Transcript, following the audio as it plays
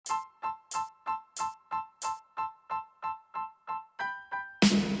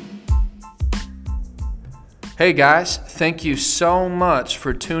Hey guys, thank you so much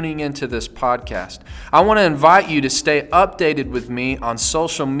for tuning into this podcast. I want to invite you to stay updated with me on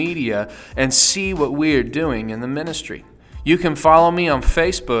social media and see what we are doing in the ministry. You can follow me on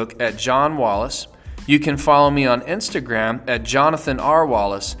Facebook at John Wallace. You can follow me on Instagram at Jonathan R.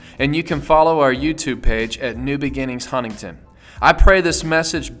 Wallace, and you can follow our YouTube page at New Beginnings Huntington. I pray this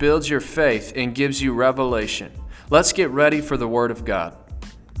message builds your faith and gives you revelation. Let's get ready for the Word of God.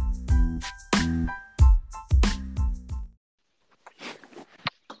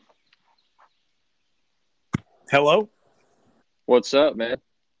 Hello? What's up, man?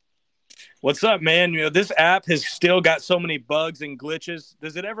 What's up, man? This app has still got so many bugs and glitches.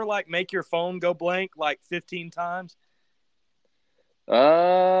 Does it ever make your phone go blank 15 times?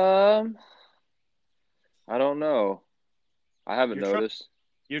 I don't know. I haven't noticed.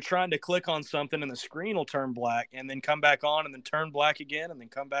 You're trying to click on something and the screen will turn black and then come back on and then turn black again and then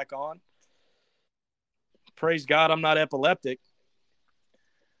come back on. Praise God, I'm not epileptic.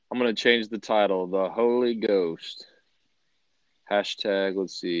 I'm going to change the title, The Holy Ghost. Hashtag,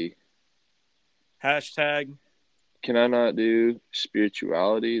 let's see. Hashtag. Can I not do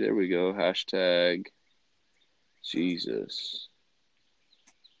spirituality? There we go. Hashtag Jesus.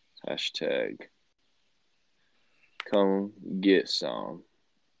 Hashtag come get some.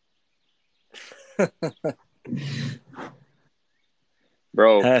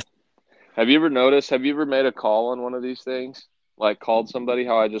 Bro, have you ever noticed, have you ever made a call on one of these things? Called somebody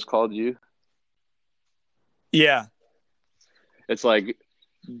how I just called you? Yeah. It's like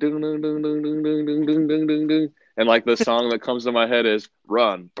ding ding ding ding ding ding ding ding ding ding ding, and the song that comes to my head is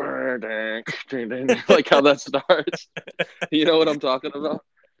 "Run," like how that starts. You know what I'm talking about?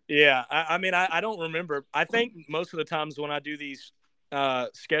 Yeah, I don't remember. I think most of the times when I do these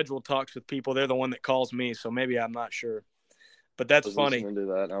scheduled talks with people, they're the one that calls me. So maybe I'm not sure. But that's funny. Listening to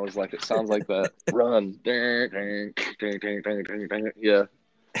that, and I was like, it sounds like that. Run. Yeah.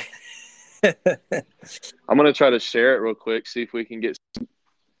 I'm going to try to share it real quick, see if we can get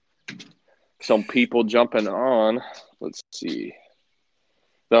some people jumping on. Let's see.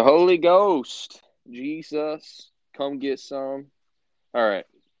 The Holy Ghost. Jesus. Come get some. All right.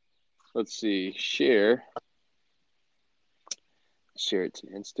 Let's see. Share. Share it to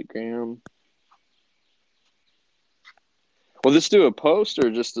Instagram. Will this do a post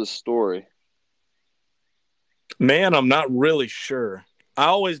or just a story? Man, I'm not really sure. I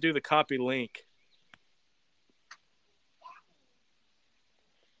always do the copy link.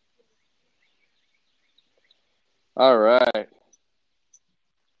 All right.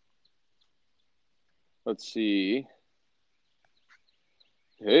 Let's see.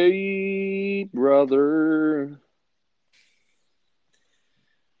 Hey, brother.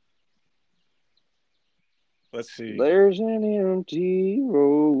 Let's see. There's an empty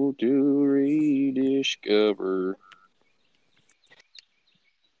road to rediscover.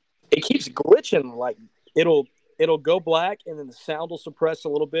 It keeps glitching. It'll go black and then the sound will suppress a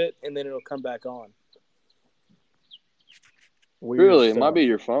little bit and then it'll come back on. Weird really? Stuff. It might be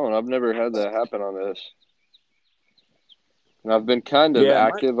your phone. I've never had that happen on this. And I've been kind of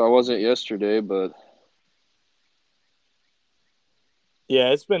active. I wasn't yesterday, but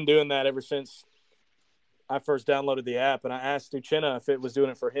yeah, it's been doing that ever since I first downloaded the app, and I asked Uchenna if it was doing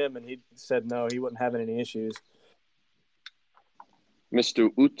it for him, and he said no, he wasn't having any issues. Mr.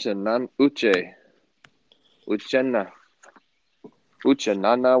 Uchenna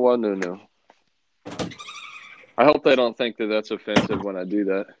Wanunu. I hope they don't think that that's offensive when I do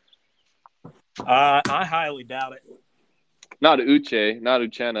that. I highly doubt it. Not Uche, not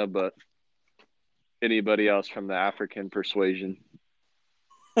Uchenna, but anybody else from the African persuasion.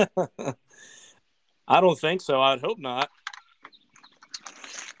 I don't think so. I'd hope not.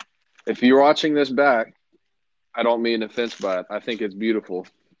 If you're watching this back, I don't mean offense by it. I think it's beautiful.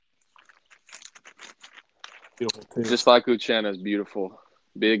 Beautiful too. Just like Uchenna is beautiful.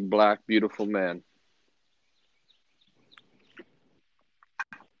 Big, black, beautiful man.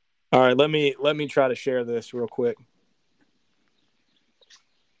 All right, let me try to share this real quick.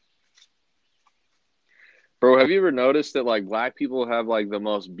 Bro, have you ever noticed that black people have the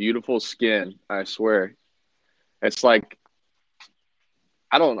most beautiful skin? I swear. It's I'm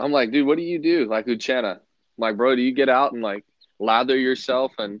like, dude, what do you do? Like Uchenna. I'm like, bro, do you get out and lather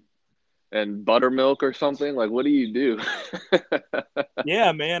yourself and buttermilk or something? What do you do?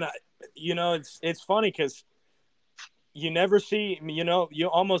 Yeah, man. It's funny because you never see, you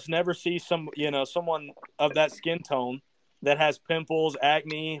almost never see someone of that skin tone that has pimples,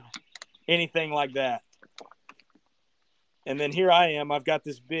 acne, anything like that. And then here I am. I've got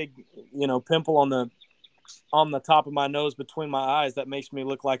this big, pimple on the top of my nose between my eyes that makes me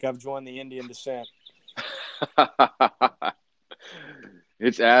look like I've joined the Indian descent.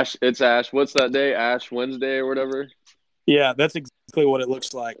 It's Ash. It's Ash. What's that day? Ash Wednesday or whatever. Yeah, that's exactly what it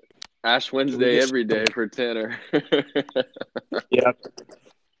looks like. Ash We Wednesday get every day for Tanner. yeah.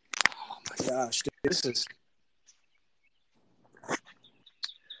 Oh my gosh, dude, this is.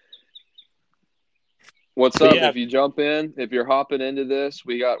 What's But up? yeah, If you jump in, if you're hopping into this,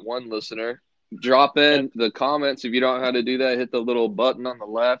 we got one listener. Drop in the comments. If you don't know how to do that, hit the little button on the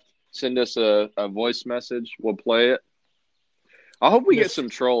left. Send us a voice message. We'll play it. I hope we get some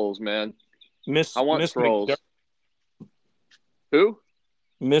trolls, man. I want trolls. Who?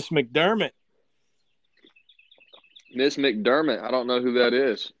 Miss McDermott. Miss McDermott. I don't know who that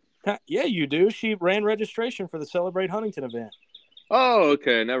is. Yeah, you do. She ran registration for the Celebrate Huntington event. Oh,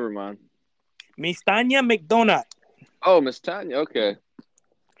 okay. Never mind. Miss Tanya McDonald. Oh, Miss Tanya. Okay.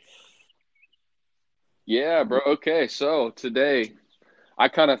 Yeah, bro. Okay. So today, I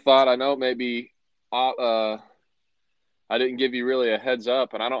kind of thought, I know maybe I didn't give you really a heads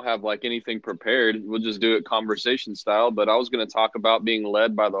up, and I don't have like anything prepared. We'll just do it conversation style. But I was going to talk about being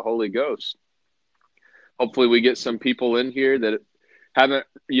led by the Holy Ghost. Hopefully, we get some people in here that haven't,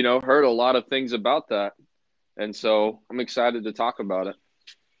 heard a lot of things about that. And so I'm excited to talk about it.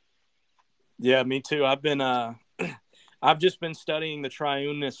 Yeah, me too. I've just been studying the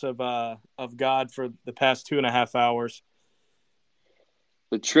triuneness of God for the past 2.5 hours.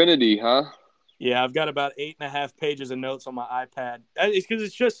 The Trinity, huh? Yeah, I've got about 8.5 pages of notes on my iPad. It's because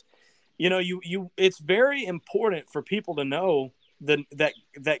it's just, it's very important for people to know that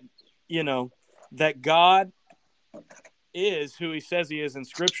God is who He says He is in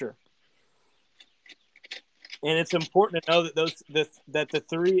Scripture. And it's important to know that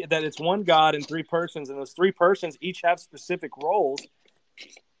that it's one God in three persons, and those three persons each have specific roles,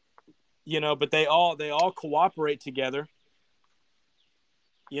 but they all cooperate together,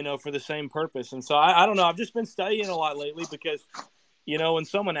 for the same purpose. And so I don't know. I've just been studying a lot lately because, when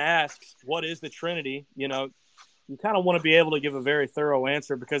someone asks what is the Trinity, you kind of want to be able to give a very thorough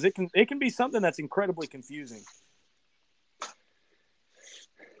answer because it can be something that's incredibly confusing.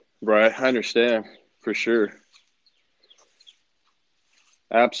 Right. I understand for sure.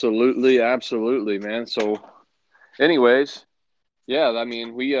 Absolutely, man. So anyways, yeah, I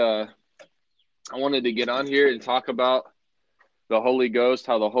mean, I wanted to get on here and talk about the Holy Ghost,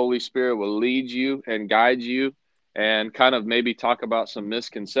 how the Holy Spirit will lead you and guide you, and kind of maybe talk about some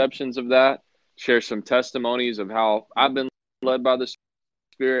misconceptions of that, share some testimonies of how I've been led by the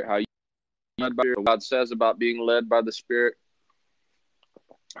Spirit, how you led by what God says about being led by the Spirit.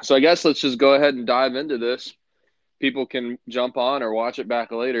 So I guess let's just go ahead and dive into this. People can jump on or watch it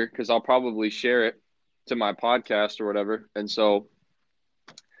back later because I'll probably share it to my podcast or whatever. And so,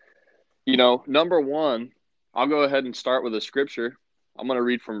 number one, I'll go ahead and start with a scripture. I'm going to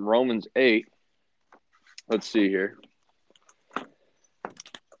read from Romans 8. Let's see here.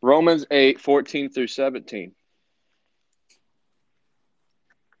 Romans 8:14 through 17.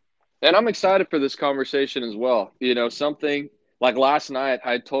 And I'm excited for this conversation as well. Something like last night,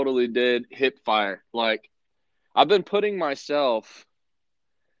 I totally did hip fire. Like, I've been putting myself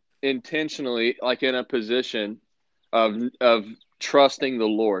intentionally like in a position of trusting the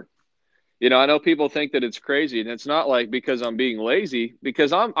Lord. I know people think that it's crazy, and it's not like because I'm being lazy,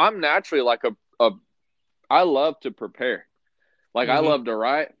 because I'm naturally like I love to prepare. Like I love to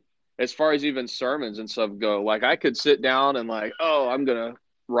write. As far as even sermons and stuff go, like I could sit down and like, oh, I'm gonna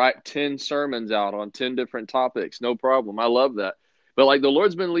write 10 sermons out on 10 different topics, no problem. I love that. But like the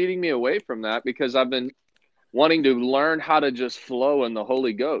Lord's been leading me away from that because I've been wanting to learn how to just flow in the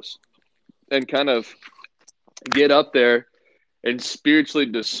Holy Ghost and kind of get up there and spiritually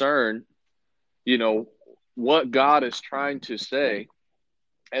discern, what God is trying to say,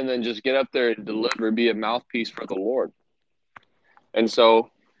 and then just get up there and deliver, be a mouthpiece for the Lord. And so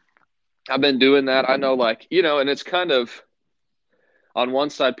I've been doing that. I know, and it's kind of on one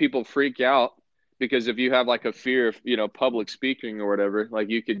side, people freak out because if you have like a fear of, public speaking or whatever, like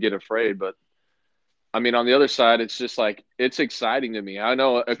you could get afraid. But I mean, on the other side, it's just like, it's exciting to me. I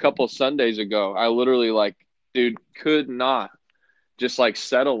know a couple of Sundays ago, I literally could not just like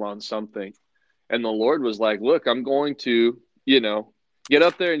settle on something. And the Lord was like, look, I'm going to, get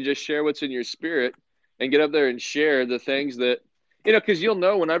up there and just share what's in your spirit and get up there and share the things that, because you'll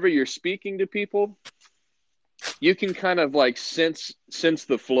know whenever you're speaking to people, you can kind of like sense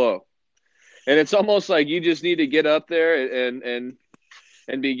the flow. And it's almost like you just need to get up there and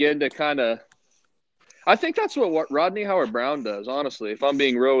begin to kind of, I think that's what Rodney Howard-Browne does, honestly, if I'm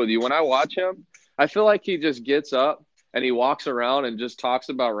being real with you. When I watch him, I feel like he just gets up and he walks around and just talks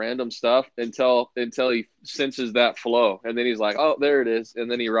about random stuff until he senses that flow. And then he's like, oh, there it is. And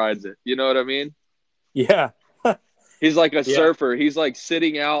then he rides it. You know what I mean? Yeah. He's like a Yeah. surfer. He's like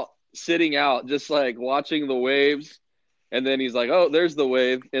sitting out, just like watching the waves. And then he's like, oh, there's the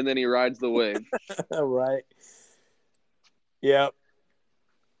wave. And then he rides the wave. Right. Yeah.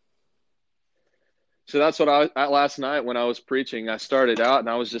 So that's what last night when I was preaching, I started out and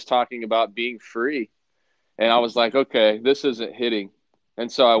I was just talking about being free. And I was like, okay, this isn't hitting.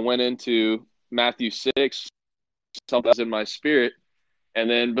 And so I went into Matthew 6, something's in my spirit. And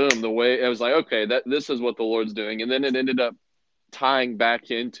then boom, the way I was like, okay, this is what the Lord's doing. And then it ended up tying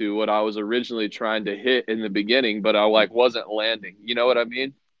back into what I was originally trying to hit in the beginning, but I like wasn't landing. You know what I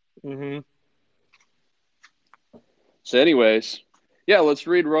mean? Mm-hmm. So anyways, yeah, let's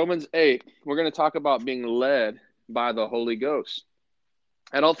read Romans 8. We're going to talk about being led by the Holy Ghost.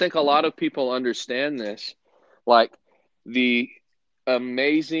 I don't think a lot of people understand this, like the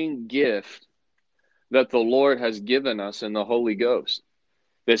amazing gift that the Lord has given us in the Holy Ghost.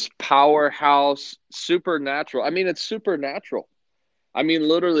 This powerhouse, supernatural. I mean, it's supernatural. I mean,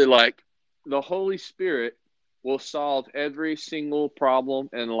 literally, like the Holy Spirit will solve every single problem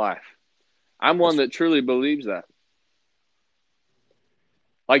in life. I'm one that truly believes that.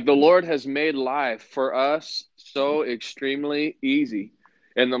 Like the Lord has made life for us so extremely easy.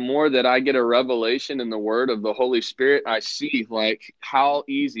 And the more that I get a revelation in the word of the Holy Spirit, I see like how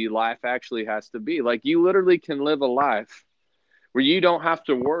easy life actually has to be. Like you literally can live a life where you don't have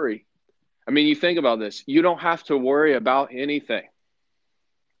to worry. I mean, you think about this. You don't have to worry about anything.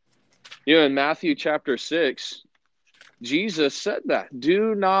 You know, in Matthew chapter 6, Jesus said that.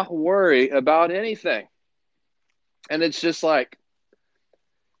 Do not worry about anything. And it's just like,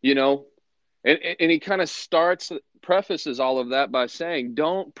 you know, and he kind of prefaces all of that by saying,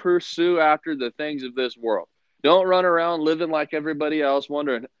 don't pursue after the things of this world. Don't run around living like everybody else,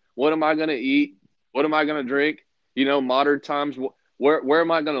 wondering, what am I going to eat? What am I going to drink? You know, modern times, where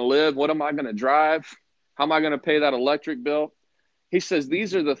am I going to live? What am I going to drive? How am I going to pay that electric bill? He says,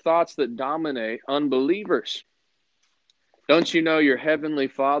 these are the thoughts that dominate unbelievers. Don't you know your heavenly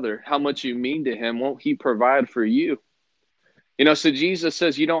Father, how much you mean to him? Won't he provide for you? You know, so Jesus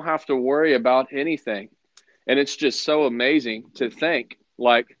says you don't have to worry about anything. And it's just so amazing to think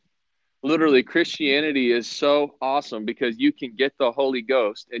like literally Christianity is so awesome because you can get the Holy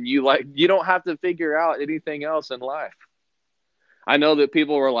Ghost and you don't have to figure out anything else in life. I know that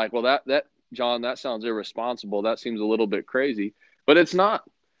people were like, well, that John, that sounds irresponsible. That seems a little bit crazy, but it's not.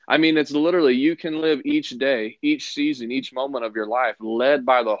 I mean, it's literally you can live each day, each season, each moment of your life led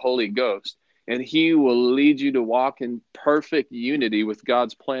by the Holy Ghost, and he will lead you to walk in perfect unity with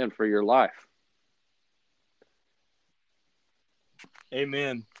God's plan for your life.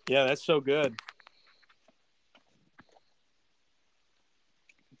 Amen. Yeah, that's so good.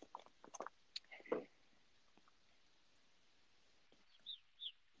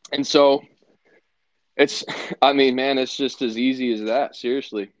 And so I mean, man, it's just as easy as that.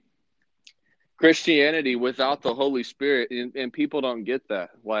 Seriously. Christianity without the Holy Spirit, and people don't get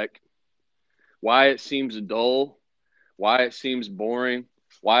that. Like, why it seems dull, why it seems boring,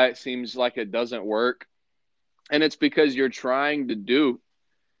 why it seems like it doesn't work. And it's because you're trying to do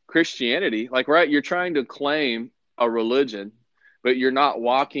Christianity, like, right? You're trying to claim a religion, but you're not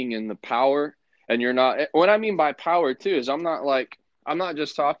walking in the power. And you're not, what I mean by power too is I'm not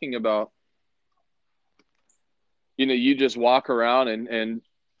just talking about, you know, you just walk around and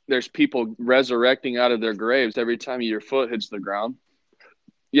there's people resurrecting out of their graves every time your foot hits the ground.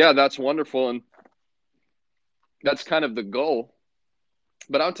 Yeah, that's wonderful. And that's kind of the goal.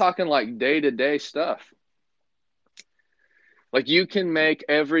 But I'm talking like day-to-day stuff. Like you can make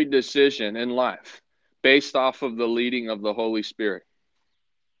every decision in life based off of the leading of the Holy Spirit.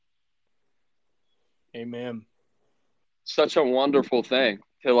 Amen. Such a wonderful thing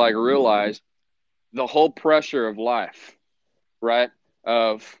to like realize the whole pressure of life, right?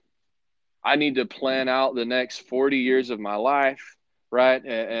 Of I need to plan out the next 40 years of my life, right?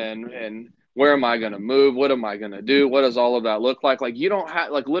 And where am I going to move? What am I going to do? What does all of that look like? Like you don't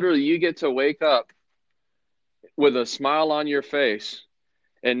have, like literally you get to wake up with a smile on your face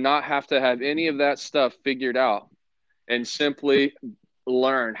and not have to have any of that stuff figured out and simply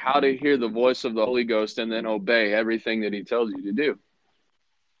learn how to hear the voice of the Holy Ghost and then obey everything that he tells you to do.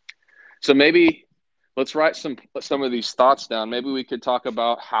 So maybe let's write some of these thoughts down. Maybe we could talk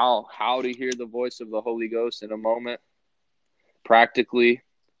about how to hear the voice of the Holy Ghost in a moment. Practically,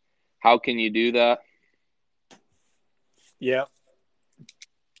 how can you do that? Yeah.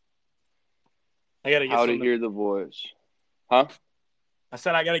 I got to get how to hear the voice. Huh? I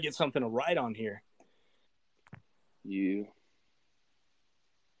said I got to get something to write on here.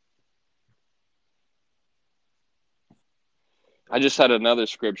 I just had another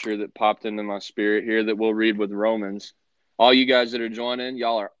scripture that popped into my spirit here that we'll read with Romans. All you guys that are joining,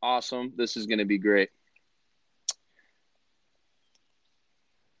 y'all are awesome. This is going to be great.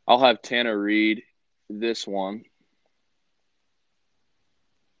 I'll have Tanner read this one.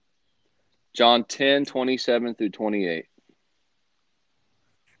 John 10, 27 through 28.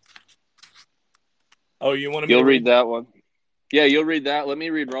 Oh, you want me You'll to read that one? Yeah, you'll read that. Let me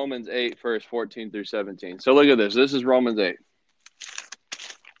read Romans 8 first, 14 through 17. So look at this. This is Romans 8.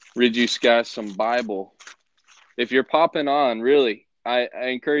 Read you guys some Bible. If you're popping on, really, I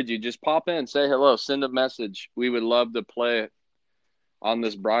encourage you, just pop in, say hello, send a message. We would love to play it on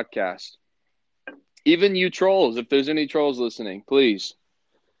this broadcast. Even you trolls, if there's any trolls listening, please.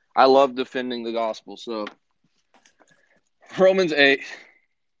 I love defending the gospel. So Romans 8,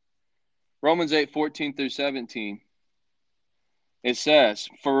 14 through 17. It says,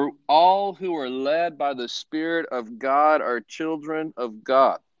 "For all who are led by the Spirit of God are children of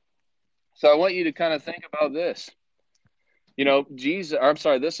God." So I want you to kind of think about this. You know,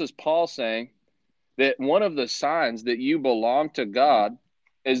 this is Paul saying that one of the signs that you belong to God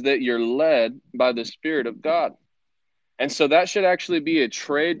is that you're led by the Spirit of God. And so that should actually be a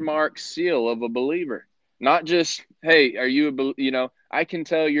trademark seal of a believer. Not just, hey, are you I can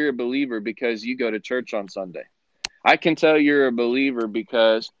tell you're a believer because you go to church on Sunday. I can tell you're a believer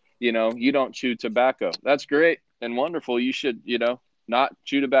because, you don't chew tobacco. That's great and wonderful. You should, not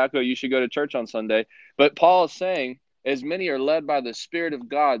chew tobacco. You should go to church on Sunday. But Paul is saying, as many are led by the Spirit of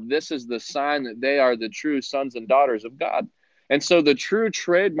God, this is the sign that they are the true sons and daughters of God. And so the true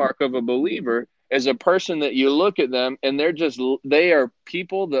trademark of a believer is a person that you look at them and they are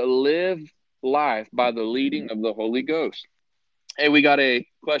people that live life by the leading of the Holy Ghost. Hey, we got a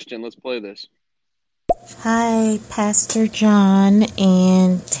question. Let's play this. Hi, Pastor John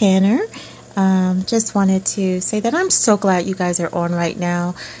and Tanner. Just wanted to say that I'm so glad you guys are on right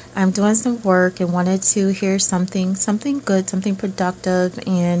now. I'm doing some work and wanted to hear something good, something productive.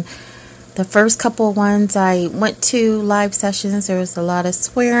 And the first couple of ones I went to live sessions, there was a lot of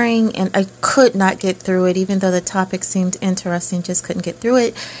swearing and I could not get through it, even though the topic seemed interesting, just couldn't get through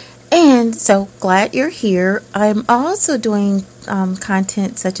it. And so glad you're here. I'm also doing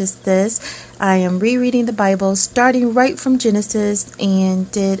content such as this. I am rereading the Bible, starting right from Genesis, and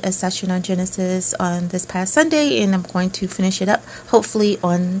did a session on Genesis on this past Sunday, and I'm going to finish it up hopefully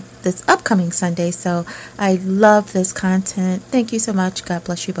on this upcoming Sunday. So I love this content. Thank you so much. God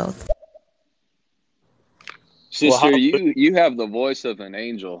bless you both. Sister, you have the voice of an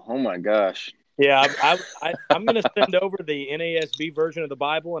angel. Oh my gosh. Yeah, I'm going to send over the NASB version of the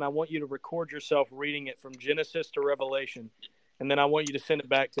Bible, and I want you to record yourself reading it from Genesis to Revelation, and then I want you to send it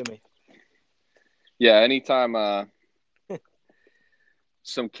back to me. Yeah, anytime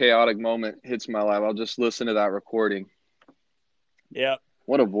some chaotic moment hits my life, I'll just listen to that recording. Yeah.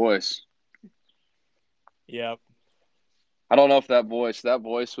 What a voice. Yeah. I don't know if that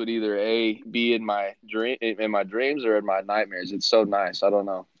voice would either be in my dreams or in my nightmares. It's so nice. I don't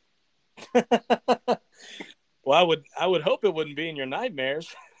know. Well, I would hope it wouldn't be in your nightmares.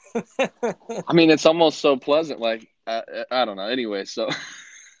 I mean, it's almost so pleasant. Like, I don't know. Anyway, so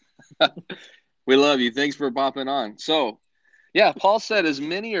we love you. Thanks for popping on. So, yeah, Paul said, as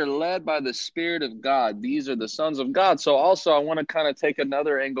many are led by the Spirit of God, these are the sons of God. So also, I want to kind of take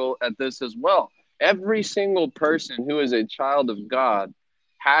another angle at this as well. Every single person who is a child of God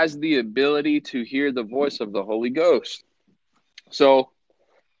has the ability to hear the voice of the Holy Ghost. So,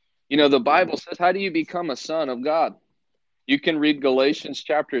 the Bible says, how do you become a son of God? You can read Galatians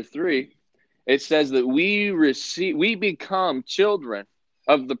chapter 3. It says that we become children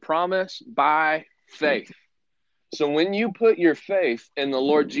of the promise by faith. So when you put your faith in the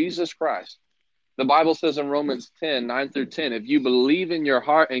Lord Jesus Christ, the Bible says in Romans 10, 9 through 10, if you believe in your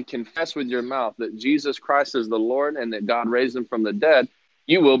heart and confess with your mouth that Jesus Christ is the Lord and that God raised him from the dead,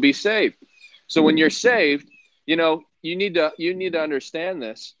 you will be saved. So when you're saved, you need to understand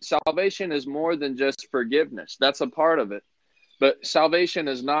this. Salvation is more than just forgiveness. That's a part of it. But salvation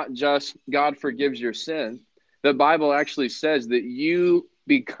is not just God forgives your sin. The Bible actually says that you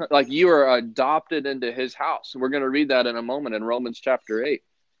are adopted into his house. We're going to read that in a moment in Romans chapter 8.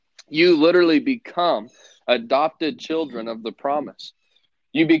 You literally become adopted children of the promise.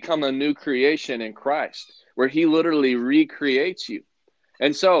 You become a new creation in Christ, where he literally recreates you.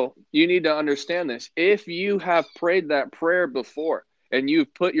 And so you need to understand this. If you have prayed that prayer before and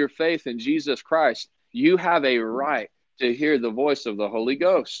you've put your faith in Jesus Christ, you have a right to hear the voice of the Holy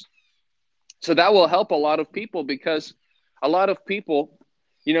Ghost. So that will help a lot of people, because a lot of people,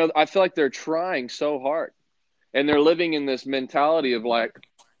 I feel like they're trying so hard and they're living in this mentality of like,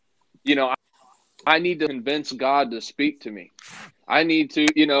 I need to convince God to speak to me. I need to,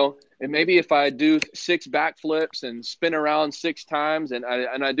 and maybe if I do 6 backflips and spin around 6 times and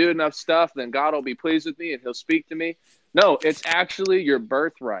I do enough stuff, then God will be pleased with me and he'll speak to me. No, it's actually your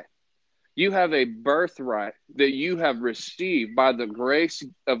birthright. You have a birthright that you have received by the grace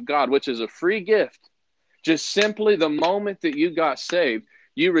of God, which is a free gift. Just simply the moment that you got saved,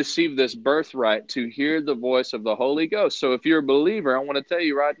 you received this birthright to hear the voice of the Holy Ghost. So if you're a believer, I want to tell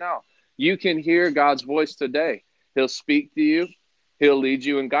you right now, you can hear God's voice today. He'll speak to you. He'll lead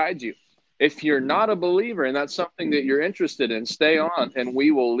you and guide you. If you're not a believer and that's something that you're interested in, stay on and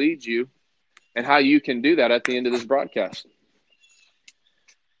we will lead you and how you can do that at the end of this broadcast.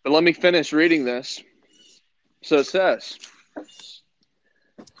 But let me finish reading this. So it says,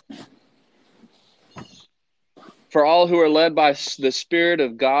 for all who are led by the Spirit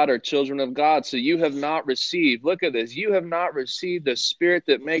of God are children of God. So you have not received, look at this, you have not received the spirit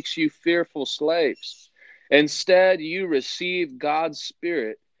that makes you fearful slaves. Instead, you received God's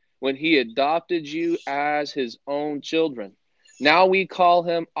Spirit when he adopted you as his own children. Now we call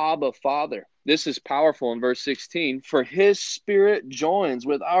him Abba, Father. This is powerful in verse 16. For his Spirit joins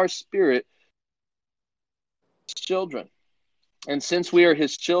with our spirit, children. And since we are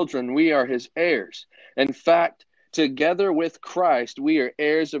his children, we are his heirs. In fact, together with Christ, we are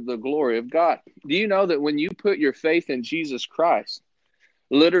heirs of the glory of God. Do you know that when you put your faith in Jesus Christ,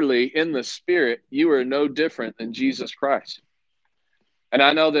 literally in the Spirit, you are no different than Jesus Christ? And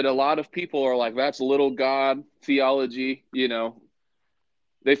I know that a lot of people are like, that's little God theology,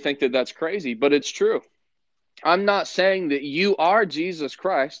 They think that that's crazy, but it's true. I'm not saying that you are Jesus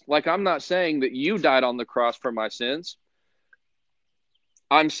Christ. Like, I'm not saying that you died on the cross for my sins.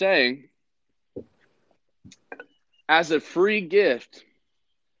 I'm saying, as a free gift,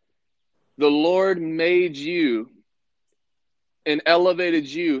 the Lord made you and elevated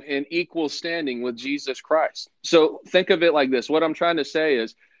you in equal standing with Jesus Christ. So think of it like this. What I'm trying to say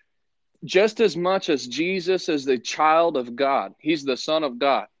is, just as much as Jesus is the child of God, he's the Son of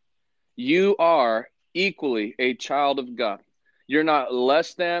God, you are equally a child of God. You're not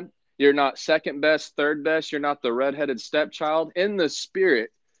less than, you're not second best, third best, you're not the redheaded stepchild. In the Spirit,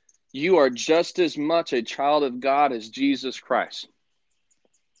 you are just as much a child of God as Jesus Christ.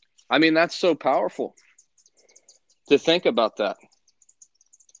 I mean, that's so powerful to think about that.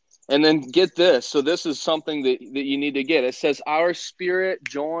 And then get this. So this is something that you need to get. It says our spirit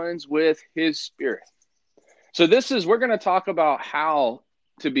joins with his Spirit. So we're going to talk about how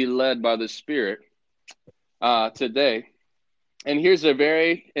to be led by the Spirit today. And here's a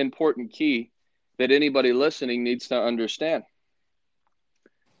very important key that anybody listening needs to understand.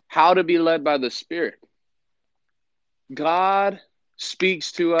 How to be led by the Spirit. God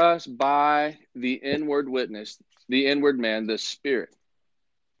speaks to us by the inward witness, the inward man, the Spirit.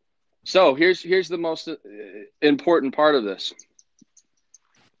 So here's the most important part of this.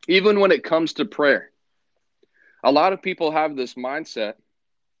 Even when it comes to prayer, a lot of people have this mindset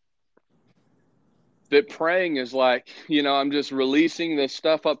that praying is like, I'm just releasing this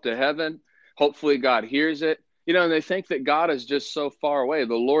stuff up to heaven. Hopefully God hears it. And they think that God is just so far away.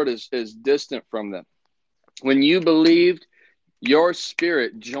 The Lord is distant from them. When you believed, your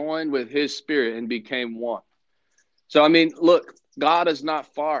spirit joined with his Spirit and became one. So, look, God is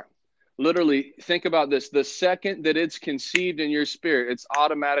not far. Literally, think about this. The second that it's conceived in your spirit, it's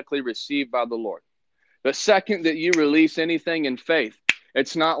automatically received by the Lord. The second that you release anything in faith,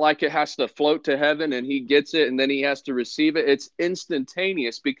 it's not like it has to float to heaven and he gets it and then he has to receive it. It's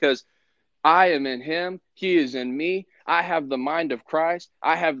instantaneous because I am in him. He is in me. I have the mind of Christ.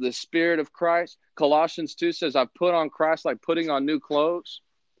 I have the Spirit of Christ. Colossians 2 says, I put on Christ like putting on new clothes.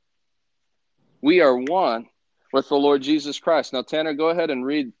 We are one with the Lord Jesus Christ. Now, Tanner, go ahead and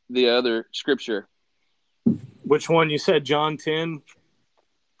read the other scripture. Which one? You said John 10?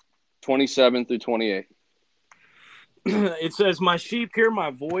 27 through 28. It says, my sheep hear my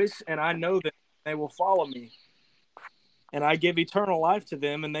voice, and I know them, they will follow me. And I give eternal life to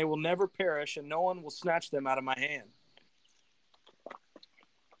them, and they will never perish, and no one will snatch them out of my hand.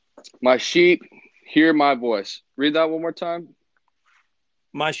 My sheep hear my voice. Read that one more time.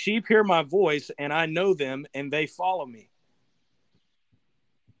 My sheep hear my voice, and I know them, and they follow me.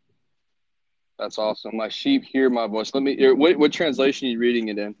 That's awesome. My sheep hear my voice. What translation are you reading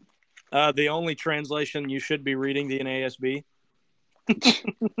it in? The only translation you should be reading, the NASB.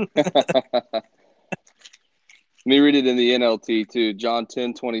 Let me read it in the NLT too. John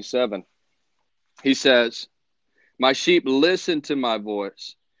 10:27. He says, my sheep listen to my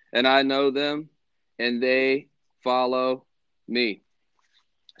voice, and I know them, and they follow me.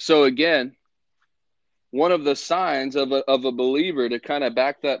 So again, one of the signs of a believer, to kind of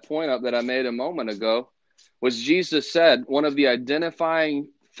back that point up that I made a moment ago, was Jesus said one of the identifying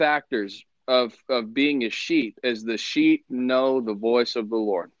factors of being a sheep is the sheep know the voice of the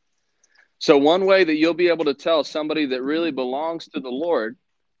Lord. So one way that you'll be able to tell somebody that really belongs to the Lord,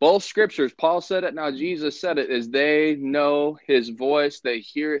 both scriptures, Paul said it, now Jesus said it, is they know his voice, they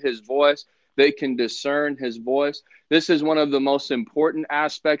hear his voice, they can discern his voice. This is one of the most important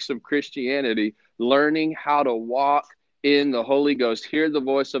aspects of Christianity, learning how to walk in the Holy Ghost, hear the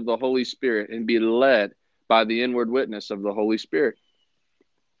voice of the Holy Spirit, and be led by the inward witness of the Holy Spirit.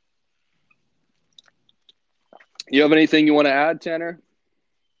 You have anything you want to add, Tanner?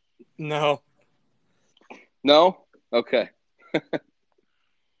 No. No? Okay.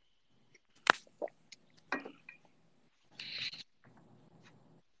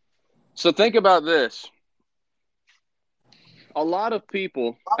 So think about this. A lot of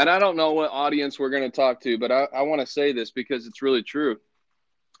people, and I don't know what audience we're going to talk to, but I want to say this because it's really true.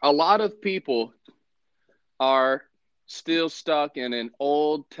 A lot of people are still stuck in an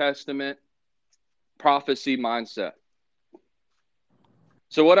Old Testament prophecy mindset.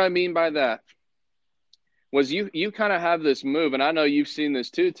 So what I mean by that was you kind of have this move, and I know you've seen this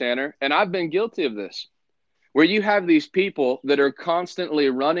too, Tanner, and I've been guilty of this, where you have these people that are constantly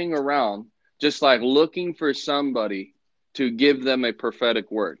running around just like looking for somebody to give them a prophetic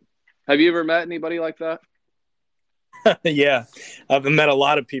word. Have you ever met anybody like that? Yeah, I've met a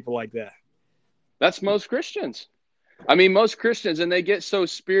lot of people like that. That's most Christians. I mean, most Christians, and they get so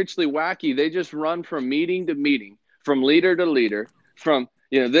spiritually wacky, they just run from meeting to meeting, from leader to leader, from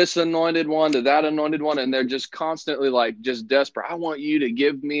this anointed one to that anointed one, and they're just constantly like just desperate. I want you to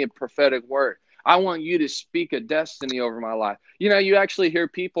give me a prophetic word. I want you to speak a destiny over my life. You actually hear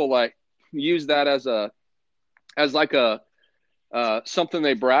people like use that as something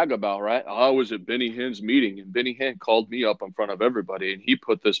they brag about, right? I was at Benny Hinn's meeting, and Benny Hinn called me up in front of everybody, and he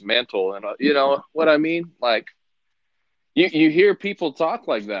put this mantle, and you know what I mean? Like, you hear people talk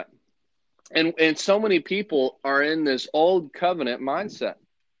like that, and so many people are in this old covenant mindset.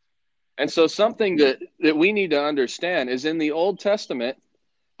 And so something that we need to understand is in the Old Testament,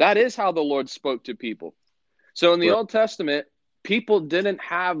 that is how the Lord spoke to people. So in the Old Testament, people didn't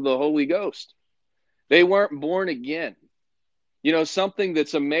have the Holy Ghost. They weren't born again. Something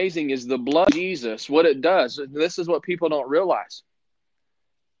that's amazing is the blood of Jesus, what it does. This is what people don't realize.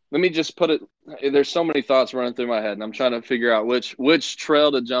 Let me just put it, there's so many thoughts running through my head, and I'm trying to figure out which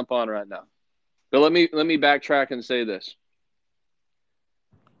trail to jump on right now. But let me backtrack and say this.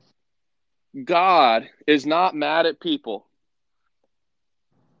 God is not mad at people.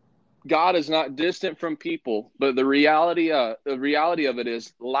 God is not distant from people, but the reality of it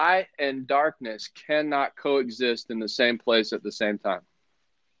is light and darkness cannot coexist in the same place at the same time.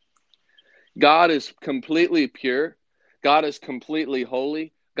 God is completely pure. God is completely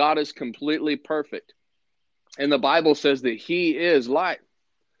holy. God is completely perfect. And the Bible says that he is light.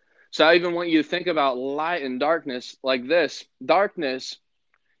 So I even want you to think about light and darkness like this. Darkness,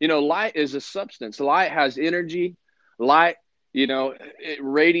 light is a substance. Light has energy. Light, it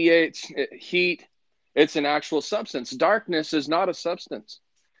radiates heat. It's an actual substance. Darkness is not a substance.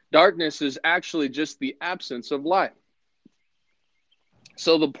 Darkness is actually just the absence of light.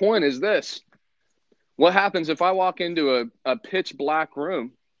 So the point is this. What happens if I walk into a pitch black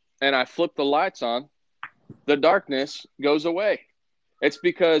room and I flip the lights on? The darkness goes away. It's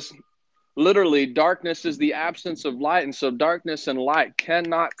because literally darkness is the absence of light. And so darkness and light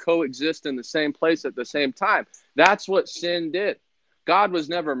cannot coexist in the same place at the same time. That's what sin did. God was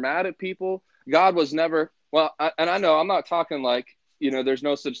never mad at people. God was never, and I know I'm not talking like, there's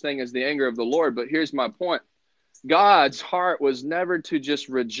no such thing as the anger of the Lord, but here's my point. God's heart was never to just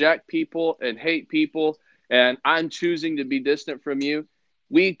reject people and hate people, and I'm choosing to be distant from you.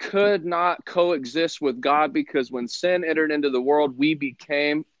 We could not coexist with God because when sin entered into the world, we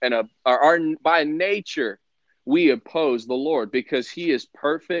became, by nature, we oppose the Lord because he is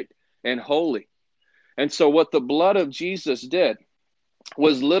perfect and holy. And so what the blood of Jesus did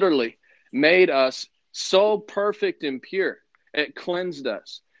was literally made us so perfect and pure. It cleansed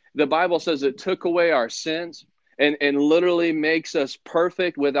us. The Bible says it took away our sins and literally makes us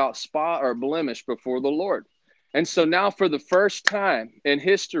perfect without spot or blemish before the Lord. And so now for the first time in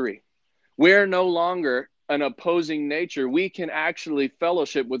history, we're no longer an opposing nature. We can actually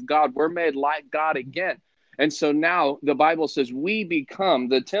fellowship with God. We're made like God again. And so now the Bible says we become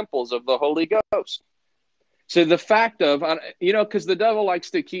the temples of the Holy Ghost. So the fact of, because the devil likes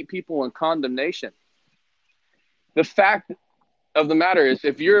to keep people in condemnation. The fact of the matter is,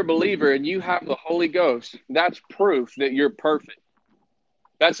 if you're a believer and you have the Holy Ghost, that's proof that you're perfect.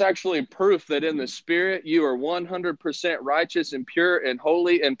 That's actually proof that in the Spirit you are 100% righteous and pure and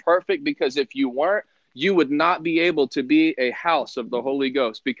holy and perfect, because if you weren't, you would not be able to be a house of the Holy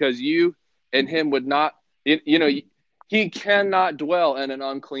Ghost, because you and him would not, he cannot dwell in an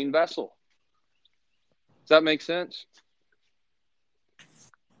unclean vessel. Does that make sense?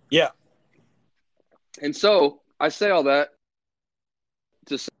 Yeah. And so I say all that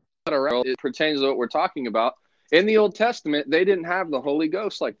to say around, it pertains to what we're talking about. In the Old Testament, they didn't have the Holy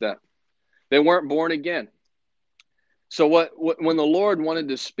Ghost like that. They weren't born again. So when the Lord wanted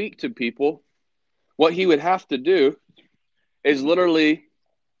to speak to people, what he would have to do is literally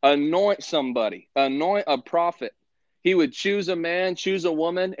anoint somebody, anoint a prophet. He would choose a man, choose a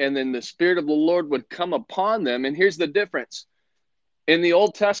woman, and then the Spirit of the Lord would come upon them. And here's the difference. In the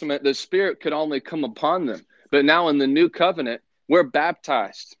Old Testament, the Spirit could only come upon them. But now in the New Covenant, we're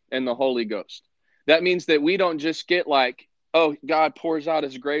baptized in the Holy Ghost. That means that we don't just get like, oh, God pours out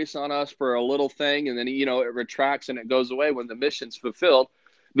his grace on us for a little thing, and then, it retracts and it goes away when the mission's fulfilled.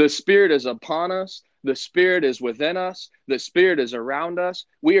 The Spirit is upon us. The Spirit is within us. The Spirit is around us.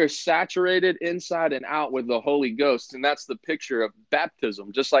 We are saturated inside and out with the Holy Ghost, and that's the picture of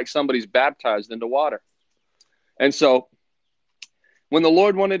baptism, just like somebody's baptized into water. And so when the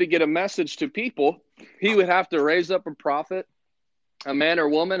Lord wanted to get a message to people, he would have to raise up a prophet, a man or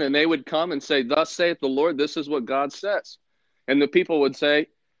woman, and they would come and say, thus saith the Lord, this is what God says. And the people would say,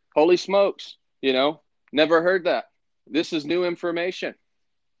 holy smokes, never heard that. This is new information.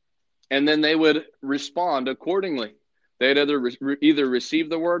 And then they would respond accordingly. They'd either receive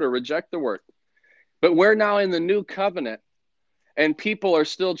the word or reject the word. But we're now in the new covenant, and people are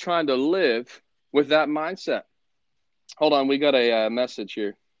still trying to live with that mindset. Hold on, we got a message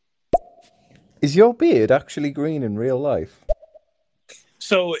here. Is your beard actually green in real life?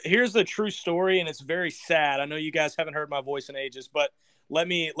 So here's the true story, and it's very sad. I know you guys haven't heard my voice in ages, but let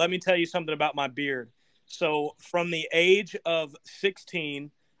me tell you something about my beard. So from the age of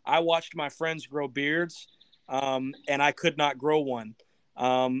 16, I watched my friends grow beards, and I could not grow one.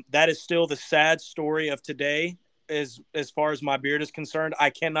 That is still the sad story of today as far as my beard is concerned. I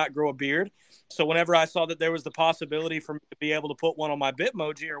cannot grow a beard. So whenever I saw that there was the possibility for me to be able to put one on my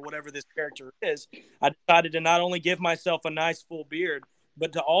Bitmoji or whatever this character is, I decided to not only give myself a nice full beard,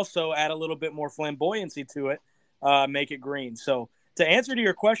 but to also add a little bit more flamboyancy to it, make it green. So to answer to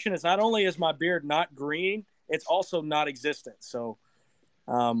your question, is not only is my beard not green, it's also not existent. So,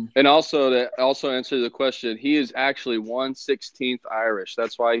 and also to answer the question, he is actually 1/16 Irish.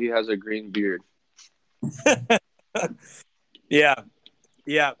 That's why he has a green beard. Yeah.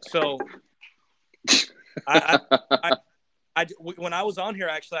 So when I was on here,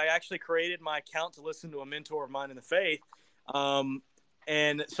 I actually created my account to listen to a mentor of mine in the faith.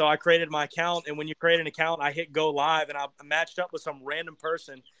 And so I created my account, and when you create an account, I hit go live, and I matched up with some random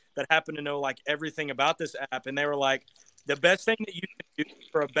person that happened to know like everything about this app. And they were like, the best thing that you can do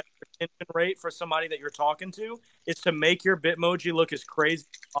for a better retention rate for somebody that you're talking to is to make your Bitmoji look as crazy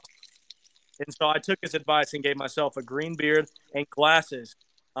as possible. And so I took his advice and gave myself a green beard and glasses.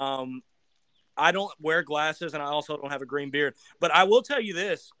 I don't wear glasses, and I also don't have a green beard. But I will tell you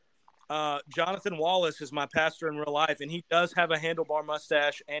this. Jonathan Wallace is my pastor in real life, and he does have a handlebar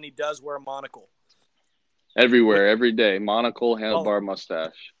mustache, and he does wear a monocle. Everywhere, every day. Monocle, handlebar,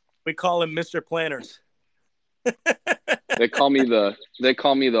 mustache. We call him Mr. Planners. They call me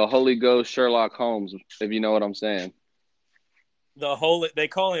the Holy Ghost Sherlock Holmes, if you know what I'm saying. They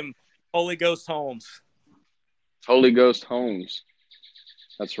call him Holy Ghost Holmes. Holy Ghost Holmes.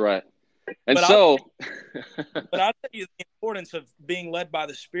 That's right. And but so but I'll tell you the importance of being led by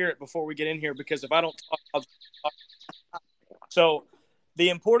the Spirit before we get in here, because if I don't talk, I'll talk. So the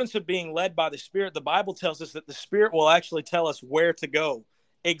importance of being led by the Spirit, the Bible tells us that the Spirit will actually tell us where to go.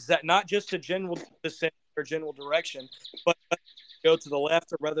 Not just a general descent or general direction, but go to the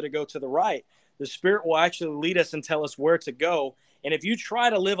left or whether to go to the right. The Spirit will actually lead us and tell us where to go. And if you try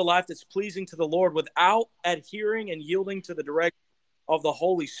to live a life that's pleasing to the Lord without adhering and yielding to the direction of the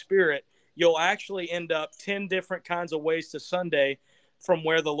Holy Spirit, you'll actually end up 10 different kinds of ways to Sunday from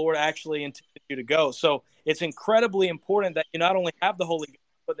where the Lord actually intended you to go. So it's incredibly important that you not only have the Holy Ghost,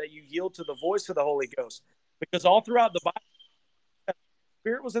 but that you yield to the voice of the Holy Ghost. Because all throughout the Bible, the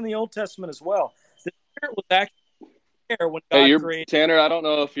Spirit was in the Old Testament as well. The Spirit was actually there when God created. Tanner, I don't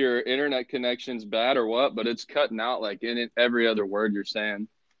know if your internet connection's bad or what, but it's cutting out like in every other word you're saying.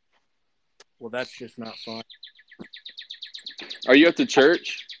 Well, that's just not fun. Are you at the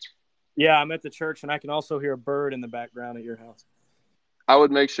church? Yeah, I'm at the church, and I can also hear a bird in the background at your house. I would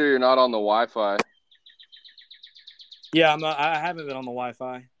make sure you're not on the Wi-Fi. Yeah, I'm not. I haven't been on the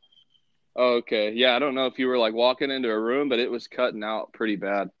Wi-Fi. Okay. Yeah, I don't know if you were like walking into a room, but it was cutting out pretty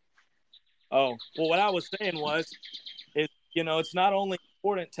bad. Oh, well, what I was saying was, it's not only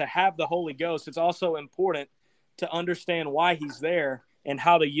important to have the Holy Ghost, it's also important to understand why he's there and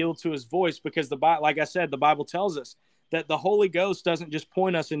how to yield to his voice, because like I said, the Bible tells us that the Holy Ghost doesn't just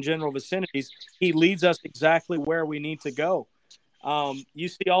point us in general vicinities. He leads us exactly where we need to go. You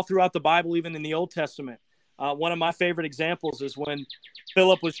see all throughout the Bible, even in the Old Testament. One of my favorite examples is when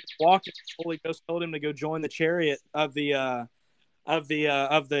Philip was walking, the Holy Ghost told him to go join the chariot of the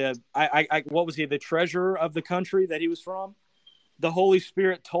what was he, the treasurer of the country that he was from. The Holy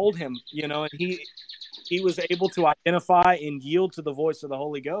Spirit told him, and he was able to identify and yield to the voice of the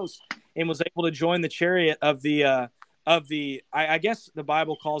Holy Ghost, and was able to join the chariot of the I guess the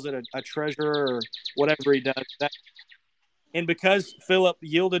Bible calls it a treasurer or whatever he does. And because Philip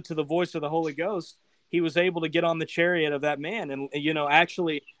yielded to the voice of the Holy Ghost, he was able to get on the chariot of that man and,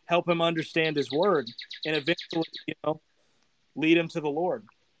 actually help him understand his word, and eventually, lead him to the Lord.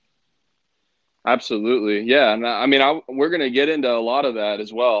 Absolutely. Yeah. And I mean, we're going to get into a lot of that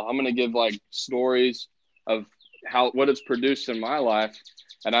as well. I'm going to give like stories of what it's produced in my life.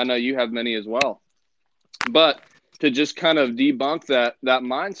 And I know you have many as well. But to just kind of debunk that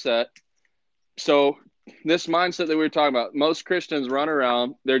mindset. So this mindset that we were talking about, most Christians run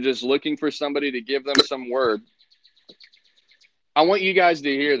around, they're just looking for somebody to give them some word. I want you guys to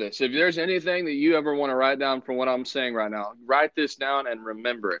hear this. If there's anything that you ever want to write down from what I'm saying right now, write this down and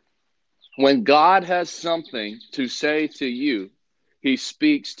remember it. When God has something to say to you, he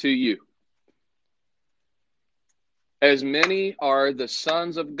speaks to you. As many are the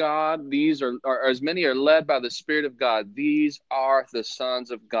sons of God, these are as many are led by the Spirit of God, these are the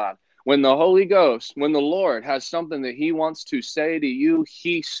sons of God. When the Holy Ghost, when the Lord has something that he wants to say to you,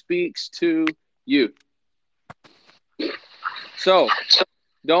 he speaks to you. So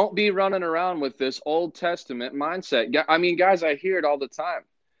don't be running around with this Old Testament mindset. I mean, guys, I hear it all the time.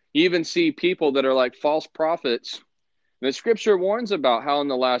 You even see people that are like false prophets. The scripture warns about how in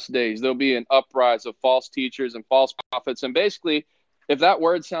the last days there'll be an uprise of false teachers and false prophets. And basically, if that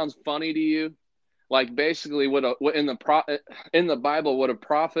word sounds funny to you, like basically what in the Bible, what a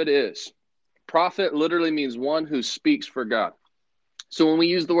prophet is. Prophet literally means one who speaks for God. So when we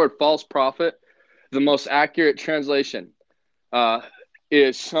use the word false prophet, the most accurate translation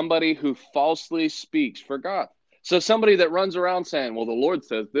is somebody who falsely speaks for God. So somebody that runs around saying, well, the Lord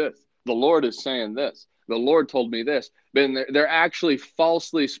says this. The Lord is saying this. The Lord told me this. But they're actually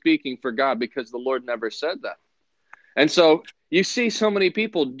falsely speaking for God because the Lord never said that. And so you see so many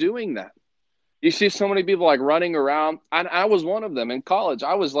people doing that. You see so many people like running around. I was one of them in college.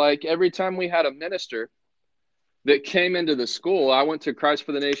 I was like, every time we had a minister that came into the school, I went to Christ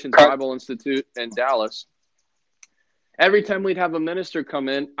for the Nations Bible Institute in Dallas. Every time we'd have a minister come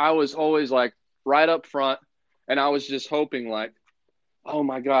in, I was always like right up front. And I was just hoping like, oh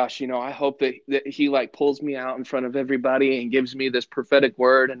my gosh, I hope that he like pulls me out in front of everybody and gives me this prophetic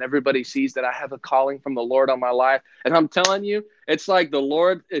word and everybody sees that I have a calling from the Lord on my life. And I'm telling you, it's like the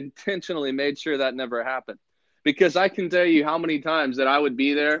Lord intentionally made sure that never happened, because I can tell you how many times that I would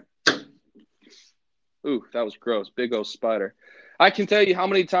be there. Ooh, that was gross. Big old spider. I can tell you how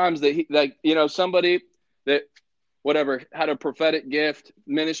many times that somebody that whatever had a prophetic gift,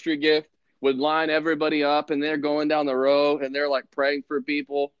 ministry gift, would line everybody up and they're going down the row and they're like praying for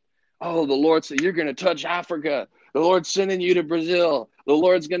people. Oh, the Lord said, you're going to touch Africa. The Lord's sending you to Brazil. The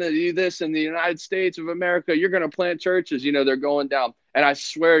Lord's going to do this in the United States of America. You're going to plant churches. They're going down. And I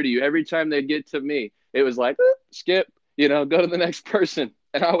swear to you, every time they get to me, it was like, skip, go to the next person.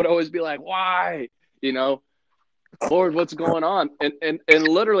 And I would always be like, why? Lord, what's going on? And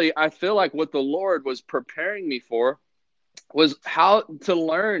literally, I feel like what the Lord was preparing me for was how to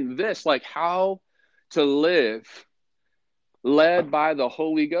learn this, like how to live led by the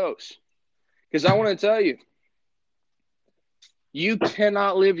Holy Ghost. Because I want to tell you, you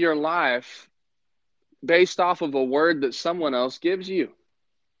cannot live your life based off of a word that someone else gives you.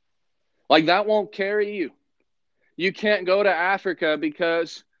 Like that won't carry you. You can't go to Africa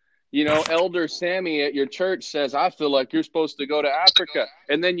because, Elder Sammy at your church says, I feel like you're supposed to go to Africa.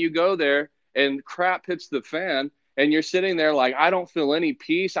 And then you go there and crap hits the fan. And you're sitting there like, I don't feel any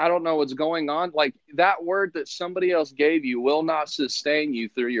peace. I don't know what's going on. Like that word that somebody else gave you will not sustain you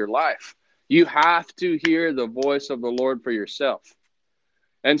through your life. You have to hear the voice of the Lord for yourself.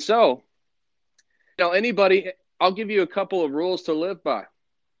 And so, anybody, I'll give you a couple of rules to live by.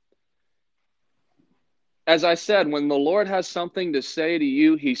 As I said, when the Lord has something to say to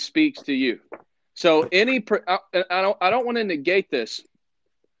you, he speaks to you. So I don't want to negate this.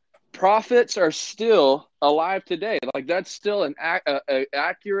 Prophets are still alive today. Like that's still an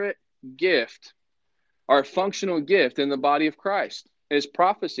accurate gift, our functional gift in the body of Christ is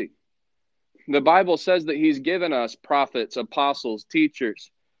prophecy. The Bible says that he's given us prophets, apostles,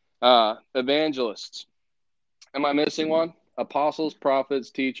 teachers, evangelists. Am I missing one? Apostles,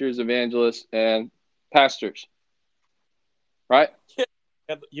 prophets, teachers, evangelists, and pastors. Right?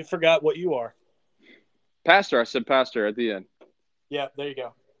 You forgot what you are. Pastor. I said pastor at the end. Yeah, there you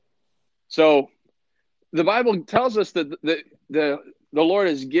go. So the Bible tells us that the Lord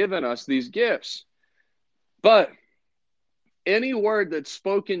has given us these gifts. But any word that's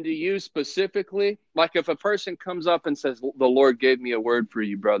spoken to you specifically, like if a person comes up and says, the Lord gave me a word for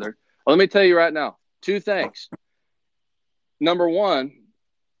you, brother. Well, let me tell you right now, two things. Number one,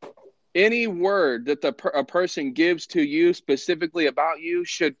 any word that a person gives to you specifically about you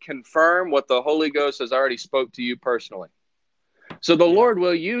should confirm what the Holy Ghost has already spoke to you personally. So the Lord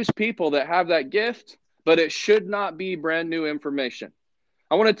will use people that have that gift, but it should not be brand new information.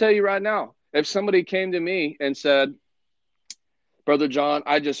 I want to tell you right now, if somebody came to me and said, Brother John,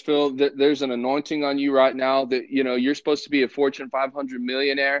 I just feel that there's an anointing on you right now that, you're supposed to be a Fortune 500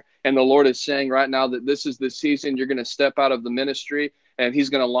 millionaire. And the Lord is saying right now that this is the season you're going to step out of the ministry and he's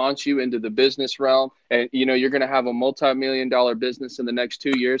going to launch you into the business realm. And, you're going to have a multi-million-dollar business in the next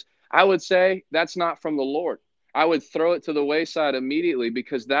 2 years. I would say that's not from the Lord. I would throw it to the wayside immediately,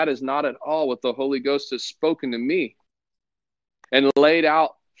 because that is not at all what the Holy Ghost has spoken to me and laid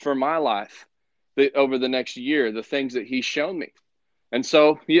out for my life over the next year, the things that he's shown me. And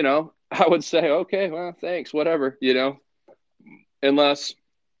so, I would say, okay, well, thanks, whatever, unless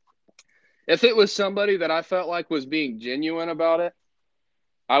if it was somebody that I felt like was being genuine about it,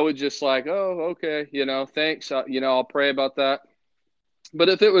 I would just like, oh, okay, thanks. I'll pray about that. But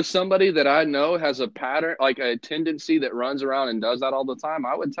if it was somebody that I know has a pattern, like a tendency that runs around and does that all the time,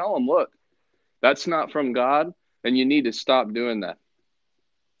 I would tell them, look, that's not from God, and you need to stop doing that.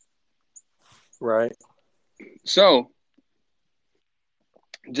 Right. So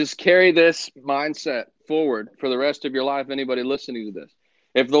just carry this mindset forward for the rest of your life, anybody listening to this.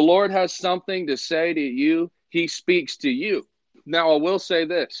 If the Lord has something to say to you, he speaks to you. Now, I will say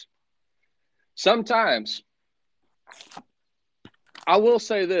this. Sometimes, I will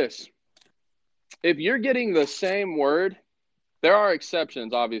say this. If you're getting the same word, there are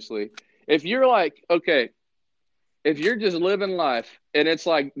exceptions, obviously. If you're like, okay, if you're just living life and it's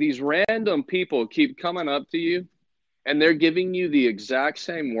like these random people keep coming up to you and they're giving you the exact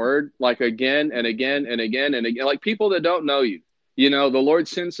same word, like again and again and again and again, like people that don't know you, the Lord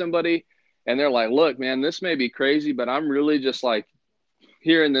sends somebody and they're like, look, man, this may be crazy, but I'm really just like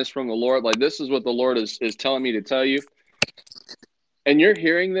hearing this from the Lord. Like, this is what the Lord is telling me to tell you. And you're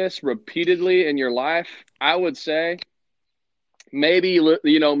hearing this repeatedly in your life, I would say maybe look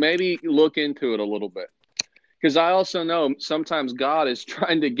into it a little bit. Because I also know sometimes God is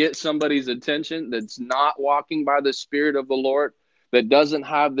trying to get somebody's attention that's not walking by the Spirit of the Lord, that doesn't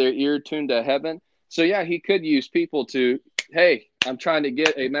have their ear tuned to heaven. So yeah, he could use people to, hey, I'm trying to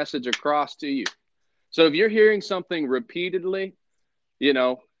get a message across to you. So if you're hearing something repeatedly,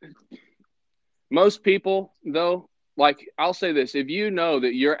 most people, though, like I'll say this, if you know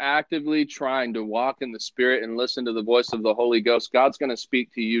that you're actively trying to walk in the Spirit and listen to the voice of the Holy Ghost, God's going to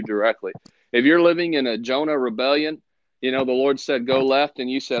speak to you directly. If you're living in a Jonah rebellion, the Lord said, go left. And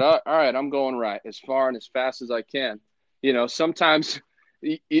you said, all right, I'm going right as far and as fast as I can. Sometimes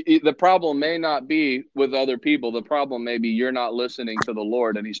the problem may not be with other people. The problem may be you're not listening to the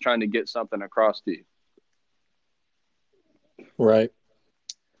Lord and he's trying to get something across to you. Right.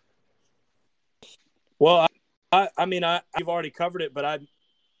 Well, I mean, you've already covered it, but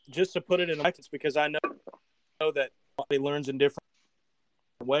just to put it in practice, because I know that he learns in different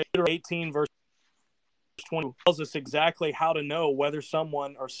ways. 18 verse 20 tells us exactly how to know whether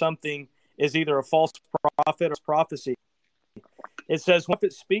someone or something is either a false prophet or prophecy. It says, when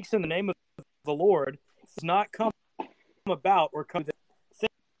it speaks in the name of the Lord, it does not come about or come the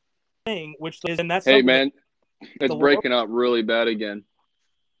thing which is, and that's hey man, it's breaking up really bad again.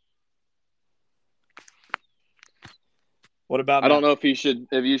 What about I don't know if you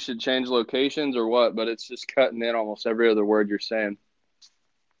should change locations or what, but it's just cutting in almost every other word you're saying.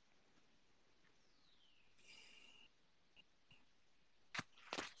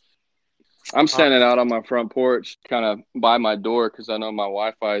 I'm standing out on my front porch, kind of by my door, because I know my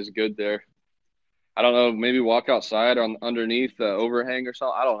Wi-Fi is good there. I don't know, maybe walk outside on underneath the overhang or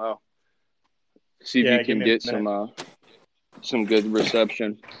something. I don't know. See if you can get some good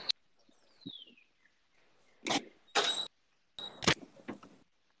reception.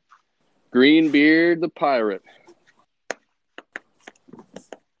 Greenbeard the pirate.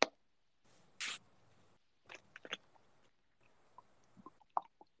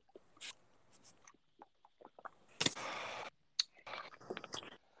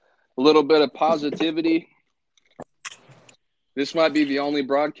 A little bit of positivity. This might be the only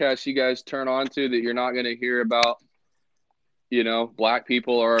broadcast you guys turn on to that you're not going to hear about, black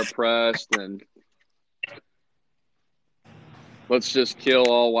people are oppressed and let's just kill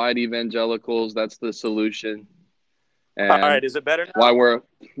all white evangelicals. That's the solution. And all right, is it better now? Why we're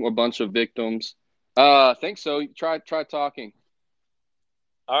a bunch of victims. I think so. Try talking.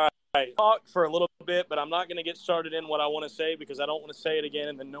 All right, talk for a little bit, but I'm not going to get started in what I want to say because I don't want to say it again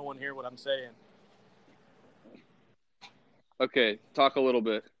and then no one hear what I'm saying. Okay, talk a little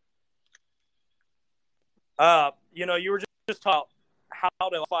bit. You were just taught how to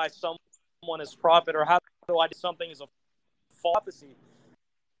identify someone as prophet or how to identify something as a prophecy.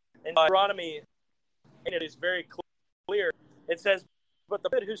 In Deuteronomy, and it is very clear. It says, "But the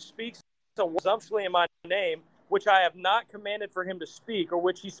prophet who speaks presumptuously in my name, which I have not commanded for him to speak, or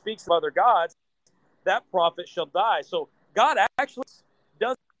which he speaks of other gods, that prophet shall die." So God actually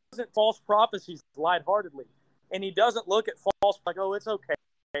doesn't false prophecies lightheartedly. And he doesn't look at false like, oh, it's okay.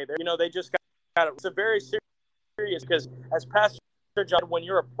 They just got it. It's a very serious because as Pastor John, when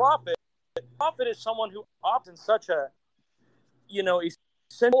you're a prophet is someone who opts in such a,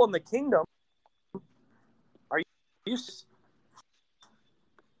 essential in the kingdom. Are you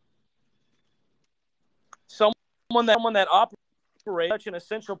someone that operates such an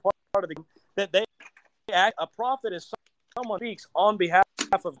essential part of the that they act? A prophet is someone who speaks on behalf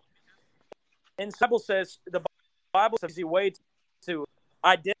of. And the Bible says the way to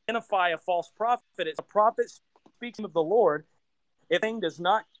identify a false prophet is a prophet speaks of the Lord. If a thing does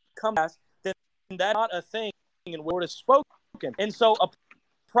not come to pass, then that's not a thing in word is spoken. And so a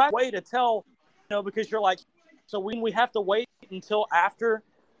practical way to tell, because you're like, so we have to wait until after,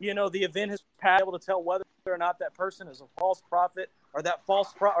 the event has passed, able to tell whether or not that person is a false prophet or that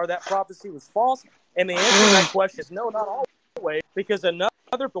that prophecy was false. And the answer to that question is no, not always, because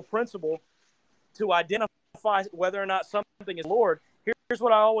another principle to identify whether or not something is Lord. Here's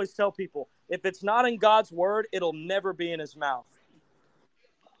what I always tell people. If it's not in God's word, it'll never be in his mouth.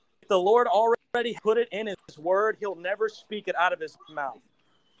 If the Lord already put it in his word, he'll never speak it out of his mouth.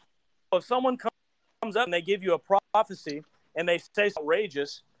 So if someone comes up and they give you a prophecy and they say it's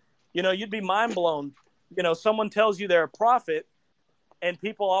outrageous, you'd be mind blown. Someone tells you they're a prophet and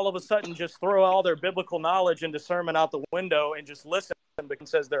people all of a sudden just throw all their biblical knowledge and discernment out the window and just listen because it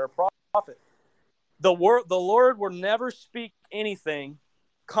says they're a prophet. The Lord will never speak anything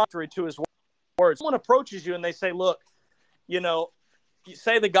contrary to his words. Someone approaches you and they say, look, you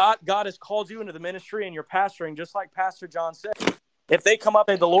say God has called you into the ministry and you're pastoring, just like Pastor John said. If they come up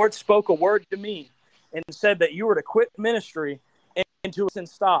and the Lord spoke a word to me and said that you were to quit ministry and to in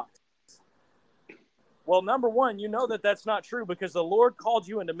stocks. Well, number one, that's not true because the Lord called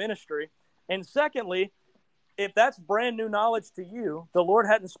you into ministry. And secondly, if that's brand new knowledge to you, the Lord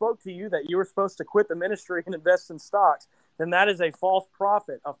hadn't spoke to you that you were supposed to quit the ministry and invest in stocks, then that is a false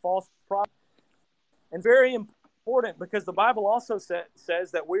prophet, And very important because the Bible also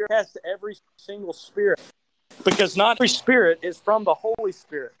says that we are test every single spirit because not every spirit is from the Holy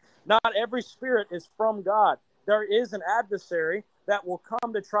Spirit. Not every spirit is from God. There is an adversary that will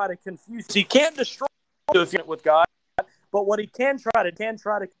come to try to confuse you. He can't destroy you with God, but what he can try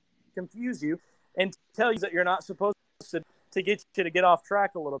to confuse you and tell you that you're not supposed to get you to get off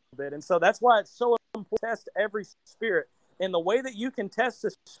track a little bit. And so that's why it's so important to test every spirit. And the way that you can test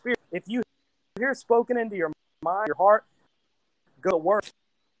the spirit, if you hear spoken into your mind, your heart, go to work.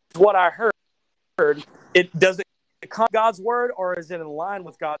 What I heard, does it come God's word or is it in line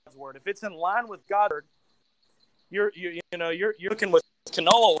with God's word? If it's in line with God's word, you're looking with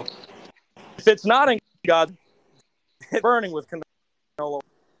canola. If it's not in God, it's burning with canola.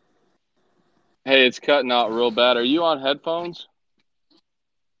 Hey, it's cutting out real bad. Are you on headphones?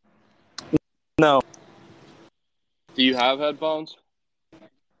 No. Do you have headphones? I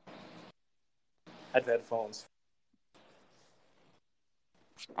have headphones.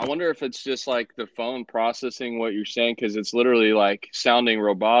 I wonder if it's just like the phone processing what you're saying because it's literally like sounding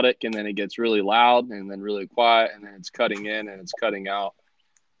robotic and then it gets really loud and then really quiet and then it's cutting in and it's cutting out.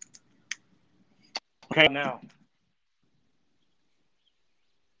 Okay, now.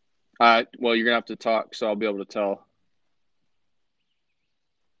 Well, you're going to have to talk so I'll be able to tell.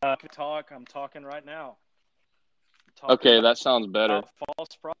 I'm talking right now. Okay, that sounds better.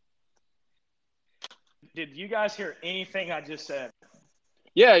 False prophet. Did you guys hear anything I just said?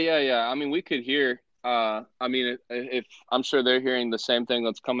 Yeah. I mean, we could hear. If I'm sure they're hearing the same thing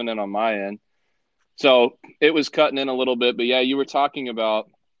that's coming in on my end. So it was cutting in a little bit, but yeah, you were talking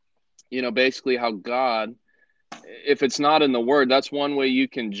about, basically how God, if it's not in the word, that's one way you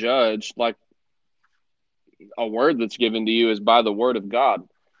can judge like a word that's given to you is by the word of God.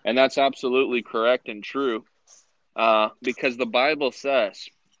 And that's absolutely correct and true, because the Bible says,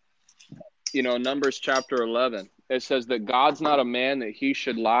 Numbers chapter 11, it says that God's not a man that he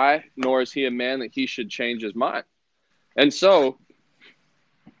should lie, nor is he a man that he should change his mind. And so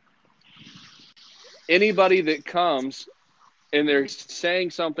anybody that comes and they're saying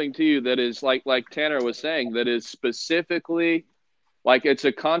something to you that is like Tanner was saying, that is specifically like it's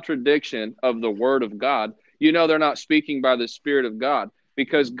a contradiction of the word of God, they're not speaking by the Spirit of God,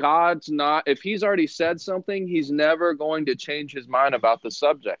 because God's not, if he's already said something, he's never going to change his mind about the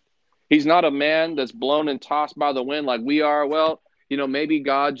subject. He's not a man that's blown and tossed by the wind like we are. Well, maybe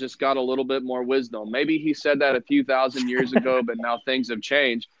God just got a little bit more wisdom. Maybe he said that a few thousand years ago, but now things have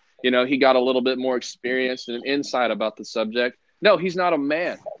changed. He got a little bit more experience and insight about the subject. No, he's not a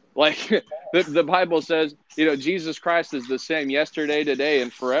man. Like the Bible says, Jesus Christ is the same yesterday, today,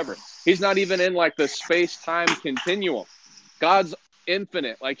 and forever. He's not even in like the space-time continuum. God's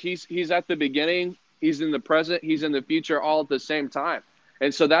infinite. Like he's at the beginning, he's in the present, he's in the future, all at the same time.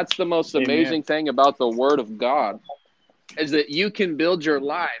 And so that's the most amazing thing about the word of God, is that you can build your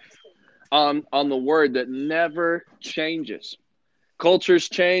life on the word that never changes. Cultures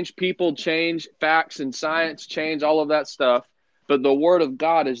change, people change, facts and science change, all of that stuff. But the word of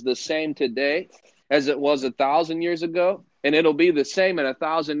God is the same today as it was 1,000 years ago. And it'll be the same in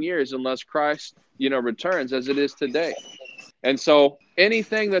 1,000 years unless Christ, returns, as it is today. And so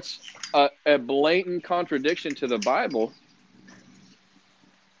anything that's a blatant contradiction to the Bible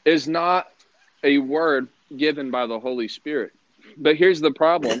is not a word given by the Holy Spirit. But here's the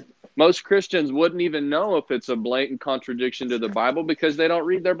problem. Most Christians wouldn't even know if it's a blatant contradiction to the Bible, because they don't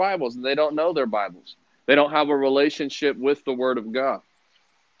read their Bibles and they don't know their Bibles. They don't have a relationship with the Word of God.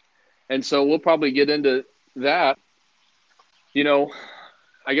 And so we'll probably get into that.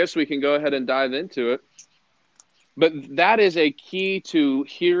 I guess we can go ahead and dive into it. But that is a key to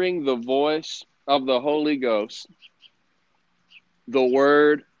hearing the voice of the Holy Ghost, the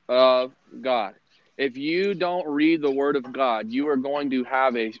Word of God. If you don't read the Word of God, you are going to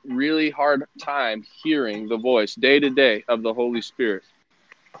have a really hard time hearing the voice day to day of the Holy Spirit.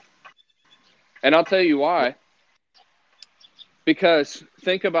 And I'll tell you why. Because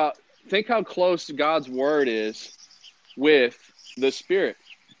think how close God's Word is with the Spirit.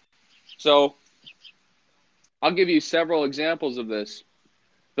 So I'll give you several examples of this.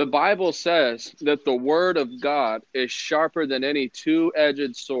 The Bible says that the Word of God is sharper than any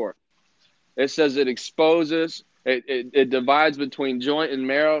two-edged sword. It says it exposes, it divides between joint and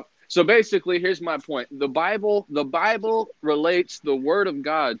marrow. So basically, here's my point. The Bible relates the Word of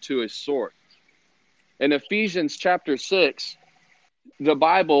God to a sword. In Ephesians chapter 6, the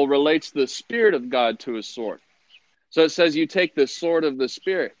Bible relates the Spirit of God to a sword. So it says you take the sword of the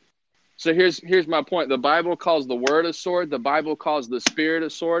Spirit. So here's my point. The Bible calls the Word a sword. The Bible calls the Spirit a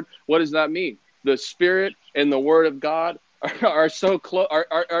sword. What does that mean? The Spirit and the Word of God are so close,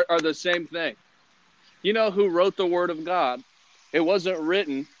 are the same thing. You know who wrote the Word of God? It wasn't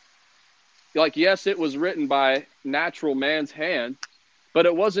written, yes, it was written by natural man's hand, but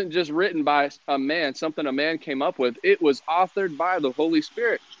it wasn't just written by a man, something a man came up with. It was authored by the Holy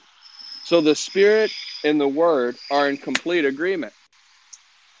Spirit. So the Spirit and the Word are in complete agreement.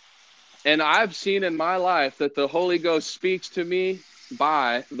 And I've seen in my life that the Holy Ghost speaks to me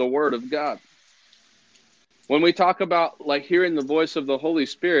by the Word of God. When we talk about hearing the voice of the Holy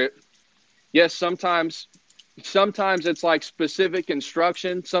Spirit, yes, sometimes it's like specific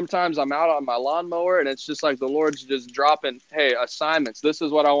instruction. Sometimes I'm out on my lawnmower and it's just like the Lord's just dropping, hey, assignments. This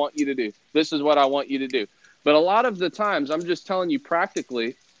is what I want you to do. This is what I want you to do. But a lot of the times, I'm just telling you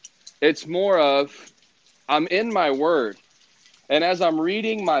practically, it's more of I'm in my Word. And as I'm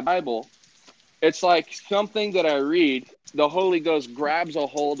reading my Bible, it's like something that I read, the Holy Ghost grabs a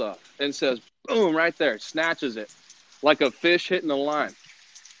hold of and says, boom, right there, snatches it like a fish hitting a line.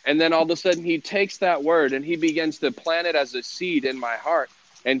 And then all of a sudden he takes that word and he begins to plant it as a seed in my heart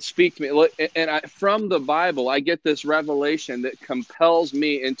and speak to me. And from the Bible, I get this revelation that compels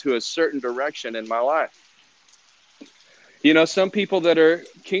me into a certain direction in my life. Some people that are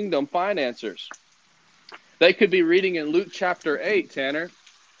kingdom financiers, they could be reading in Luke chapter 8, Tanner,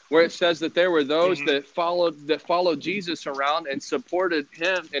 where it says that there were those that followed Jesus around and supported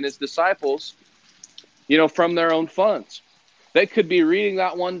him and his disciples, from their own funds. They could be reading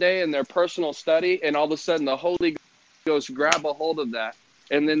that one day in their personal study, and all of a sudden the Holy Ghost grab a hold of that,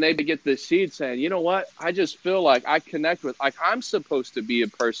 and then they get the seed saying, you know what? I just feel like I connect with, I'm supposed to be a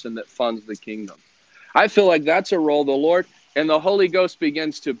person that funds the kingdom. I feel like that's a role the Lord, and the Holy Ghost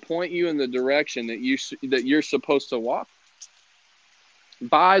begins to point you in the direction that you're supposed to walk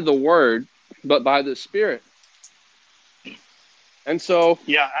by the Word, but by the Spirit. And so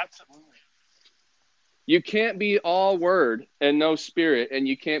Yeah, absolutely. you can't be all word and no spirit, and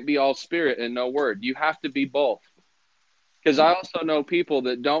you can't be all spirit and no word. You have to be both. Because I also know people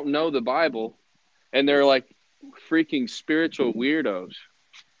that don't know the Bible, and they're like freaking spiritual weirdos.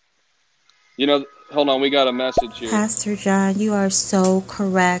 You know, hold on, we got a message here. Pastor John, you are so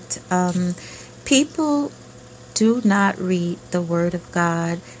correct. People do not read the Word of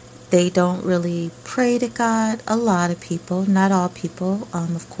God. They don't really pray to God. A lot of people, not all people,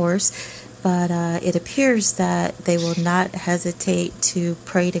 of course, but it appears that they will not hesitate to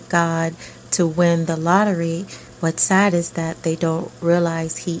pray to God to win the lottery. What's sad is that they don't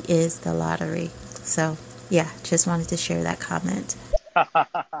realize He is the lottery. So, yeah, just wanted to share that comment.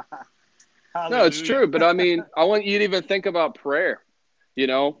 No, it's true. But I mean, I want you to even think about prayer, you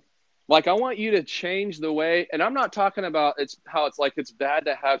know, like I want you to change the way. And I'm not talking about it's bad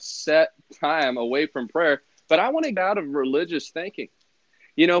to have set time away from prayer, but I want to get out of religious thinking.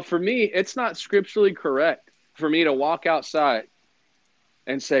 You know, for me, it's not scripturally correct for me to walk outside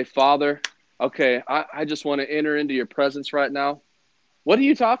and say, Father, okay, I just want to enter into your presence right now. What are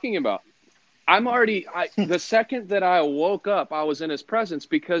you talking about? The second that I woke up, I was in his presence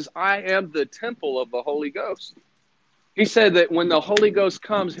because I am the temple of the Holy Ghost. He said that when the Holy Ghost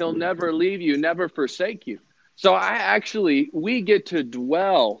comes, he'll never leave you, never forsake you. So we get to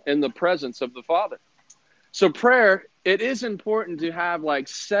dwell in the presence of the Father. So prayer, it is important to have like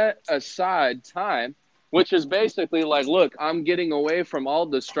set aside time, which is basically like, look, I'm getting away from all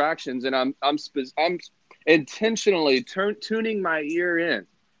distractions, and I'm intentionally tuning my ear in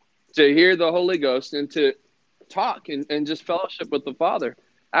to hear the Holy Ghost and to talk and just fellowship with the Father.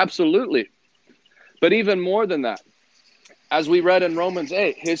 Absolutely. But even more than that, as we read in Romans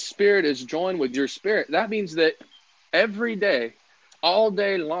 8, his spirit is joined with your spirit. That means that every day, all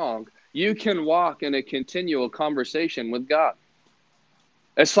day long, you can walk in a continual conversation with God.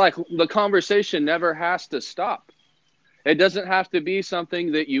 It's like the conversation never has to stop. It doesn't have to be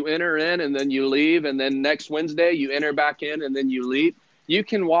something that you enter in and then you leave, and then next Wednesday you enter back in and then you leave. You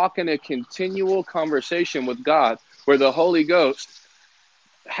can walk in a continual conversation with God where the Holy Ghost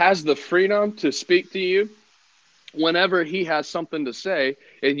has the freedom to speak to you whenever he has something to say,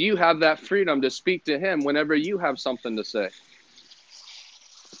 and you have that freedom to speak to him whenever you have something to say.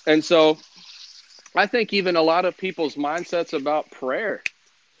 And so I think even a lot of people's mindsets about prayer,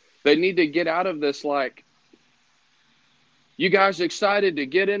 they need to get out of this like, you guys excited to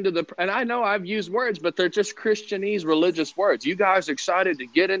get into and I know I've used words, but they're just Christianese religious words. You guys excited to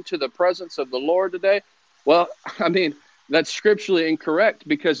get into the presence of the Lord today? Well, I mean, that's scripturally incorrect,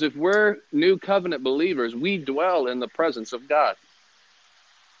 because if we're new covenant believers, we dwell in the presence of God.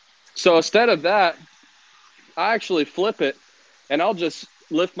 So instead of that, I actually flip it, and I'll just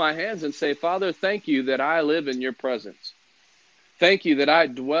lift my hands and say, Father, thank you that I live in your presence. Thank you that I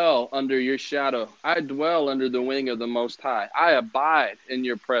dwell under your shadow. I dwell under the wing of the Most High. I abide in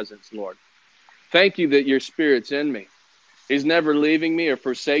your presence, Lord. Thank you that your Spirit's in me. He's never leaving me or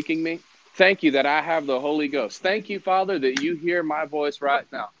forsaking me. Thank you that I have the Holy Ghost. Thank you, Father, that you hear my voice right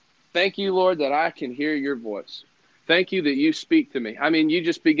now. Thank you, Lord, that I can hear your voice. Thank you that you speak to me. I mean, you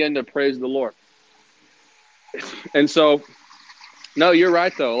just begin to praise the Lord. And so, no, you're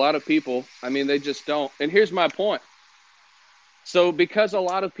right, though. A lot of people, I mean, they just don't. And here's my point. So because a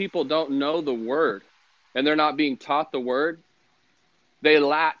lot of people don't know the word and they're not being taught the word, they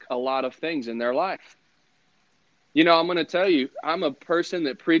lack a lot of things in their life. You know, I'm going to tell you, I'm a person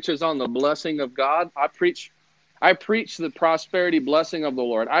that preaches on the blessing of God. I preach the prosperity blessing of the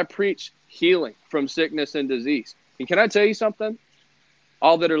Lord. I preach healing from sickness and disease. And can I tell you something?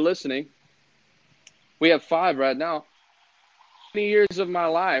 All that are listening, we have 5 right now. Many years of my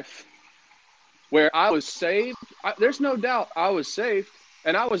life where I was saved, there's no doubt I was saved,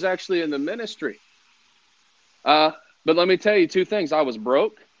 and I was actually in the ministry. But let me tell you 2 things. I was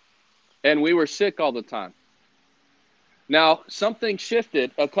broke, and we were sick all the time. Now, something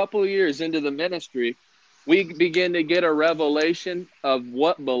shifted a couple of years into the ministry. We began to get a revelation of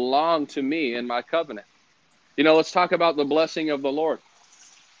what belonged to me in my covenant. You know, let's talk about the blessing of the Lord.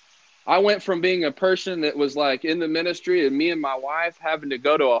 I went from being a person that was like in the ministry, and me and my wife having to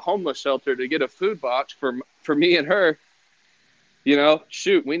go to a homeless shelter to get a food box for me and her. You know,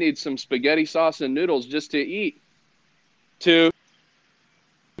 shoot, we need some spaghetti sauce and noodles just to eat. To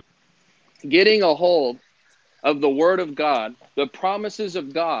getting a hold of the Word of God, the promises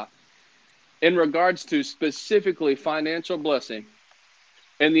of God in regards to specifically financial blessing,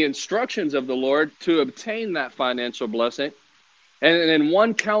 and the instructions of the Lord to obtain that financial blessing. And in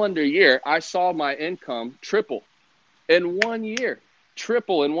 1 calendar year, I saw my income triple. In 1 year,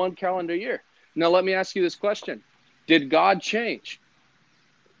 triple in 1 calendar year. Now, let me ask you this question. Did God change?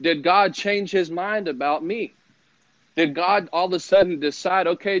 Did God change his mind about me? Did God all of a sudden decide,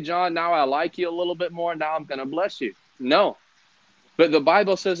 okay, John, now I like you a little bit more. Now I'm going to bless you? No. But the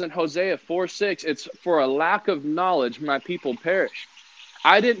Bible says in Hosea 4:6, it's for a lack of knowledge, my people perish.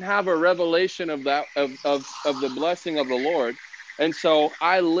 I didn't have a revelation of that, of the blessing of the Lord. And so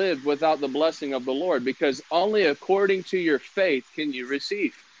I lived without the blessing of the Lord, because only according to your faith can you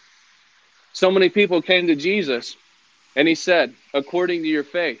receive. So many people came to Jesus and he said, according to your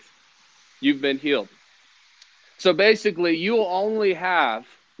faith, you've been healed. So basically, you will only have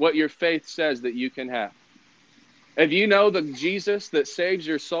what your faith says that you can have. If you know the Jesus that saves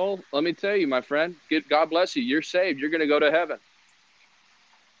your soul, let me tell you, my friend, God bless you. You're saved. You're going to go to heaven.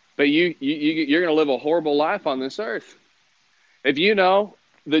 But you're going to live a horrible life on this earth. If you know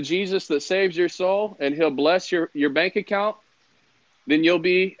the Jesus that saves your soul and he'll bless your bank account, then you'll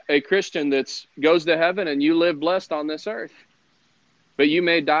be a Christian that goes to heaven and you live blessed on this earth. But you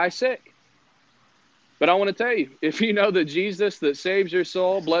may die sick. But I want to tell you, if you know the Jesus that saves your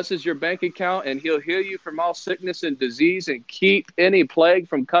soul, blesses your bank account, and he'll heal you from all sickness and disease and keep any plague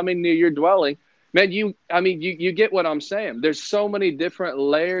from coming near your dwelling, man, you get what I'm saying. There's so many different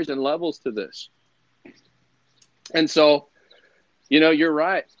layers and levels to this. And so, you're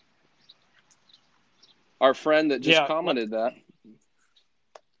right. Our friend that just commented that.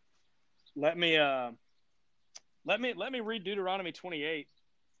 Let me read Deuteronomy 28.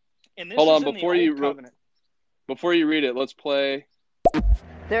 And this Hold is on, in before the you Old Covenant. Before you read it, let's play.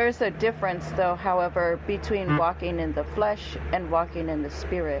 There is a difference, though, however, between walking in the flesh and walking in the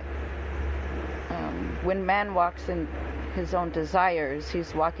spirit. When man walks in his own desires,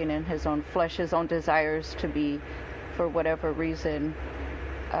 he's walking in his own flesh, his own desires to be, for whatever reason,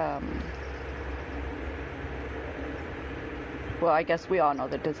 well, I guess we all know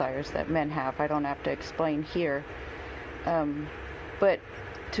the desires that men have. I don't have to explain here. But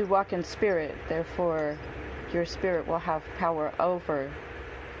to walk in spirit, therefore, your spirit will have power over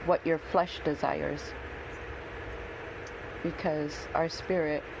what your flesh desires, because our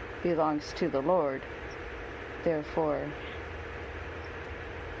spirit belongs to the Lord. Therefore,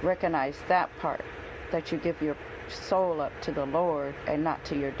 recognize that part, that you give your soul up to the Lord and not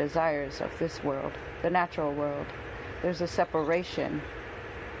to your desires of this world, the natural world. There's a separation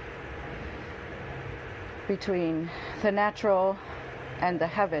between the natural and the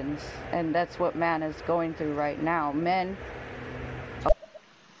heavens, and that's what man is going through right now.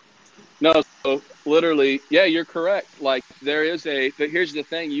 No, so literally, yeah, you're correct. Like, here's the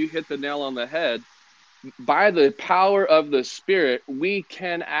thing, you hit the nail on the head. By the power of the Spirit, we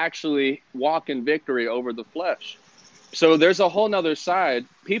can actually walk in victory over the flesh. So there's a whole nother side.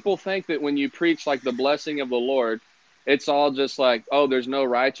 People think that when you preach like the blessing of the Lord, it's all just like, oh, there's no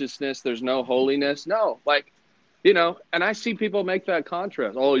righteousness, there's no holiness. No, like, and I see people make that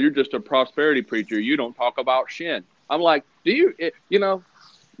contrast. Oh, you're just a prosperity preacher. You don't talk about sin. I'm like, believe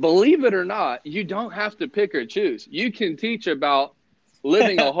it or not, you don't have to pick or choose. You can teach about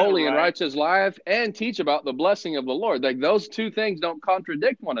living a holy and righteous life and teach about the blessing of the Lord. Like, those two things don't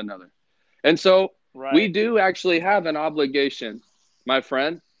contradict one another. And so we do actually have an obligation, my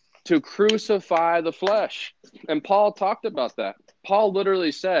friend, to crucify the flesh. And Paul talked about that. Paul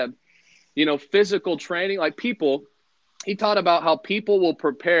literally said, physical training, like he taught about how people will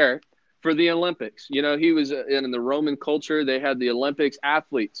prepare for the Olympics. He was in the Roman culture. They had the Olympics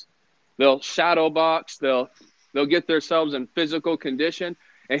athletes. They'll shadow box. They'll get themselves in physical condition.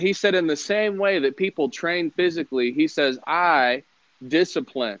 And he said, in the same way that people train physically, he says, I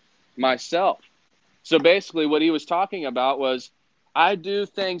discipline myself. So basically what he was talking about was, I do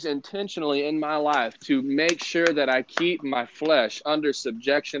things intentionally in my life to make sure that I keep my flesh under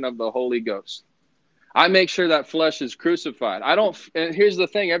subjection of the Holy Ghost. I make sure that flesh is crucified. And here's the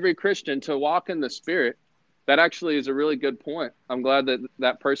thing, every Christian, to walk in the Spirit, that actually is a really good point. I'm glad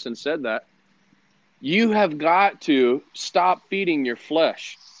that person said that. You have got to stop feeding your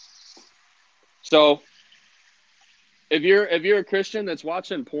flesh. So if you're a Christian that's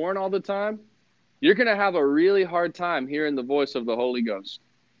watching porn all the time, you're going to have a really hard time hearing the voice of the Holy Ghost.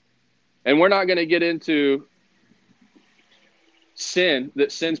 And we're not going to get into sin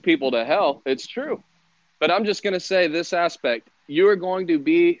that sends people to hell. It's true. But I'm just going to say this aspect. You are going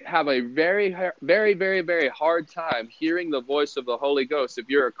to have a very, very, very, very hard time hearing the voice of the Holy Ghost if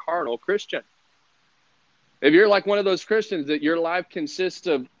you're a carnal Christian. If you're like one of those Christians that your life consists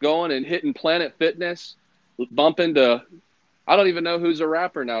of going and hitting Planet Fitness, bumping to, I don't even know who's a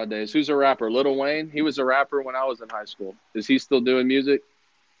rapper nowadays. Who's a rapper? Lil Wayne? He was a rapper when I was in high school. Is he still doing music?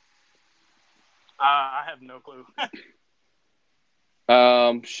 I have no clue.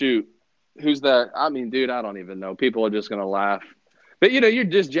 Shoot. Who's that? I mean, dude, I don't even know. People are just going to laugh. But, you're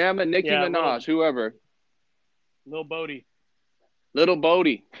just jamming Nicki Yeah, Minaj, whoever. Lil Bodie. Little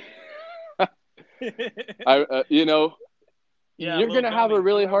Bodie. Yeah, You're Lil going to have a Dummy,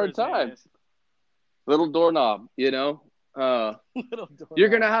 really whoever hard his name time. is. Little doorknob, Little you're going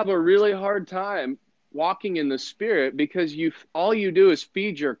doorknob. to have a really hard time walking in the Spirit because all you do is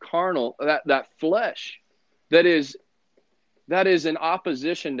feed your carnal, that flesh that is in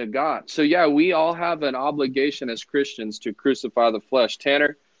opposition to God. So yeah, we all have an obligation as Christians to crucify the flesh.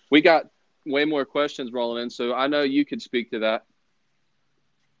 Tanner, we got way more questions rolling in, so I know you could speak to that.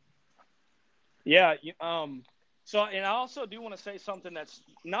 Yeah. So, and I also do want to say something that's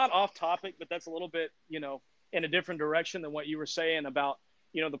not off topic, but that's a little bit, in a different direction than what you were saying about,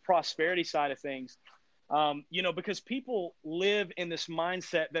 the prosperity side of things. Because people live in this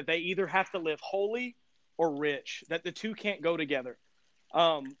mindset that they either have to live holy or rich, that the two can't go together.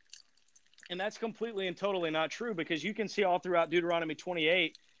 And that's completely and totally not true, because you can see all throughout Deuteronomy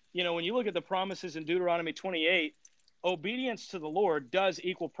 28, when you look at the promises in Deuteronomy 28, obedience to the Lord does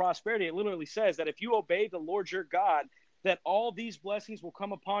equal prosperity. It literally says that if you obey the Lord your God, that all these blessings will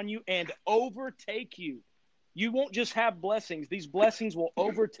come upon you and overtake you. You won't just have blessings. These blessings will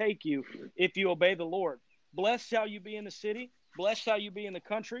overtake you if you obey the Lord. Blessed shall you be in the city. Blessed shall you be in the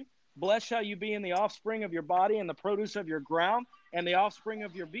country. Blessed shall you be in the offspring of your body and the produce of your ground and the offspring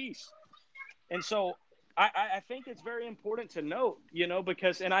of your beasts. And so I think it's very important to note,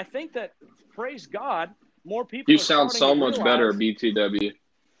 because, and I think that, praise God, more people You are sound starting so to much realize, better, BTW.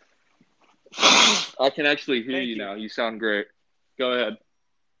 I can actually hear Thank you you. now. You sound great. Go ahead.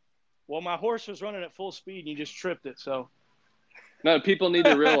 Well, my horse was running at full speed and you just tripped it. So No, people need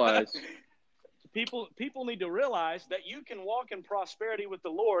to realize. People need to realize that you can walk in prosperity with the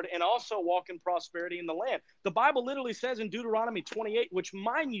Lord and also walk in prosperity in the land. The Bible literally says in Deuteronomy 28, which,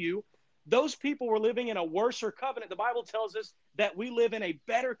 mind you, those people were living in a worser covenant. The Bible tells us that we live in a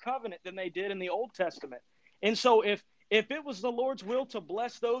better covenant than they did in the Old Testament. And so if it was the Lord's will to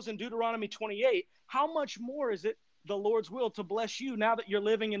bless those in Deuteronomy 28, how much more is it the Lord's will to bless you now that you're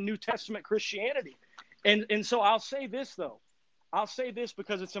living in New Testament Christianity? And so I'll say this, though. I'll say this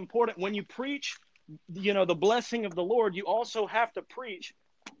because it's important. When you preach, the blessing of the Lord, you also have to preach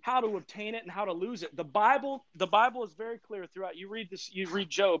how to obtain it and how to lose it. The Bible is very clear throughout. You read this, you read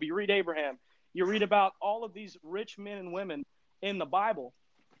Job, you read Abraham, you read about all of these rich men and women in the Bible,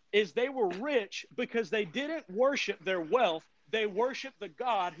 is they were rich because they didn't worship their wealth. They worshiped the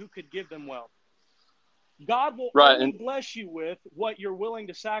God who could give them wealth. God will only bless you with what you're willing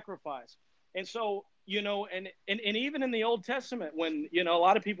to sacrifice. And so, and even in the Old Testament, when, a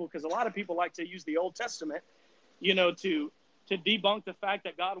lot of people like to use the Old Testament, to debunk the fact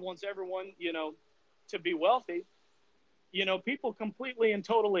that God wants everyone, to be wealthy, people completely and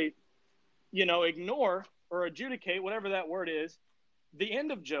totally, ignore or adjudicate, whatever that word is, the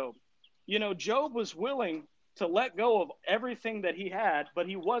end of Job. Job was willing to let go of everything that he had, but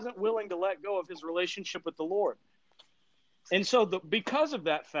he wasn't willing to let go of his relationship with the Lord. And so because of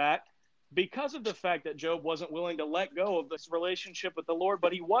the fact that Job wasn't willing to let go of this relationship with the Lord,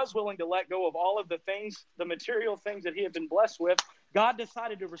 but he was willing to let go of all of the things, the material things that he had been blessed with, God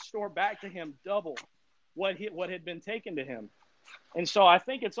decided to restore back to him double what had been taken to him. And so I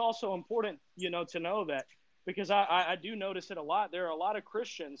think it's also important, to know that, because I do notice it a lot. There are a lot of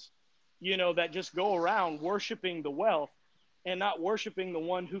Christians, that just go around worshiping the wealth and not worshiping the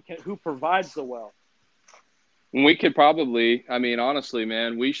one who provides the wealth. We could probably, honestly,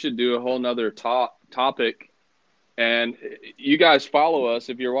 man, we should do a whole nother topic. And you guys follow us.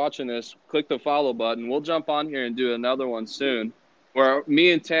 If you're watching this, click the follow button. We'll jump on here and do another one soon, where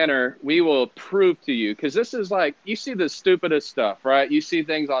me and Tanner, we will prove to you. Because this is like, you see the stupidest stuff, right? You see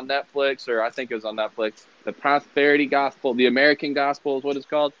things on Netflix, or I think it was on Netflix, the prosperity gospel, the American gospel is what it's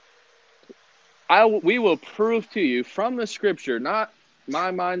called. We will prove to you from the scripture, not my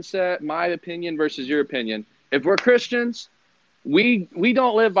mindset, my opinion versus your opinion. If we're Christians, we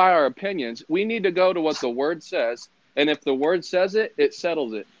don't live by our opinions. We need to go to what the Word says, and if the Word says it, it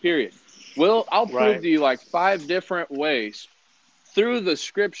settles it, period. I'll prove to you like 5 different ways through the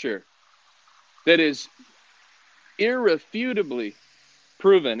Scripture that is irrefutably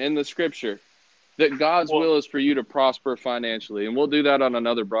proven in the Scripture that God's will is for you to prosper financially, and we'll do that on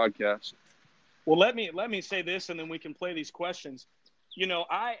another broadcast. Well, let me say this, and then we can play these questions.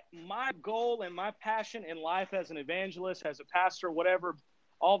 My goal and my passion in life as an evangelist, as a pastor, whatever,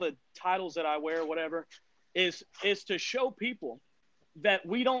 all the titles that I wear, whatever, is to show people that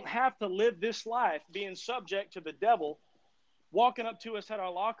we don't have to live this life being subject to the devil walking up to us at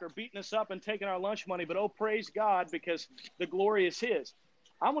our locker, beating us up and taking our lunch money. But, oh, praise God, because the glory is his.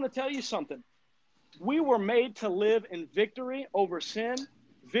 I want to tell you something. We were made to live in victory over sin,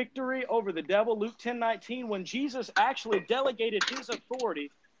 victory over the devil. Luke 10:19, when Jesus actually delegated his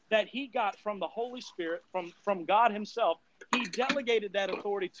authority that he got from the Holy Spirit, from God himself, he delegated that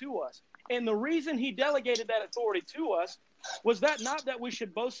authority to us. And the reason he delegated that authority to us was that not that we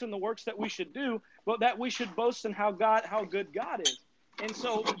should boast in the works that we should do, but that we should boast in how good God is. And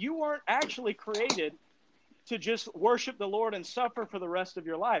so you weren't actually created to just worship the Lord and suffer for the rest of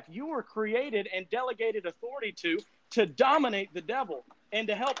your life. You were created and delegated authority to dominate the devil and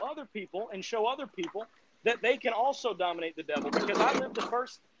to help other people and show other people that they can also dominate the devil. Because I lived the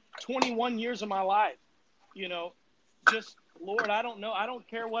first 21 years of my life, just, Lord, I don't know. I don't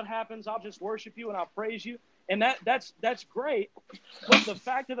care what happens. I'll just worship you and I'll praise you. And that's great. But the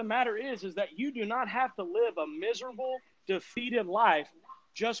fact of the matter is that you do not have to live a miserable, defeated life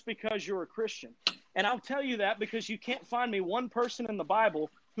just because you're a Christian. And I'll tell you that because you can't find me one person in the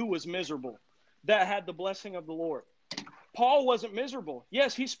Bible who was miserable, that had the blessing of the Lord. Paul wasn't miserable.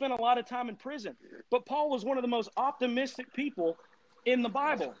 Yes, he spent a lot of time in prison, but Paul was one of the most optimistic people in the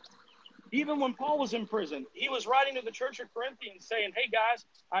Bible. Even when Paul was in prison, he was writing to the church of Corinthians saying, hey, guys,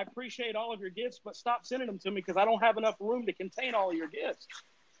 I appreciate all of your gifts, but stop sending them to me because I don't have enough room to contain all of your gifts.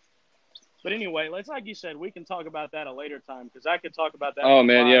 But anyway, like you said, we can talk about that a later time because I could talk about that. Oh,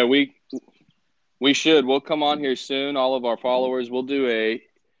 man, yeah, we should. We'll come on here soon, all of our followers. We'll do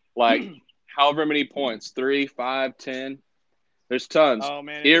however many points, 3, 5, 10. There's tons. Oh,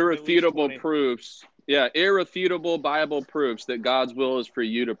 man, irrefutable proofs. Yeah, irrefutable Bible proofs that God's will is for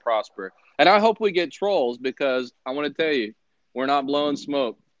you to prosper. And I hope we get trolls because I want to tell you, we're not blowing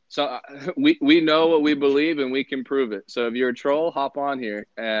smoke. So we know what we believe and we can prove it. So if you're a troll, hop on here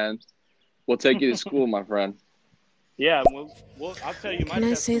and we'll take you to school, my friend. Yeah, I'll tell you my Can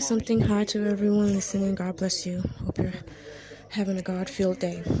I say something hi to everyone listening? God bless you. Hope you're having a God-filled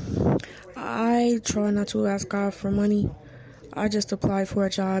day. I try not to ask God for money. I just applied for a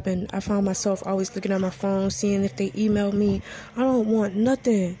job and I found myself always looking at my phone, seeing if they emailed me. I don't want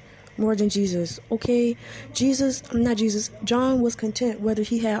nothing more than Jesus, okay? John was content whether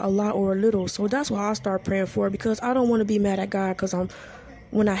he had a lot or a little. So that's why I start praying for it, because I don't want to be mad at God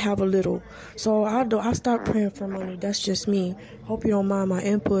when I have a little. So I start praying for money. That's just me. Hope you don't mind my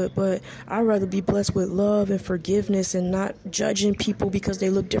input, but I'd rather be blessed with love and forgiveness and not judging people because they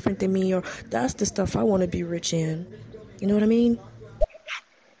look different than me, or that's the stuff I want to be rich in. You know what I mean?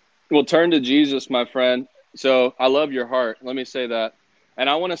 Well, turn to Jesus, my friend. So I love your heart. Let me say that. And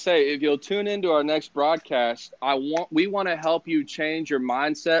I want to say, if you'll tune into our next broadcast, we want to help you change your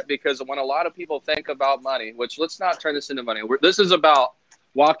mindset, because when a lot of people think about money, which let's not turn this into money. This is about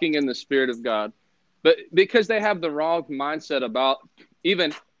walking in the Spirit of God. But because they have the wrong mindset about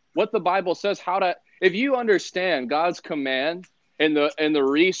even what the Bible says, if you understand God's command and the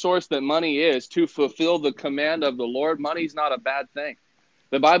resource that money is to fulfill the command of the Lord, money's not a bad thing.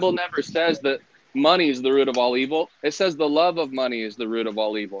 The Bible never says that money is the root of all evil. It says the love of money is the root of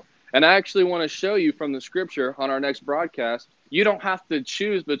all evil. And I actually want to show you from the scripture on our next broadcast, you don't have to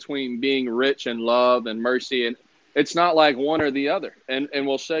choose between being rich and love and mercy. And it's not like one or the other. And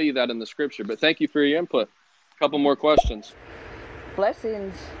we'll show you that in the scripture. But thank you for your input. A couple more questions.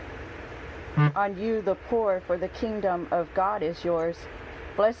 Blessings on you, the poor, for the kingdom of God is yours.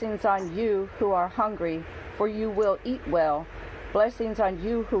 Blessings on you who are hungry, for you will eat well. Blessings on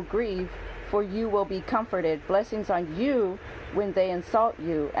you who grieve, for you will be comforted. Blessings on you when they insult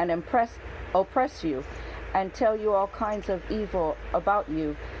you and oppress you and tell you all kinds of evil about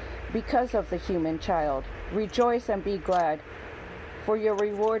you because of the human child. Rejoice and be glad, for your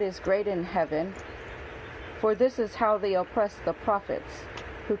reward is great in heaven. For this is how they oppressed the prophets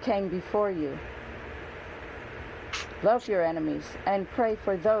who came before you. Love your enemies and pray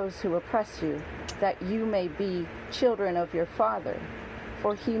for those who oppress you, that you may be children of your Father.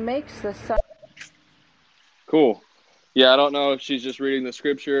 For he makes the sun. Cool. Yeah, I don't know if she's just reading the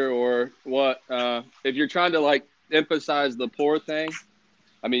scripture or what. If you're trying to emphasize the poor thing,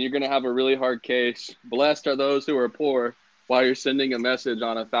 I mean, you're going to have a really hard case. Blessed are those who are poor while you're sending a message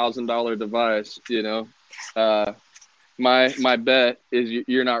on $1,000 device. My bet is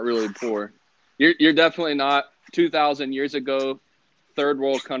you're not really poor. You're definitely not 2,000 years ago, third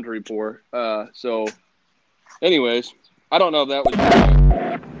world country poor. So anyways, I don't know if that was.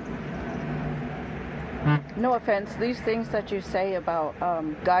 No offense. These things that you say about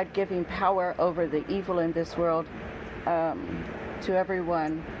God giving power over the evil in this world to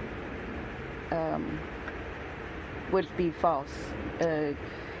everyone would be false.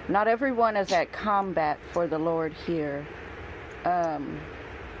 Not everyone is at combat for the Lord here.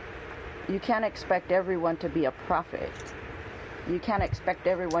 You can't expect everyone to be a prophet. You can't expect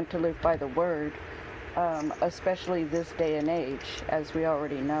everyone to live by the word. especially this day and age, as we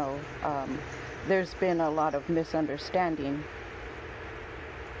already know. There's been a lot of misunderstanding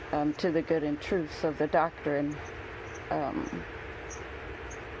to the good and truths of the doctrine.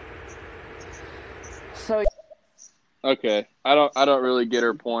 So Okay, I don't really get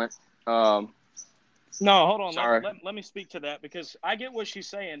her point. No, hold on. Sorry. Let me speak to that, because I get what she's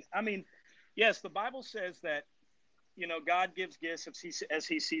saying. I mean, yes, the Bible says that, God gives gifts as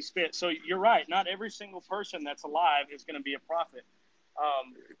he sees fit. So you're right. Not every single person that's alive is going to be a prophet.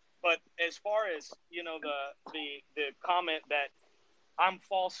 But as far as, the comment that I'm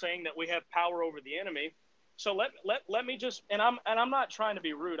false saying that we have power over the enemy. So let me just, and I'm not trying to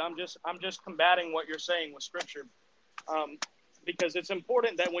be rude. I'm just combating what you're saying with scripture. Because it's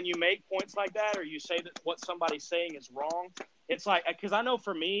important that when you make points like that, or you say that what somebody's saying is wrong, it's like, because I know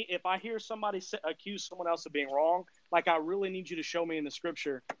for me, if I hear somebody accuse someone else of being wrong, like, I really need you to show me in the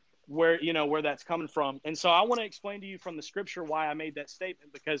scripture where that's coming from. And so I want to explain to you from the scripture why I made that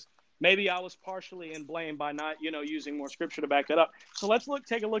statement, because maybe I was partially in blame by not, using more scripture to back that up. So let's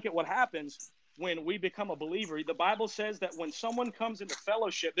take a look at what happens when we become a believer. The Bible says that when someone comes into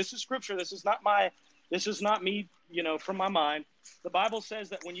fellowship, this is scripture, this is not me, from my mind. The Bible says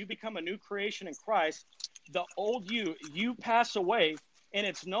that when you become a new creation in Christ, the old you pass away, and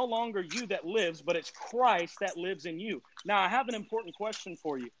it's no longer you that lives, but it's Christ that lives in you. Now, I have an important question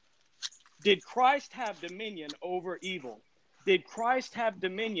for you. Did Christ have dominion over evil? Did Christ have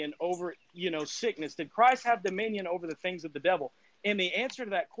dominion over, sickness? Did Christ have dominion over the things of the devil? And the answer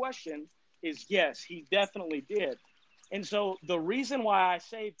to that question is yes, he definitely did. And so the reason why I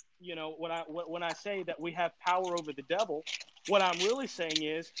say, when I say that we have power over the devil, what I'm really saying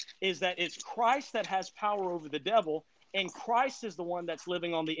is that it's Christ that has power over the devil, and Christ is the one that's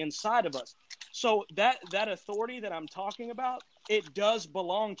living on the inside of us. So that authority that I'm talking about, it does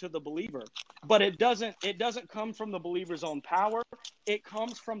belong to the believer, but it doesn't come from the believer's own power. It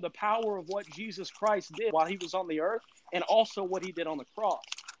comes from the power of what Jesus Christ did while he was on the earth, and also what he did on the cross.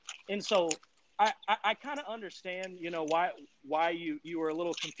 And so I kind of understand, why you were a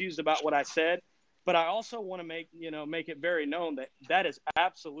little confused about what I said, but I also want to make it very known that is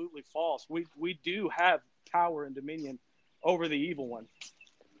absolutely false. We do have power and dominion over the evil one.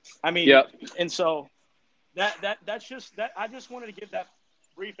 I mean, Yep. And so that's just that. I just wanted to give that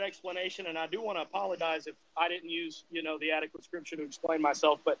brief explanation, and I do want to apologize if I didn't use the adequate scripture to explain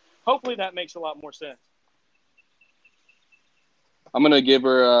myself, but hopefully that makes a lot more sense. I'm going to give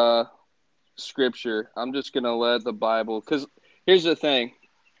her scripture. I'm just going to let the Bible, because here's the thing.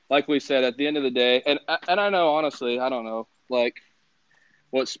 Like we said, at the end of the day, and I know, honestly, I don't know, like,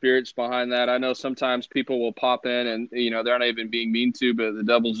 what spirit's behind that. I know sometimes people will pop in and, they're not even being mean to, but the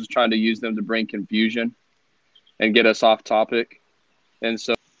devil's just trying to use them to bring confusion and get us off topic. And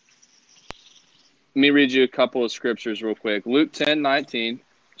so let me read you a couple of scriptures real quick. Luke 10:19.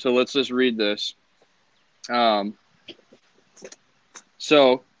 So let's just read this.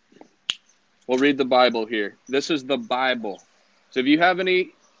 So we'll read the Bible here. This is the Bible. So if you have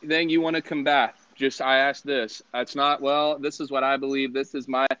anything you want to combat, I ask this. It's not, well, this is what I believe. This is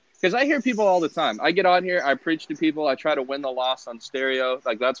because I hear people all the time. I get on here. I preach to people. I try to win the lost on stereo.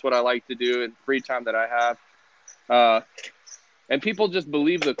 Like, that's what I like to do in free time that I have. And people just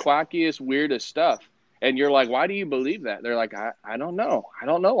believe the quackiest, weirdest stuff. And you're like, why do you believe that? They're like, I don't know. I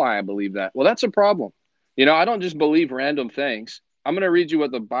don't know why I believe that. Well, that's a problem. I don't just believe random things. I'm going to read you what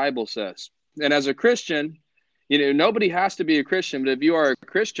the Bible says. And as a Christian, nobody has to be a Christian, but if you are a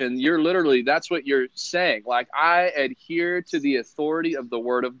Christian, you're literally, that's what you're saying. Like, I adhere to the authority of the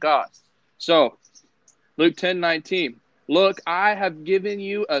word of God. So Luke 10:19, look, I have given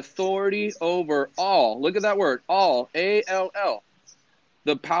you authority over all. Look at that word, all, A-L-L,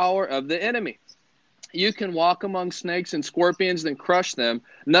 the power of the enemy. You can walk among snakes and scorpions and crush them.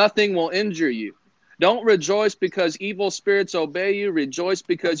 Nothing will injure you. Don't rejoice because evil spirits obey you. Rejoice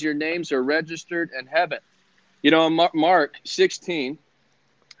because your names are registered in heaven. Mark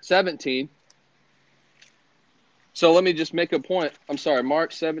 16:17. So let me just make a point. I'm sorry,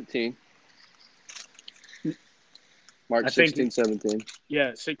 Mark 17. Mark 16:17.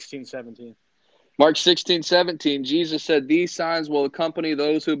 Yeah, 16:17. Mark 16:17. Jesus said, these signs will accompany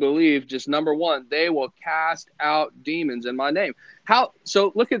those who believe. Just number one, they will cast out demons in my name. How?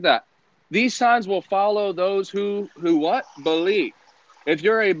 So look at that. These signs will follow those who what? Believe. If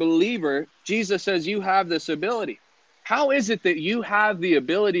you're a believer, Jesus says you have this ability. How is it that you have the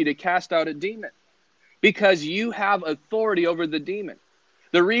ability to cast out a demon? Because you have authority over the demon.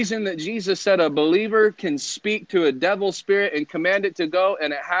 The reason that Jesus said a believer can speak to a devil spirit and command it to go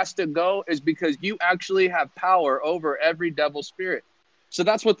and it has to go is because you actually have power over every devil spirit. So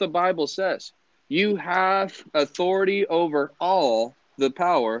that's what the Bible says. You have authority over all the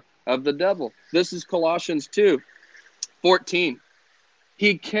power of the devil. This is Colossians 2:14.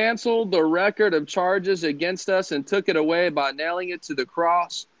 He canceled the record of charges against us and took it away by nailing it to the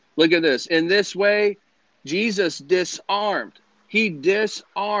cross. Look at this. In this way, Jesus disarmed. He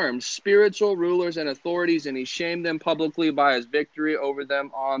disarmed spiritual rulers and authorities, and he shamed them publicly by his victory over them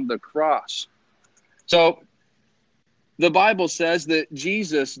on the cross. So the Bible says that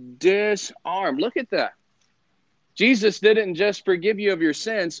Jesus disarmed. Look at that. Jesus didn't just forgive you of your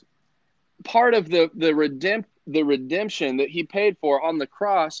sins. Part of the redemption that he paid for on the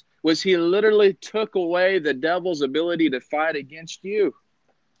cross was he literally took away the devil's ability to fight against you.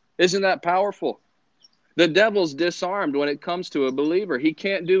 Isn't that powerful? The devil's disarmed when it comes to a believer. He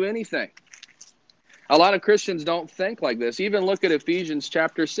can't do anything. A lot of Christians don't think like this. Even look at Ephesians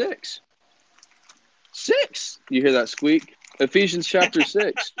chapter 6. 6. You hear that squeak? Ephesians chapter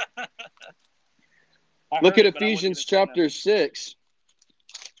 6. Look at Ephesians chapter 6.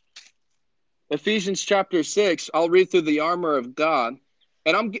 Ephesians chapter 6, I'll read through the armor of God.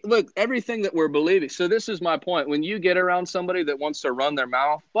 And look, everything that we're believing. So this is my point. When you get around somebody that wants to run their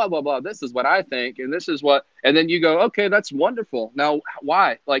mouth, blah, blah, blah, this is what I think, and this is what, and then you go, okay, that's wonderful. Now,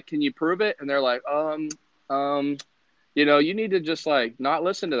 why? Like, can you prove it? And they're like, you need to just like not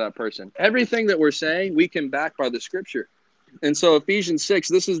listen to that person. Everything that we're saying, we can back by the scripture. And so Ephesians 6,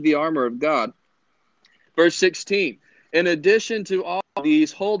 this is the armor of God. Verse 16, in addition to all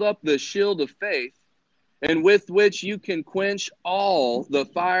these, hold up the shield of faith, and with which you can quench all the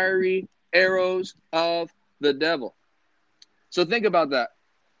fiery arrows of the devil. So think about that.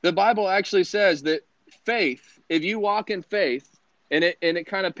 The Bible actually says that faith, if you walk in faith, and it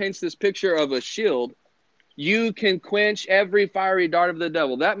kind of paints this picture of a shield, you can quench every fiery dart of the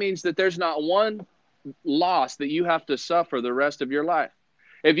devil. That means that there's not one loss that you have to suffer the rest of your life.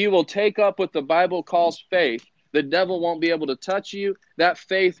 If you will take up what the Bible calls faith, the devil won't be able to touch you. That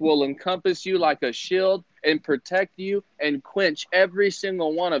faith will encompass you like a shield and protect you and quench every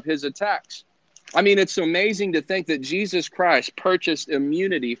single one of his attacks. I mean, it's amazing to think that Jesus Christ purchased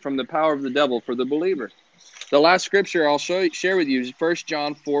immunity from the power of the devil for the believer. The last scripture I'll share with you is 1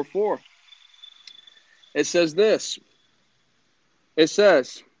 John 4:4. It says this. It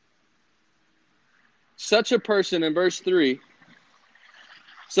says, such a person, in verse 3,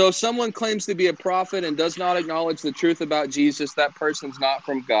 so if someone claims to be a prophet and does not acknowledge the truth about Jesus, that person's not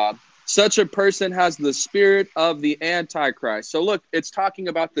from God. Such a person has the spirit of the Antichrist. So look, it's talking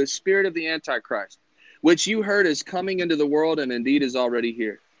about the spirit of the Antichrist, which you heard is coming into the world and indeed is already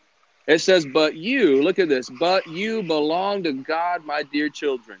here. It says, but you, look at this, but you belong to God, my dear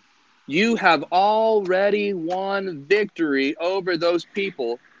children. You have already won victory over those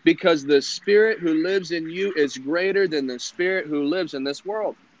people because the spirit who lives in you is greater than the spirit who lives in this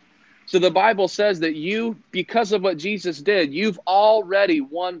world. So the Bible says that you, because of what Jesus did, you've already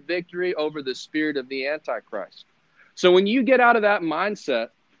won victory over the spirit of the Antichrist. So when you get out of that mindset,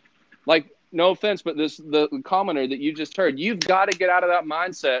 like, no offense, but the commenter that you just heard, you've got to get out of that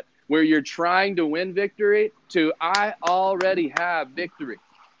mindset where you're trying to win victory to, I already have victory.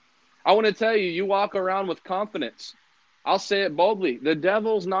 I want to tell you, you walk around with confidence. I'll say it boldly. The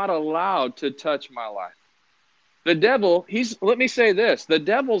devil's not allowed to touch my life. The devil, let me say this. The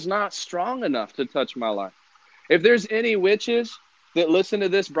devil's not strong enough to touch my life. If there's any witches that listen to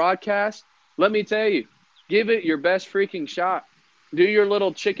this broadcast, let me tell you, give it your best freaking shot. Do your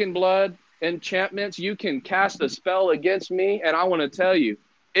little chicken blood enchantments. You can cast a spell against me, and I want to tell you,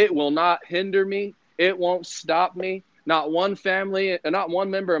 it will not hinder me. It won't stop me. Not one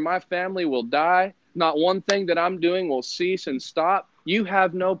member of my family will die. Not one thing that I'm doing will cease and stop. You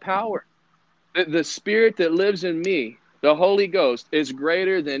have no power. The spirit that lives in me, the Holy Ghost, is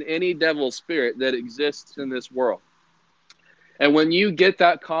greater than any devil spirit that exists in this world. And when you get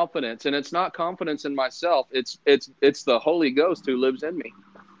that confidence, and it's not confidence in myself, it's the Holy Ghost who lives in me.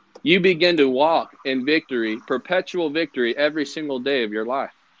 You begin to walk in victory, perpetual victory, every single day of your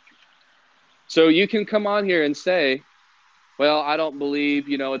life. So you can come on here and say, well, I don't believe,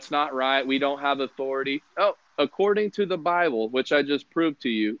 it's not right. We don't have authority. Oh, according to the Bible, which I just proved to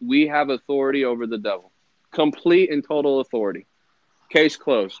you, we have authority over the devil. Complete and total authority. Case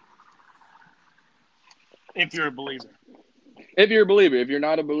closed. If you're a believer. If you're a believer. If you're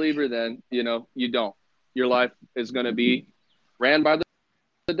not a believer, then, you don't. Your life is going to be ran by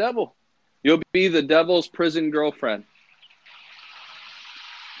the devil. You'll be the devil's prison girlfriend.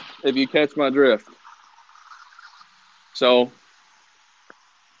 If you catch my drift. So,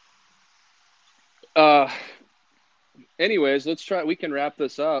 anyways, let's try. We can wrap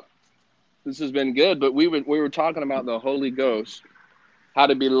this up. This has been good, but we were talking about the Holy Ghost. how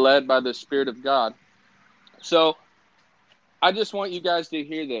to be led by the Spirit of God. So I just want you guys to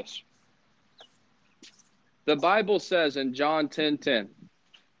hear this. The Bible says in John 10:10,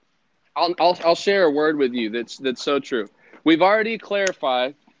 I'll share a word with you that's so true. We've already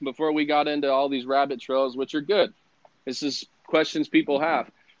clarified before we got into all these rabbit trails, which are good. This is questions people have.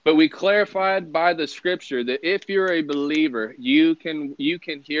 But we clarified by the scripture that if you're a believer, you can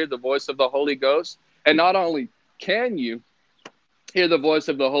hear the voice of the Holy Ghost. And not only can you hear the voice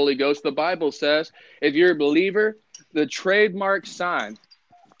of the Holy Ghost, the Bible says if you're a believer, the trademark sign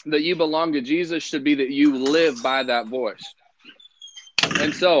that you belong to Jesus should be that you live by that voice.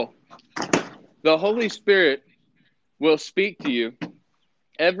 And so the Holy Spirit will speak to you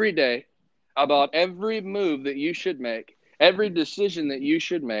every day about every move that you should make, every decision that you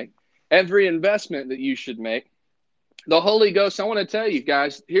should make, every investment that you should make. The Holy Ghost, I want to tell you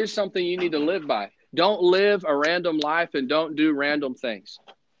guys, here's something you need to live by. Don't live a random life and don't do random things.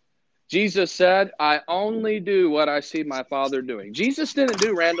 Jesus said, I only do what I see my Father doing. Jesus didn't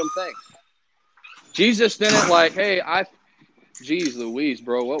do random things. Jesus didn't geez Louise,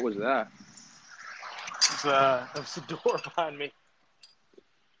 bro, what was that? It was the door behind me.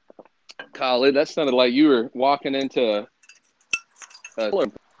 Kyle, that sounded like you were walking into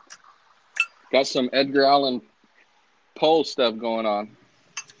got some Edgar Allan Poe stuff going on.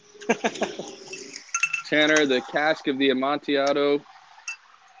 Tanner, the cask of the Amontillado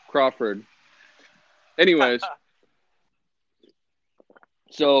Crawford. Anyways,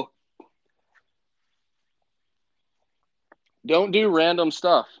 so don't do random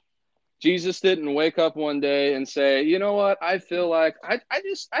stuff. Jesus didn't wake up one day and say, you know what, I feel like I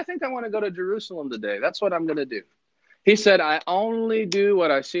think I want to go to Jerusalem today. That's what I'm going to do. He said, I only do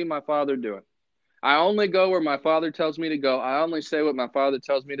what I see my Father doing. I only go where my Father tells me to go. I only say what my Father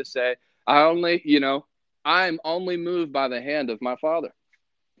tells me to say. I'm only moved by the hand of my Father,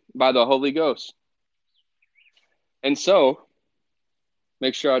 by the Holy Ghost. And so,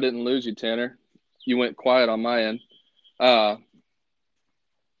 make sure I didn't lose you, Tanner. You went quiet on my end.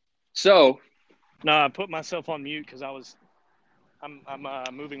 So, no, I put myself on mute because I'm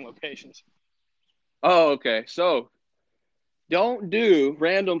moving locations. Oh, okay. So, don't do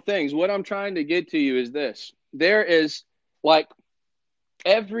random things. What I'm trying to get to you is this. There is, like,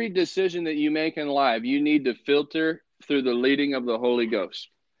 every decision that you make in life, you need to filter through the leading of the Holy Ghost.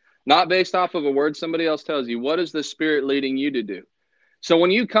 Not based off of a word somebody else tells you. What is the Spirit leading you to do? So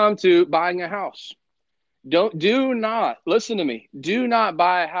when you come to buying a house, do not listen to me. Do not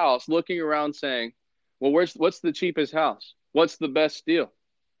buy a house looking around saying, well, what's the cheapest house? What's the best deal?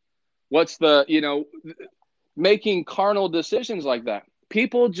 What's the, making carnal decisions like that.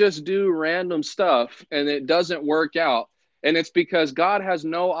 People just do random stuff and it doesn't work out. And it's because God has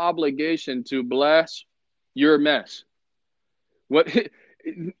no obligation to bless your mess.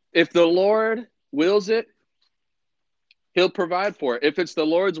 If the Lord wills it, He'll provide for it. If it's the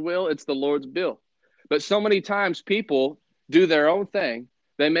Lord's will, it's the Lord's bill. But so many times people do their own thing.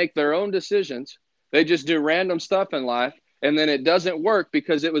 They make their own decisions. They just do random stuff in life. And then it doesn't work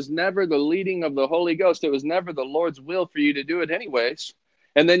because it was never the leading of the Holy Ghost. It was never the Lord's will for you to do it anyways.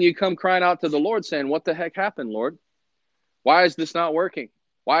 And then you come crying out to the Lord saying, what the heck happened, Lord? Why is this not working?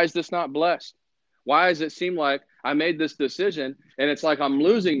 Why is this not blessed? Why does it seem like I made this decision and it's like I'm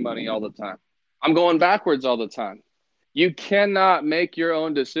losing money all the time? I'm going backwards all the time. You cannot make your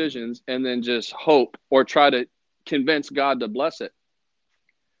own decisions and then just hope or try to convince God to bless it.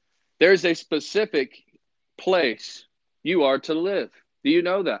 There's a specific place you are to live. Do you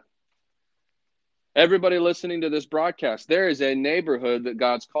know that? Everybody listening to this broadcast, there is a neighborhood that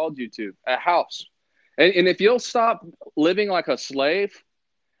God's called you to, a house. And if you'll stop living like a slave,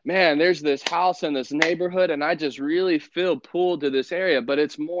 man, there's this house in this neighborhood, and I just really feel pulled to this area, but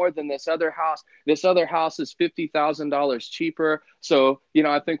it's more than this other house. This other house is $50,000 cheaper. So,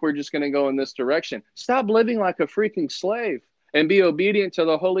 I think we're just going to go in this direction. Stop living like a freaking slave and be obedient to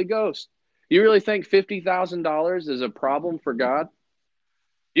the Holy Ghost. You really think $50,000 is a problem for God?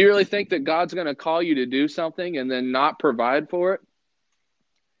 You really think that God's going to call you to do something and then not provide for it?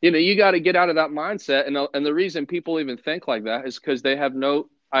 You got to get out of that mindset. And the reason people even think like that is because they have no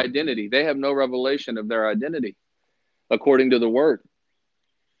identity. They have no revelation of their identity, according to the Word.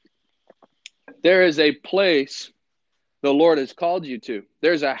 There is a place the Lord has called you to.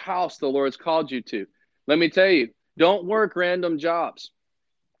 There's a house the Lord's called you to. Let me tell you, don't work random jobs.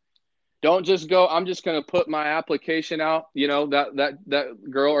 Don't just go, I'm just going to put my application out. That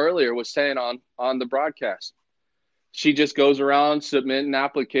girl earlier was saying on the broadcast. She just goes around submitting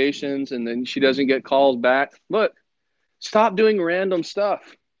applications and then she doesn't get calls back. Look, stop doing random stuff.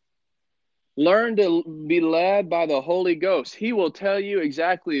 Learn to be led by the Holy Ghost. He will tell you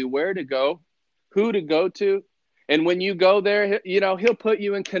exactly where to go, who to go to. And when you go there, he'll put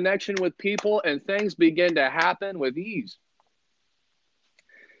you in connection with people and things begin to happen with ease.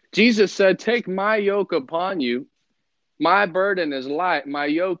 Jesus said, take my yoke upon you. My burden is light. My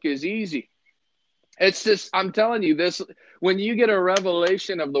yoke is easy. It's just, I'm telling you this, when you get a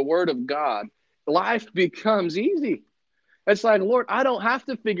revelation of the word of God, life becomes easy. It's like, Lord, I don't have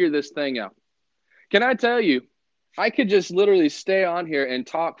to figure this thing out. Can I tell you, I could just literally stay on here and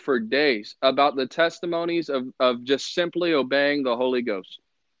talk for days about the testimonies of just simply obeying the Holy Ghost.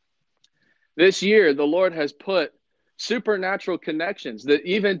 This year, the Lord has put supernatural connections that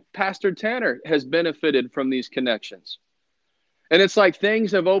even Pastor Tanner has benefited from these connections. And it's like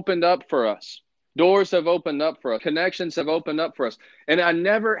things have opened up for us. Doors have opened up for us. Connections have opened up for us. And I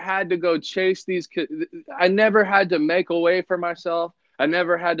never had to go chase these. I never had to make a way for myself. I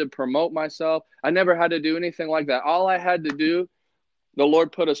never had to promote myself. I never had to do anything like that. All I had to do, the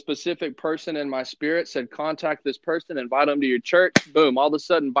Lord put a specific person in my spirit, said, contact this person, invite them to your church. Boom. All of a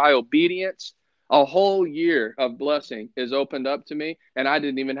sudden, by obedience, a whole year of blessing is opened up to me, and I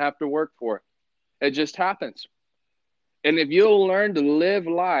didn't even have to work for it. It just happens. And if you'll learn to live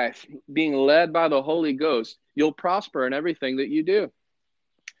life being led by the Holy Ghost, you'll prosper in everything that you do.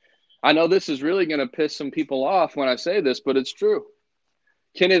 I know this is really going to piss some people off when I say this, but it's true.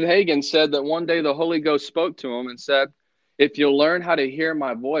 Kenneth Hagin said that one day the Holy Ghost spoke to him and said, if you'll learn how to hear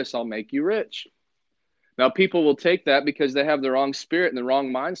my voice, I'll make you rich. Now, people will take that because they have the wrong spirit and the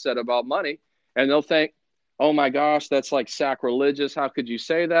wrong mindset about money. And they'll think, oh my gosh, that's like sacrilegious. How could you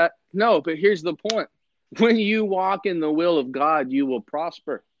say that? No, but here's the point. When you walk in the will of God, you will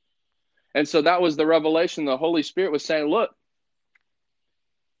prosper. And so that was the revelation. The Holy Spirit was saying, look,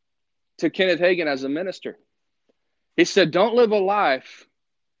 to Kenneth Hagin as a minister. He said, don't live a life,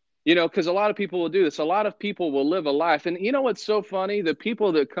 because a lot of people will do this. A lot of people will live a life. And you know what's so funny? The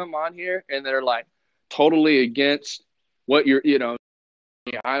people that come on here and they're like totally against what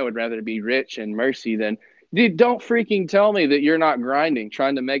I would rather be rich and mercy than, dude, don't freaking tell me that you're not grinding,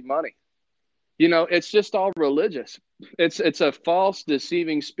 trying to make money. It's just all religious. It's a false,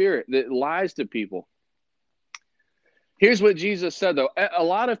 deceiving spirit that lies to people. Here's what Jesus said, though. A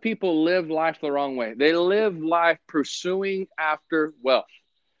lot of people live life the wrong way. They live life pursuing after wealth.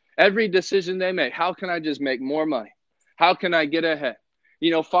 Every decision they make, how can I just make more money? How can I get ahead?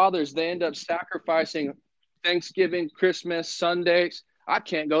 Fathers, they end up sacrificing Thanksgiving, Christmas, Sundays. I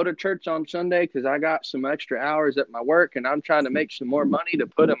can't go to church on Sunday because I got some extra hours at my work and I'm trying to make some more money to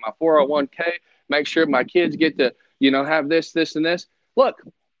put in my 401k, make sure my kids get to, have this, and this. Look,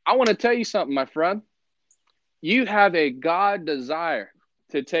 I want to tell you something, my friend. You have a God desire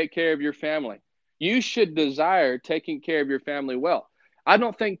to take care of your family. You should desire taking care of your family well. I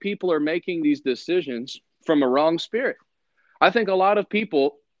don't think people are making these decisions from a wrong spirit. I think a lot of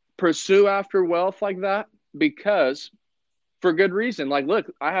people pursue after wealth like that because for good reason. Like,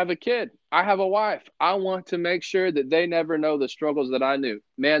 look, I have a kid. I have a wife. I want to make sure that they never know the struggles that I knew.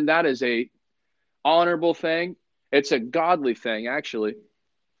 Man, that is a honorable thing. It's a godly thing, actually.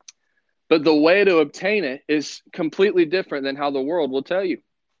 But the way to obtain it is completely different than how the world will tell you.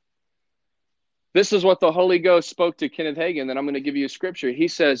 This is what the Holy Ghost spoke to Kenneth Hagin, and I'm going to give you a scripture. He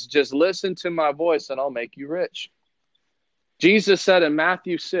says, just listen to my voice and I'll make you rich. Jesus said in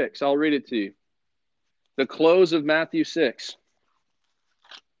Matthew 6, I'll read it to you. The close of Matthew 6.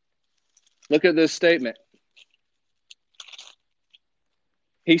 Look at this statement.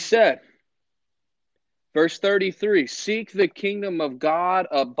 He said, verse 33, seek the kingdom of God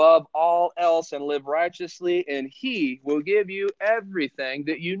above all else and live righteously, and he will give you everything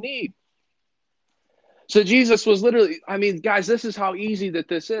that you need. So Jesus was literally, guys, this is how easy that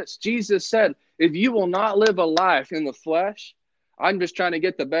this is. Jesus said, if you will not live a life in the flesh, I'm just trying to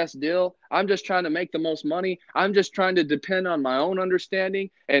get the best deal. I'm just trying to make the most money. I'm just trying to depend on my own understanding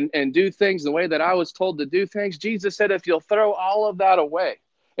and do things the way that I was told to do things. Jesus said, if you'll throw all of that away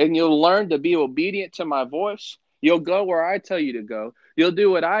and you'll learn to be obedient to my voice, you'll go where I tell you to go. You'll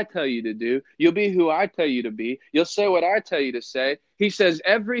do what I tell you to do. You'll be who I tell you to be. You'll say what I tell you to say. He says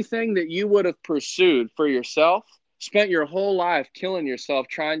everything that you would have pursued for yourself, spent your whole life killing yourself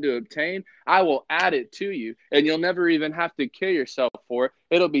trying to obtain, I will add it to you, and you'll never even have to kill yourself for it.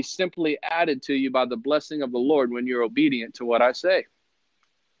 It'll be simply added to you by the blessing of the Lord when you're obedient to what I say.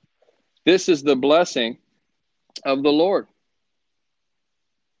 This is the blessing of the Lord.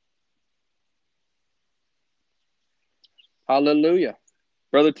 Hallelujah.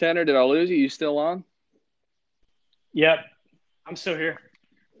 Brother Tanner, did I lose you? You still on? Yep. I'm still here.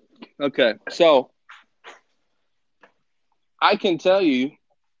 Okay. So I can tell you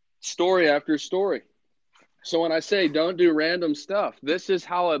story after story. So when I say don't do random stuff, this is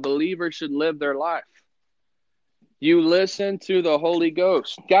how a believer should live their life. You listen to the Holy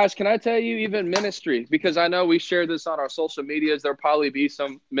Ghost. Guys, can I tell you, even ministry, because I know we share this on our social medias, there'll probably be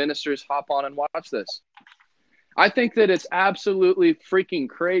some ministers hop on and watch this. I think that it's absolutely freaking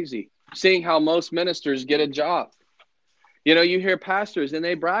crazy seeing how most ministers get a job. You know, you hear pastors and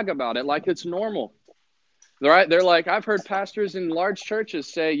they brag about it like it's normal. Right? They're like, I've heard pastors in large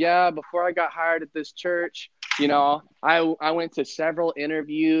churches say, yeah, before I got hired at this church, you know, I went to several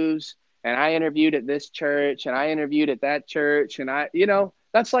interviews, and I interviewed at this church, and I interviewed at that church, and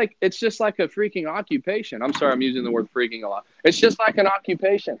that's like, it's just like a freaking occupation. I'm sorry, I'm using the word freaking a lot. It's just like an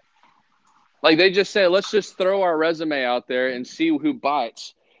occupation. Like they just say, let's just throw our resume out there and see who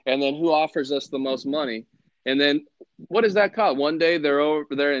bites, and then who offers us the most money. And then what does that cost? One day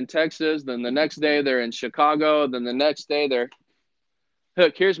they're in Texas, then the next day they're in Chicago, then the next day they're...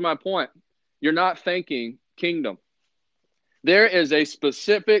 Look, here's my point. You're not thinking kingdom. There is a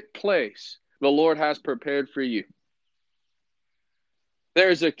specific place the Lord has prepared for you.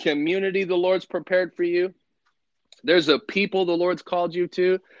 There's a community the Lord's prepared for you. There's a people the Lord's called you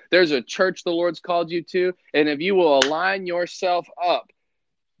to. There's a church the Lord's called you to. And if you will align yourself up,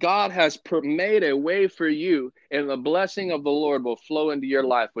 God has made a way for you, and the blessing of the Lord will flow into your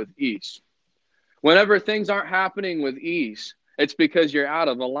life with ease. Whenever things aren't happening with ease, it's because you're out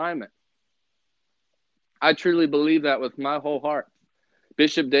of alignment. I truly believe that with my whole heart.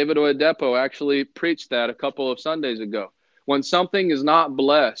 Bishop David Oyedepo actually preached that a couple of Sundays ago. When something is not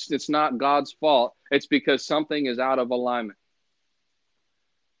blessed, it's not God's fault. It's because something is out of alignment.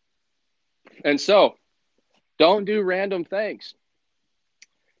 And so, don't do random things.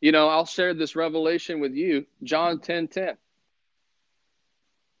 You know, I'll share this revelation with you. John 10:10.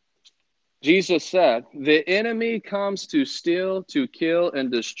 Jesus said, the enemy comes to steal, to kill,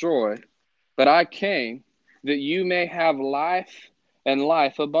 and destroy, but I came that you may have life and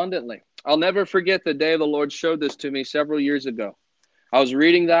life abundantly. I'll never forget the day the Lord showed this to me several years ago. I was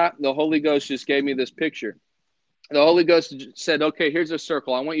reading that. The Holy Ghost just gave me this picture. The Holy Ghost said, okay, here's a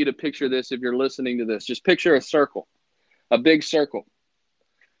circle. I want you to picture this if you're listening to this. Just picture a circle, a big circle,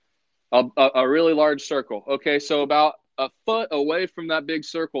 a really large circle. Okay, so about a foot away from that big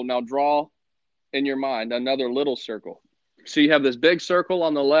circle, now draw in your mind another little circle. So you have this big circle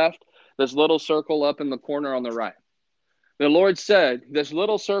on the left, this little circle up in the corner on the right. The Lord said, this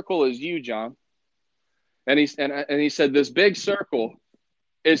little circle is you, John. And he said, this big circle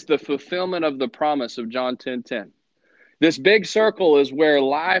is the fulfillment of the promise of John 10:10. This big circle is where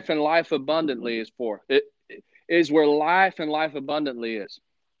life and life abundantly is for. It is where life and life abundantly is.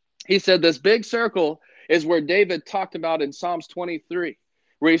 He said, this big circle is where David talked about in Psalms 23,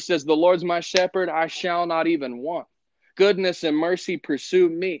 where he says, the Lord's my shepherd, I shall not even want. Goodness and mercy pursue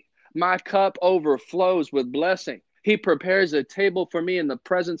me. My cup overflows with blessing. He prepares a table for me in the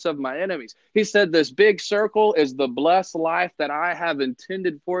presence of my enemies. He said, this big circle is the blessed life that I have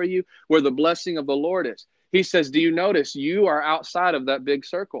intended for you, where the blessing of the Lord is. He says, do you notice you are outside of that big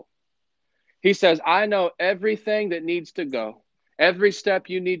circle? He says, I know everything that needs to go, every step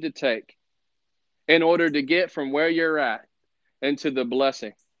you need to take in order to get from where you're at into the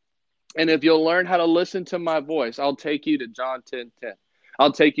blessing. And if you'll learn how to listen to my voice, I'll take you to John 10:10.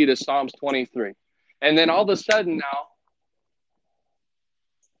 I'll take you to Psalms 23. And then all of a sudden now,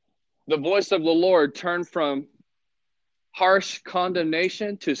 the voice of the Lord turned from harsh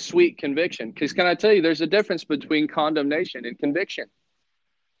condemnation to sweet conviction. Because can I tell you, there's a difference between condemnation and conviction.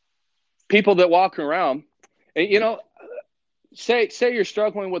 People that walk around, and you know, say you're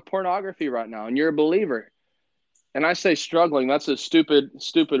struggling with pornography right now and you're a believer. And I say struggling, that's a stupid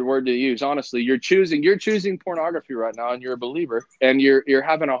word to use. Honestly, you're choosing pornography right now and you're a believer and you're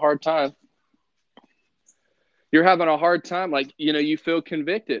having a hard time. You're having a hard time, like, you know, you feel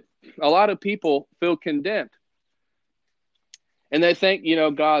convicted. A lot of people feel condemned. And they think, you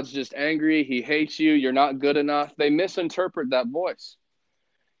know, God's just angry. He hates you. You're not good enough. They misinterpret that voice.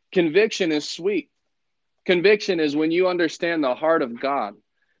 Conviction is sweet. Conviction is when you understand the heart of God,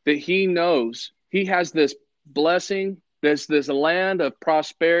 that he knows he has this blessing, this land of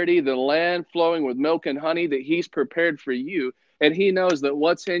prosperity, the land flowing with milk and honey that he's prepared for you. And he knows that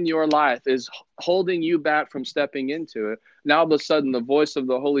what's in your life is holding you back from stepping into it. Now, all of a sudden, the voice of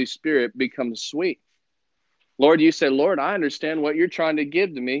the Holy Spirit becomes sweet. Lord, you say, Lord, I understand what you're trying to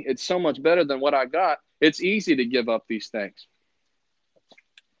give to me. It's so much better than what I got. It's easy to give up these things.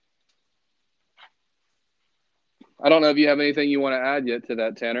 I don't know if you have anything you want to add yet to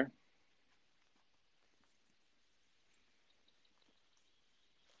that, Tanner.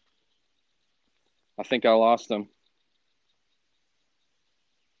 I think I lost him.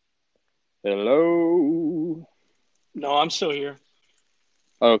 Hello. No, I'm still here.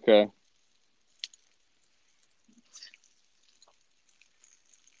 Okay.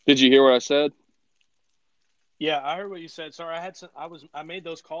 Did you hear what I said? Yeah, I heard what you said. Sorry, I made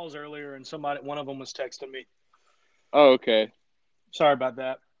those calls earlier, and one of them was texting me. Oh, okay. Sorry about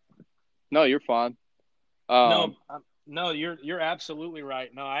that. No, you're fine. No, you're absolutely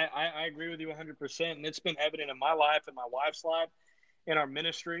right. No, I agree with you 100%, and it's been evident in my life and my wife's life, in our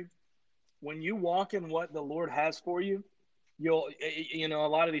ministry. When you walk in what the Lord has for you, a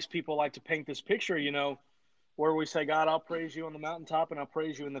lot of these people like to paint this picture, where we say, God, I'll praise you on the mountaintop and I'll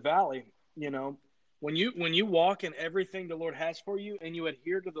praise you in the valley. When you walk in everything the Lord has for you and you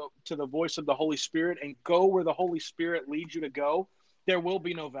adhere to the voice of the Holy Spirit and go where the Holy Spirit leads you to go, there will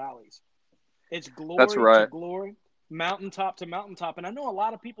be no valleys. It's That's glory to right. glory, mountaintop to mountaintop. And I know a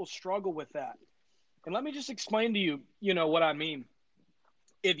lot of people struggle with that. And let me just explain to you, what I mean.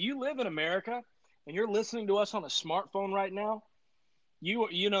 If you live in America and you're listening to us on a smartphone right now,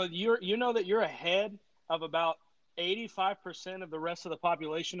 you know that you're ahead of about 85% of the rest of the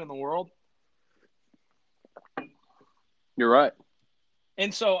population in the world. You're right.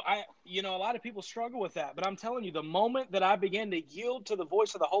 And so a lot of people struggle with that, but I'm telling you, the moment that I began to yield to the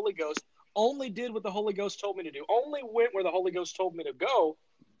voice of the Holy Ghost, only did what the Holy Ghost told me to do, only went where the Holy Ghost told me to go,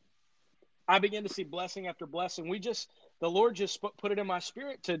 I began to see blessing after blessing. The Lord just put it in my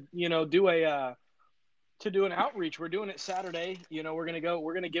spirit to, do an outreach. We're doing it Saturday. We're going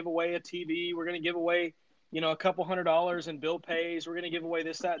to give away a TV. We're going to give away, a couple $100 in bill pays. We're going to give away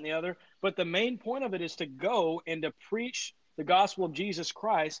this, that, and the other. But the main point of it is to go and to preach the gospel of Jesus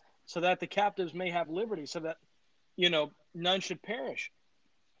Christ so that the captives may have liberty, so that, none should perish.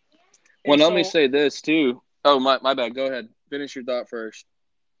 Well, let me say this too. Oh, my bad. Go ahead. Finish your thought first.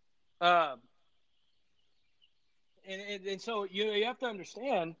 And so you have to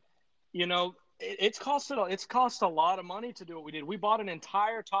understand, it's cost a lot of money to do what we did. We bought an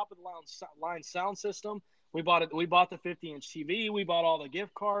entire top of the line sound system. We bought the 50-inch TV. We bought all the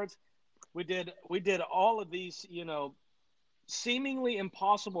gift cards. We did all of these, seemingly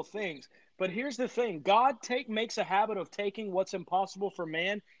impossible things. But here's the thing: God makes a habit of taking what's impossible for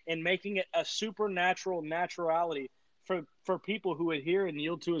man and making it a supernatural naturality for people who adhere and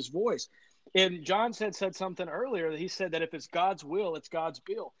yield to His voice. And John said something earlier. He said that if it's God's will, it's God's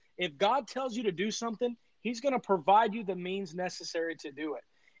bill. If God tells you to do something, He's going to provide you the means necessary to do it.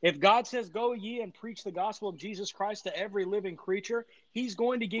 If God says, go ye and preach the gospel of Jesus Christ to every living creature, He's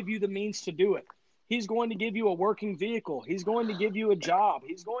going to give you the means to do it. He's going to give you a working vehicle. He's going to give you a job.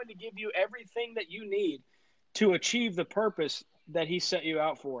 He's going to give you everything that you need to achieve the purpose that He set you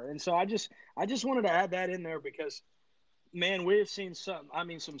out for. And so I just wanted to add that in there because, man, we've seen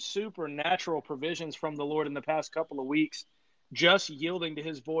some supernatural provisions from the Lord in the past couple of weeks, just yielding to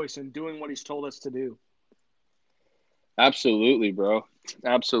His voice and doing what He's told us to do. Absolutely, bro.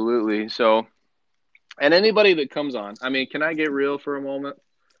 Absolutely. So, and anybody that comes on, can I get real for a moment?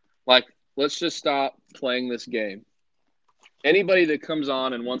 Like, let's just stop playing this game. Anybody that comes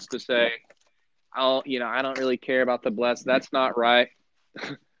on and wants to say, I don't really care about the blessed, that's not right.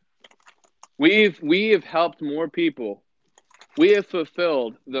 We have helped more people. We have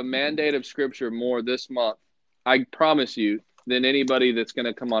fulfilled the mandate of Scripture more this month, I promise you, than anybody that's going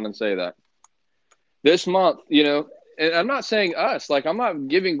to come on and say that. This month, and I'm not saying us, like I'm not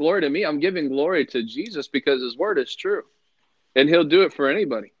giving glory to me. I'm giving glory to Jesus because His word is true and He'll do it for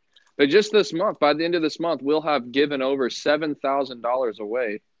anybody. But just this month, by the end of this month, we'll have given over $7,000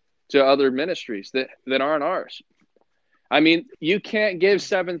 away to other ministries that aren't ours. You can't give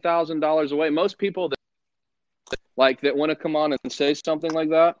 $7,000 away. Most people that want to come on and say something like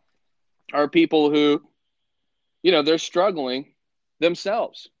that are people who, they're struggling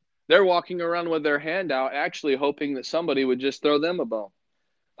themselves. They're walking around with their hand out, actually hoping that somebody would just throw them a bone,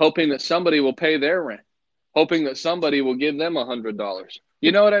 hoping that somebody will pay their rent, hoping that somebody will give them $100.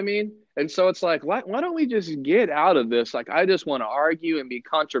 You know what I mean? And so it's like, why don't we just get out of this? Like, I just want to argue and be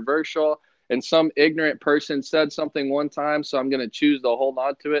controversial. And some ignorant person said something one time, so I'm going to choose to hold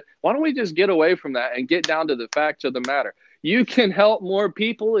on to it. Why don't we just get away from that and get down to the facts of the matter? You can help more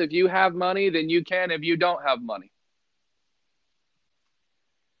people if you have money than you can if you don't have money.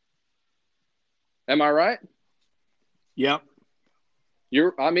 Am I right? Yep.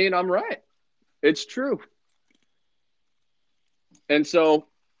 I'm right. It's true. And so,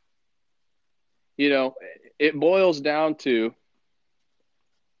 it boils down to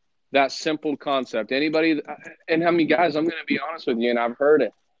that simple concept. Anybody, and guys, I'm going to be honest with you, and I've heard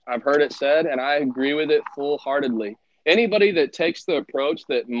it said, and I agree with it full-heartedly. Anybody that takes the approach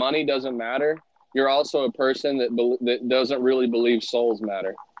that money doesn't matter, you're also a person that doesn't really believe souls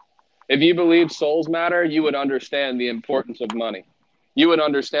matter. If you believe souls matter, you would understand the importance of money. You would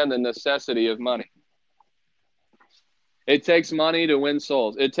understand the necessity of money. It takes money to win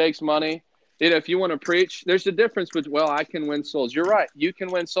souls. It takes money. If you want to preach, there's a difference between, well, I can win souls. You're right. You can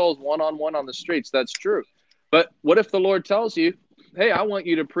win souls one-on-one on the streets. That's true. But what if the Lord tells you, hey, I want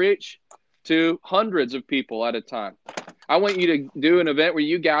you to preach to hundreds of people at a time. I want you to do an event where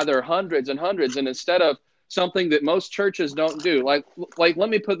you gather hundreds and hundreds, and instead of something that most churches don't do, like let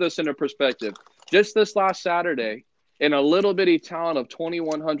me put this into perspective. Just this last Saturday, in a little bitty town of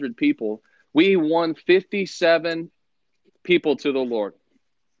 2,100 people, we won 57 people to the Lord.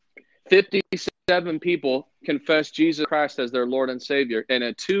 57 people confessed Jesus Christ as their Lord and Savior in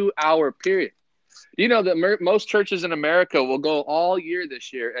a 2-hour period. You know that most churches in America will go all year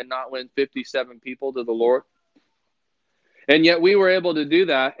this year and not win 57 people to the Lord. And yet we were able to do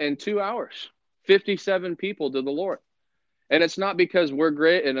that in 2 hours, 57 people to the Lord. And it's not because we're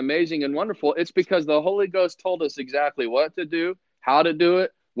great and amazing and wonderful. It's because the Holy Ghost told us exactly what to do, how to do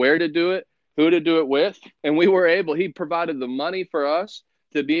it, where to do it, who to do it with. And we were able, he provided the money for us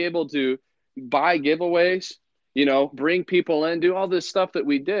to be able to buy giveaways, bring people in, do all this stuff that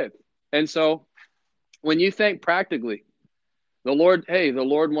we did. And so when you think practically, the Lord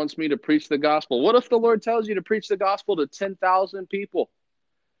wants me to preach the gospel. What if the Lord tells you to preach the gospel to 10,000 people?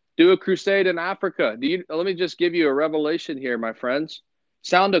 Do a crusade in Africa. Let me just give you a revelation here, my friends.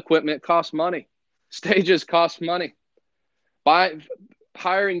 Sound equipment costs money. Stages cost money.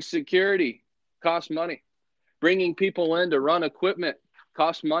 Hiring security costs money. Bringing people in to run equipment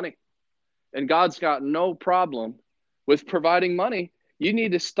costs money. And God's got no problem with providing money. You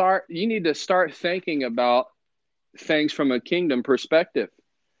need to start thinking about things from a kingdom perspective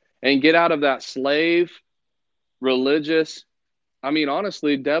and get out of that slave, religious,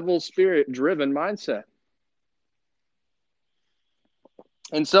 honestly, devil spirit driven mindset.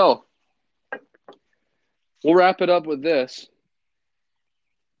 And so we'll wrap it up with this.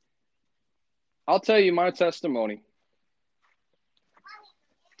 I'll tell you my testimony.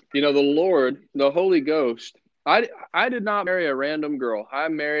 The Lord, the Holy Ghost, I did not marry a random girl. I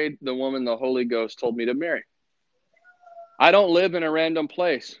married the woman the Holy Ghost told me to marry. I don't live in a random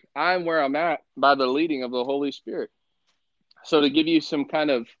place. I'm where I'm at by the leading of the Holy Spirit. So to give you some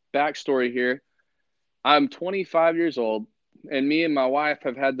kind of backstory here, I'm 25 years old, and me and my wife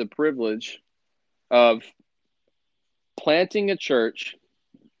have had the privilege of planting a church,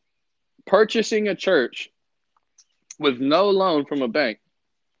 purchasing a church with no loan from a bank.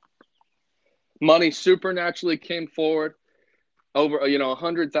 Money supernaturally came forward. Over,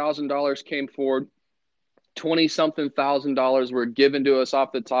 $100,000 came forward. 20-something thousand dollars were given to us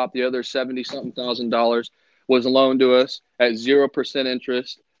off the top. The other 70-something thousand dollars was loaned to us at 0%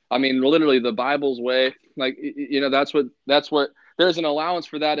 interest. Literally the Bible's way. That's what there's an allowance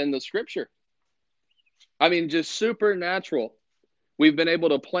for that in the scripture. Just supernatural. We've been able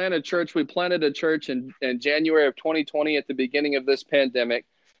to plant a church. We planted a church in January of 2020 at the beginning of this pandemic.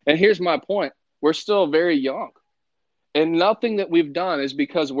 And here's my point. We're still very young. And nothing that we've done is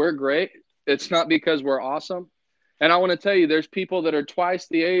because we're great. It's not because we're awesome. And I want to tell you, there's people that are twice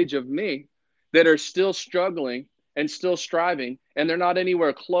the age of me that are still struggling and still striving. And they're not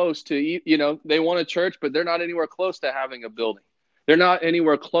anywhere close to, they want a church, but they're not anywhere close to having a building. They're not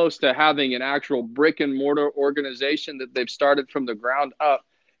anywhere close to having an actual brick and mortar organization that they've started from the ground up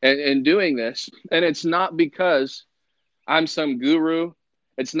and doing this. And it's not because I'm some guru.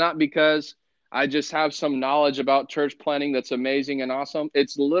 It's not because I just have some knowledge about church planning that's amazing and awesome.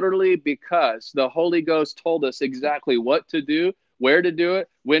 It's literally because the Holy Ghost told us exactly what to do, where to do it,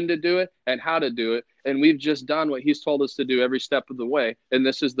 when to do it, and how to do it. And we've just done what he's told us to do every step of the way. And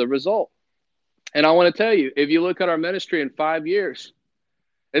this is the result. And I want to tell you, if you look at our ministry in 5 years,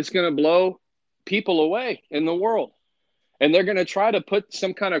 it's going to blow people away in the world. And they're going to try to put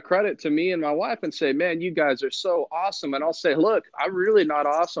some kind of credit to me and my wife and say, man, you guys are so awesome. And I'll say, look, I'm really not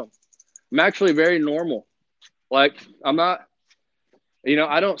awesome. I'm actually very normal. I'm not,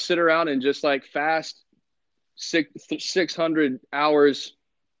 I don't sit around and just fast 600 hours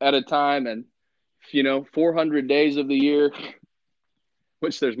at a time and, 400 days of the year,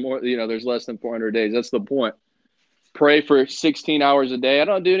 which there's more, there's less than 400 days. That's the point. Pray for 16 hours a day. I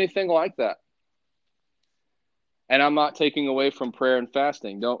don't do anything like that. And I'm not taking away from prayer and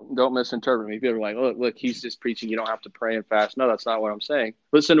fasting. Don't misinterpret me. People are like, look, he's just preaching. You don't have to pray and fast. No, that's not what I'm saying.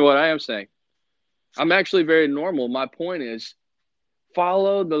 Listen to what I am saying. I'm actually very normal. My point is,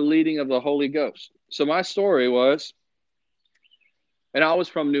 follow the leading of the Holy Ghost. So my story was, and I was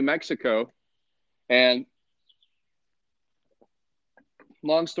from New Mexico, and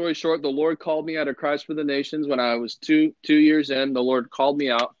long story short, the Lord called me out of Christ for the Nations when I was two years in. The Lord called me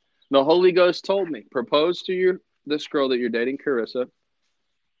out, The Holy Ghost told me, propose to this girl that you're dating, Carissa,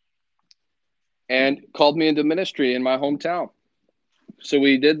 and called me into ministry in my hometown. So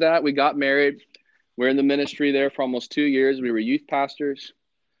we did that. We got married. We're in the ministry there for almost 2 years. We were youth pastors.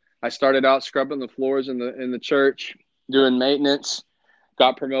 I started out scrubbing the floors in the church, doing maintenance,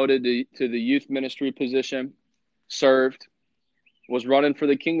 got promoted to the youth ministry position, served, was running for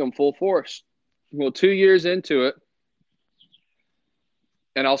the kingdom full force. Well, 2 years into it,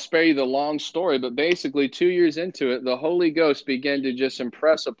 and I'll spare you the long story, but basically 2 years into it, the Holy Ghost began to just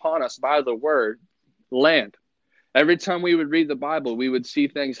impress upon us by the word, land. Every time we would read the Bible, we would see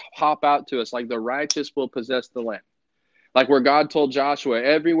things hop out to us like the righteous will possess the land. Like where God told Joshua,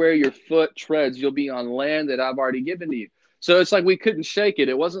 everywhere your foot treads, you'll be on land that I've already given to you. So it's like we couldn't shake it.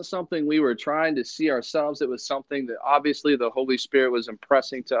 It wasn't something we were trying to see ourselves. It was something that obviously the Holy Spirit was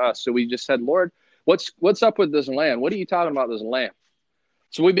impressing to us. So we just said, Lord, what's up with this land? What are you talking about, this land?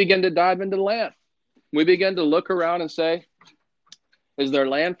 So we began to dive into the land. We began to look around and say, is there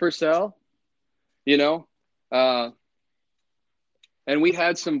land for sale? And we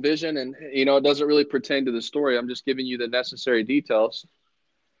had some vision, and, it doesn't really pertain to the story. I'm just giving you the necessary details.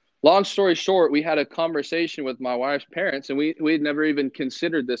 Long story short, we had a conversation with my wife's parents, and we had never even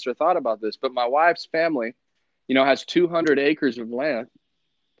considered this or thought about this. But my wife's family, has 200 acres of land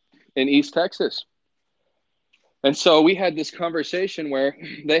in East Texas. And so we had this conversation where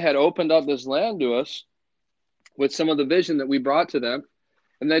they had opened up this land to us with some of the vision that we brought to them.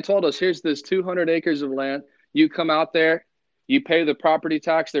 And they told us, here's this 200 acres of land. You come out there, you pay the property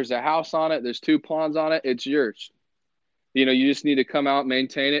tax. There's a house on it. There's 2 ponds on it. It's yours. You just need to come out,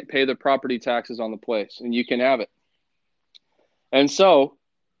 maintain it, pay the property taxes on the place, and you can have it. And so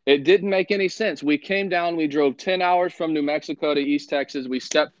it didn't make any sense. We came down, we drove 10 hours from New Mexico to East Texas. We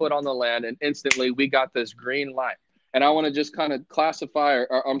stepped foot on the land, and instantly we got this green light. And I want to just kind of clarify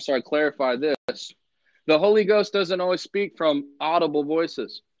this. The Holy Ghost doesn't always speak from audible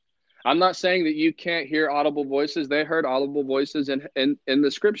voices. I'm not saying that you can't hear audible voices. They heard audible voices in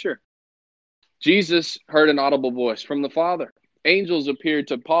the scripture. Jesus heard an audible voice from the Father. Angels appeared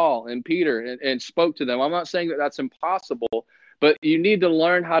to Paul and Peter and spoke to them. I'm not saying that that's impossible, but you need to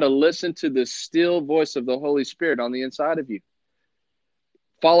learn how to listen to the still voice of the Holy Spirit on the inside of you.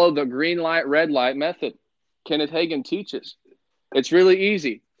 Follow the green light, red light method. Kenneth Hagin teaches. It's really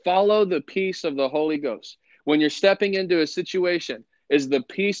easy. Follow the peace of the Holy Ghost. When you're stepping into a situation, is the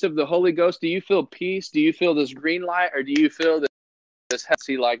peace of the Holy Ghost, do you feel peace? Do you feel this green light, or do you feel this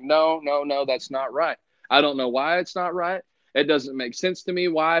hesy, like, no, that's not right? I don't know why it's not right. It doesn't make sense to me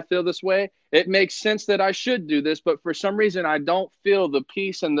why I feel this way. It makes sense that I should do this, but for some reason I don't feel the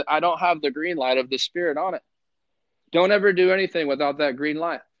peace, and I don't have the green light of the Spirit on it. Don't ever do anything without that green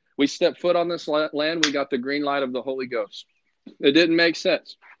light. We stepped foot on this land, we got the green light of the Holy Ghost. It didn't make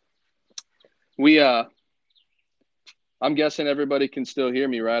sense. I'm guessing everybody can still hear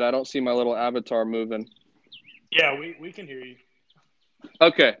me, right? I don't see my little avatar moving. Yeah, we can hear you.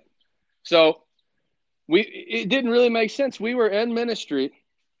 Okay. So it didn't really make sense. We were in ministry,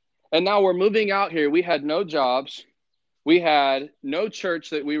 and now we're moving out here. We had no jobs. We had no church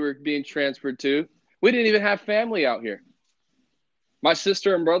that we were being transferred to. We didn't even have family out here. My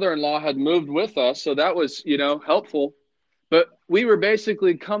sister and brother-in-law had moved with us, so that was, helpful. But we were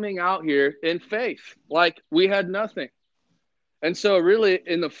basically coming out here in faith, like we had nothing. And so really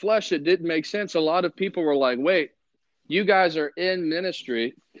in the flesh, it didn't make sense. A lot of people were like, wait, you guys are in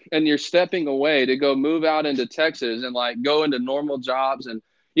ministry and you're stepping away to go move out into Texas and like go into normal jobs. And,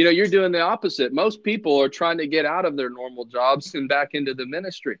 you're doing the opposite. Most people are trying to get out of their normal jobs and back into the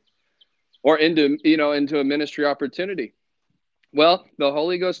ministry or into a ministry opportunity. Well, the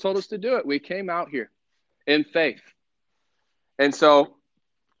Holy Ghost told us to do it. We came out here in faith. And so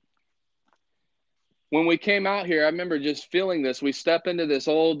when we came out here, I remember just feeling this. We step into this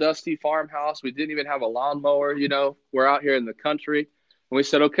old dusty farmhouse. We didn't even have a lawnmower, We're out here in the country. And we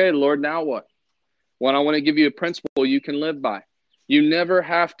said, okay, Lord, now what? Well, I want to give you a principle you can live by. You never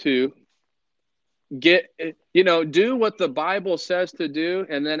have to do what the Bible says to do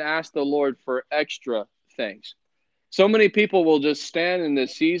and then ask the Lord for extra things. So many people will just stand in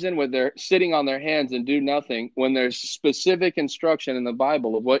this season where they're sitting on their hands and do nothing when there's specific instruction in the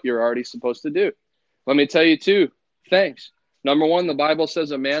Bible of what you're already supposed to do. Let me tell you 2 things. Number 1, the Bible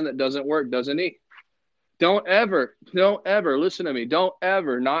says a man that doesn't work doesn't eat. Don't ever, listen to me. Don't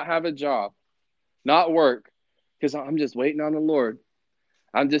ever not have a job, not work, because I'm just waiting on the Lord.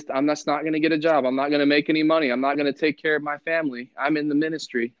 I'm just not going to get a job. I'm not going to make any money. I'm not going to take care of my family. I'm in the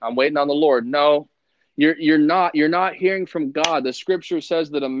ministry. I'm waiting on the Lord. No, you're not hearing from God. The scripture says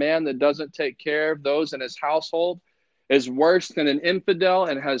that a man that doesn't take care of those in his household is worse than an infidel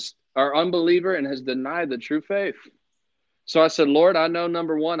and or unbeliever and has denied the true faith. So I said, Lord, I know,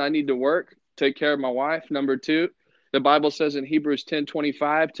 number one, I need to work, take care of my wife. Number two, the Bible says in Hebrews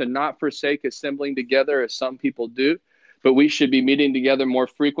 10:25 to not forsake assembling together as some people do, but we should be meeting together more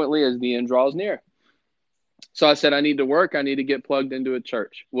frequently as the end draws near. So I said, I need to work. I need to get plugged into a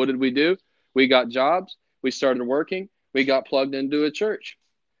church. What did we do? We got jobs. We started working. We got plugged into a church.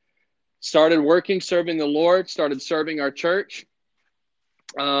 Started working, serving the Lord, started serving our church.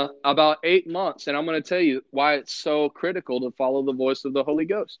 About 8 months, and I'm going to tell you why it's so critical to follow the voice of the Holy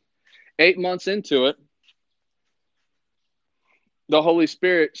Ghost. 8 months into it, the Holy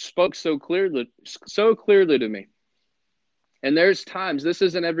Spirit spoke so clearly to me. And there's times, this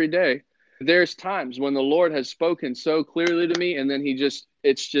isn't every day, there's times when the Lord has spoken so clearly to me, and then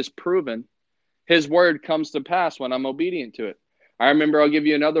it's just proven. His word comes to pass when I'm obedient to it. I remember, I'll give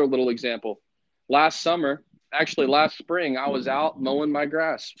you another little example. Last spring, I was out mowing my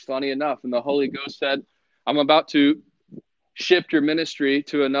grass, funny enough, and the Holy Ghost said, I'm about to shift your ministry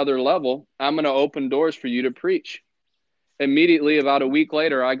to another level. I'm going to open doors for you to preach. Immediately, about a week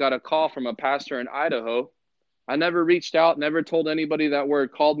later, I got a call from a pastor in Idaho. I never reached out, never told anybody that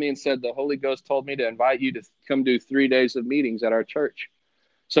word, called me and said, the Holy Ghost told me to invite you to come do 3 days of meetings at our church.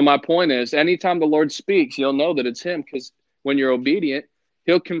 So my point is, anytime the Lord speaks, you'll know that it's him, because when you're obedient,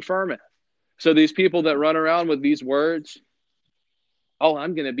 he'll confirm it. So these people that run around with these words, oh,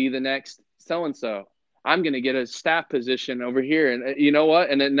 I'm going to be the next so-and-so. I'm going to get a staff position over here. And you know what?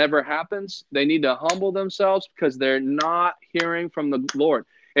 And it never happens. They need to humble themselves because they're not hearing from the Lord.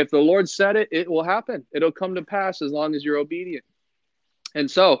 If the Lord said it, it will happen. It'll come to pass as long as you're obedient.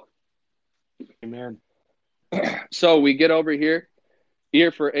 And so, amen. So we get over here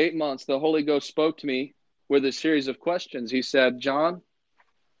for 8 months. The Holy Ghost spoke to me with a series of questions. He said, John,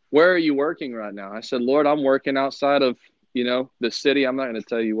 where are you working right now? I said, Lord, I'm working outside of, the city. I'm not going to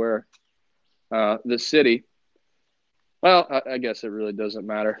tell you where. The city. Well, I guess it really doesn't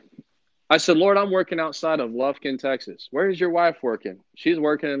matter. I said, Lord, I'm working outside of Lufkin, Texas. Where's your wife working? She's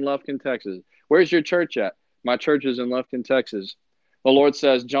working in Lufkin, Texas. Where's your church at? My church is in Lufkin, Texas. The Lord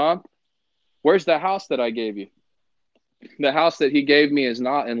says, John, where's the house that I gave you? The house that he gave me is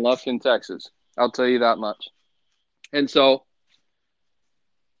not in Lufkin, Texas. I'll tell you that much. And so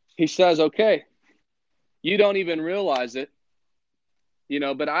he says, okay, you don't even realize it,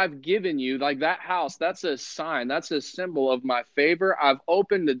 but I've given you, like, that house, that's a sign, that's a symbol of my favor. I've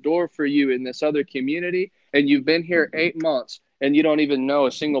opened the door for you in this other community, and you've been here 8 months, and you don't even know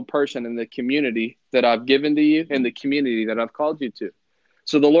a single person in the community that I've given to you and the community that I've called you to.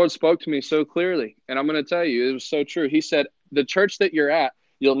 So the Lord spoke to me so clearly, and I'm going to tell you, it was so true. He said, the church that you're at,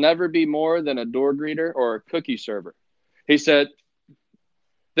 you'll never be more than a door greeter or a cookie server. He said,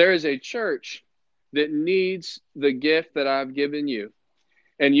 there is a church that needs the gift that I've given you.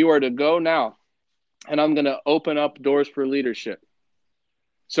 And you are to go now, and I'm going to open up doors for leadership.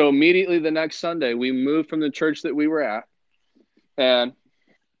 So immediately the next Sunday, we moved from the church that we were at, and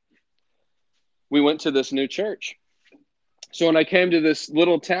we went to this new church. So when I came to this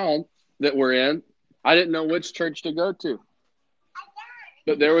little town that we're in, I didn't know which church to go to.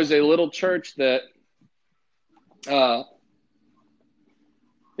 But there was a little church that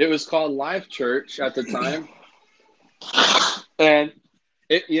it was called Life Church at the time. And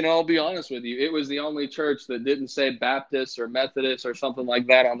I'll be honest with you, it was the only church that didn't say Baptist or Methodist or something like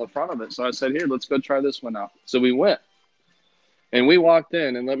that on the front of it. So I said, here, let's go try this one out. So we went. And we walked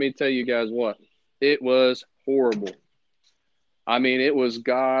in, and let me tell you guys what. It was horrible. I mean, it was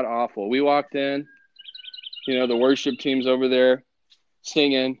god-awful. We walked in, the worship team's over there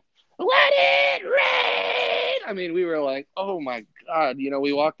singing, "Let it rain!" I mean, we were like, oh, my God.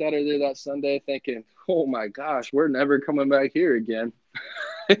 We walked out of there that Sunday thinking, oh, my gosh, we're never coming back here again.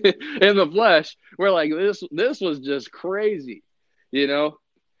 In the flesh, we're like, this was just crazy.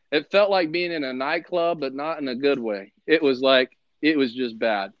 It felt like being in a nightclub, but not in a good way. It was just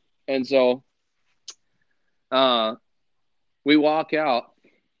bad. And so we walk out.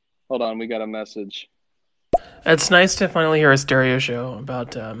 Hold on, we got a message. It's nice to finally hear a stereo show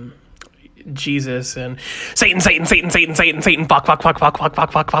about Jesus and Satan, fuck,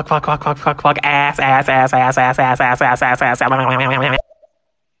 ass,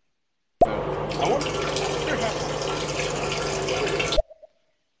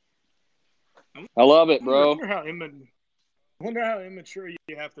 I love it, bro. I wonder how immature you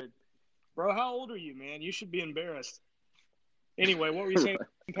have to. Bro, how old are you, man? You should be embarrassed. Anyway, what were you saying,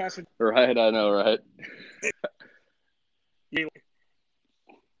 Pastor? Right, I know, right?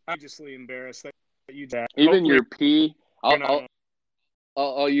 I'm just embarrassed that you did. Even your pee,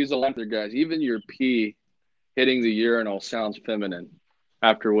 I'll use a lantern, guys. Even your pee hitting the urinal sounds feminine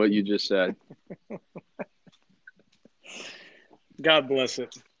after what you just said. God bless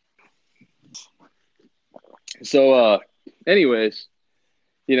it. So, anyways,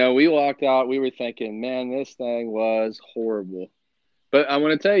 we walked out. We were thinking, man, this thing was horrible. But I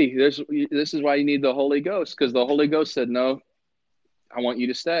want to tell you, this is why you need the Holy Ghost, because the Holy Ghost said, no, I want you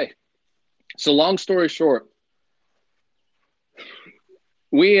to stay. So long story short,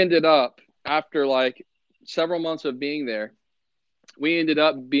 we ended up, after like several months of being there, we ended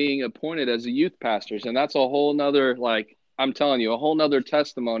up being appointed as a youth pastors. And that's a whole nother, like, I'm telling you, a whole nother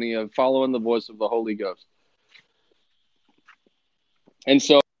testimony of following the voice of the Holy Ghost. And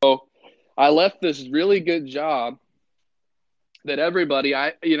so I left this really good job that everybody,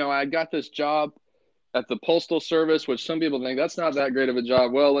 I got this job at the Postal Service, which some people think that's not that great of a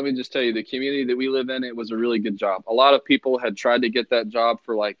job. Well, let me just tell you, the community that we live in, it was a really good job. A lot of people had tried to get that job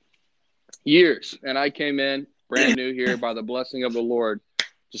for like years. And I came in brand new here by the blessing of the Lord,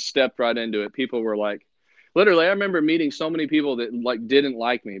 just stepped right into it. People were like, literally, I remember meeting so many people that like didn't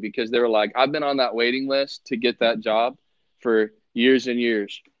like me because they were like, I've been on that waiting list to get that job for years and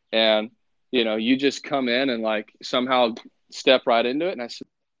years. And, you just come in and like somehow step right into it. And I said,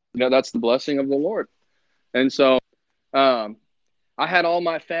 that's the blessing of the Lord. And so I had all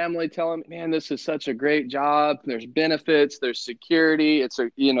my family telling me, man, this is such a great job. There's benefits, there's security. It's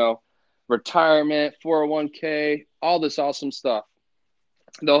retirement, 401k, all this awesome stuff.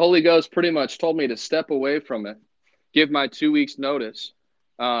 The Holy Ghost pretty much told me to step away from it, give my 2 weeks notice,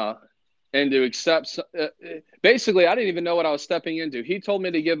 and to accept. Basically, I didn't even know what I was stepping into. He told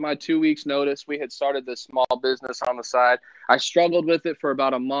me to give my 2 weeks notice. We had started this small business on the side. I struggled with it for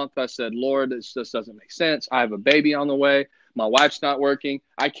about a month. I said, Lord, this just doesn't make sense. I have a baby on the way. My wife's not working.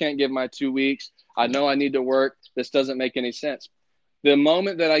 I can't give my 2 weeks. I know I need to work. This doesn't make any sense. The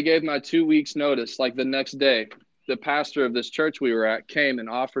moment that I gave my 2 weeks notice, like the next day, the pastor of this church we were at came and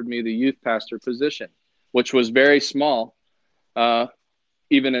offered me the youth pastor position, which was very small,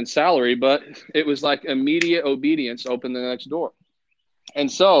 even in salary, but it was like immediate obedience opened the next door.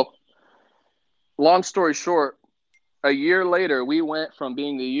 And so, long story short, a year later, we went from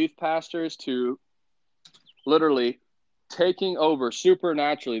being the youth pastors to literally taking over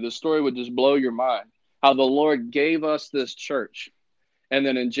supernaturally. The story would just blow your mind, how the Lord gave us this church. And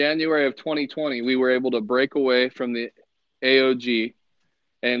then in January of 2020, we were able to break away from the AOG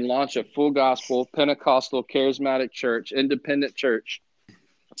and launch a full gospel, Pentecostal, charismatic church, independent church.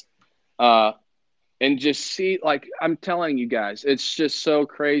 And just see, like, I'm telling you guys, it's just so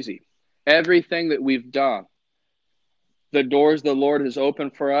crazy. Everything that we've done, the doors the Lord has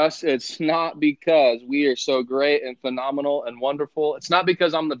opened for us, it's not because we are so great and phenomenal and wonderful. It's not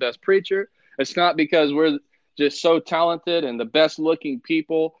because I'm the best preacher. It's not because we're just so talented and the best looking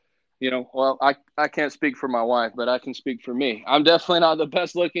people. Well, I can't speak for my wife, but I can speak for me. I'm definitely not the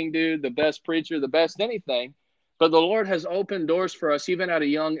best looking dude, the best preacher, the best anything. But the Lord has opened doors for us even at a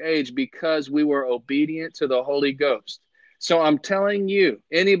young age because we were obedient to the Holy Ghost. So I'm telling you,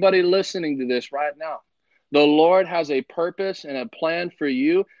 anybody listening to this right now, the Lord has a purpose and a plan for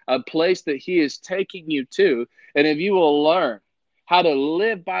you, a place that He is taking you to. And if you will learn how to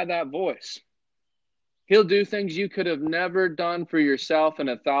live by that voice, He'll do things you could have never done for yourself in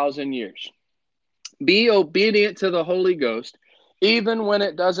 1,000 years. Be obedient to the Holy Ghost, even when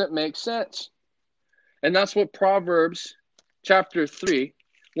it doesn't make sense. And that's what Proverbs chapter 3,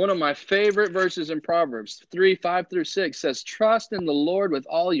 one of my favorite verses in Proverbs 3, 5-6 says, trust in the Lord with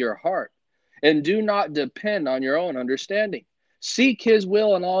all your heart and do not depend on your own understanding. Seek His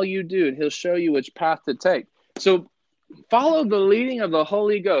will in all you do, and He'll show you which path to take. So follow the leading of the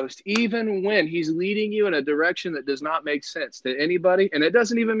Holy Ghost, even when He's leading you in a direction that does not make sense to anybody, and it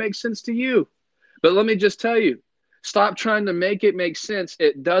doesn't even make sense to you. But let me just tell you, stop trying to make it make sense.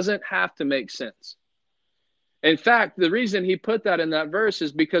 It doesn't have to make sense. In fact, the reason He put that in that verse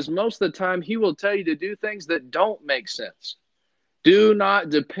is because most of the time He will tell you to do things that don't make sense. Do not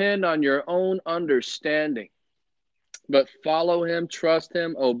depend on your own understanding, but follow Him, trust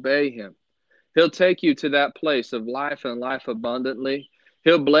Him, obey Him. He'll take you to that place of life and life abundantly.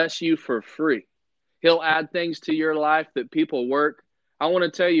 He'll bless you for free. He'll add things to your life that people work. I want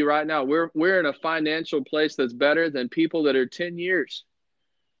to tell you right now, we're in a financial place that's better than people that are 10 years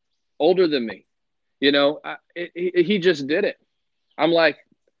older than me. He just did it. I'm like,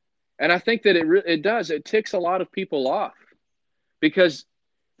 and I think that it does. It ticks a lot of people off because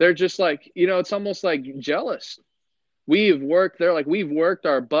they're just like, it's almost like jealous. We've worked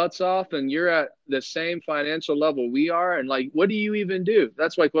our butts off and you're at the same financial level we are. And like, what do you even do?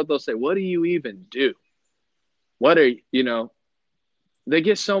 That's like what they'll say. What do you even do? What are They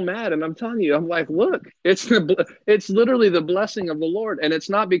get so mad, and I'm telling you, I'm like, look, it's literally the blessing of the Lord, and it's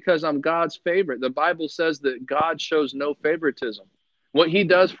not because I'm God's favorite. The Bible says that God shows no favoritism. What He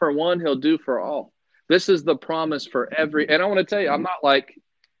does for one, He'll do for all. This is the promise for every. And I want to tell you, I'm not like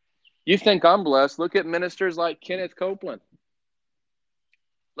you think I'm blessed. Look at ministers like Kenneth Copeland.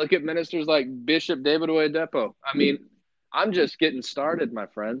 Look at ministers like Bishop David Oyedepo. I mean, I'm just getting started, my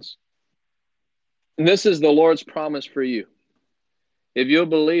friends. And this is the Lord's promise for you. If you'll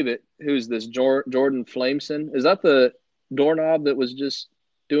believe it, who's this Jordan Flameson? Is that the doorknob that was just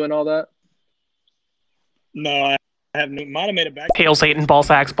doing all that? No, I haven't. Might have made it back. Hail Satan, ball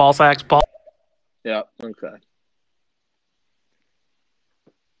sacks, ball sacks, ball. Yeah, okay.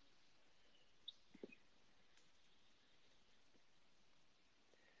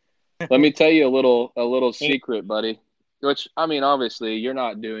 Let me tell you a little secret, buddy. Which, I mean, obviously, you're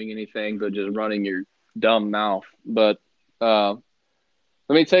not doing anything but just running your dumb mouth. But let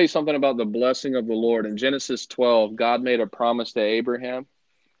me tell you something about the blessing of the Lord. In Genesis 12, God made a promise to Abraham.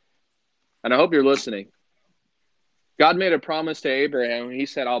 And I hope you're listening. God made a promise to Abraham. He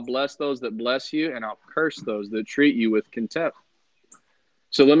said, I'll bless those that bless you, and I'll curse those that treat you with contempt.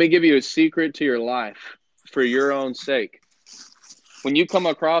 So let me give you a secret to your life for your own sake. When you come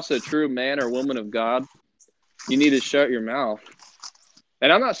across a true man or woman of God, you need to shut your mouth.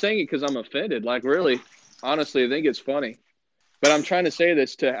 And I'm not saying it because I'm offended. Like, really, honestly, I think it's funny. But I'm trying to say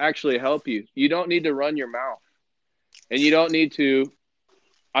this to actually help you. You don't need to run your mouth. And you don't need to,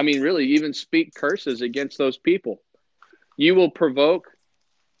 I mean, really, even speak curses against those people. You will provoke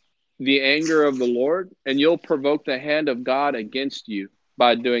the anger of the Lord, and you'll provoke the hand of God against you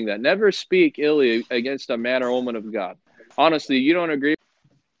by doing that. Never speak illy against a man or woman of God. Honestly, you don't agree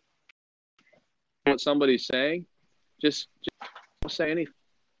with what somebody's saying, just don't say anything.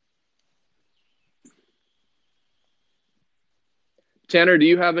 Tanner, do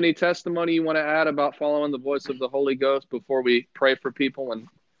you have any testimony you want to add about following the voice of the Holy Ghost before we pray for people and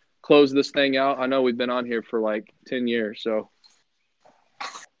close this thing out? I know we've been on here for like 10 years, so.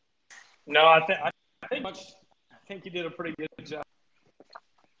 No, I think you did a pretty good job.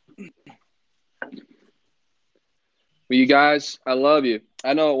 Well, you guys, I love you.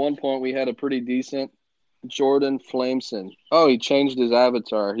 I know at one point we had a pretty decent Jordan Flameson. Oh, he changed his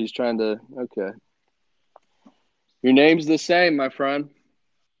avatar. He's trying to, okay. Your name's the same, my friend.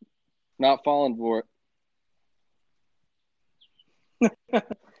 Not falling for it.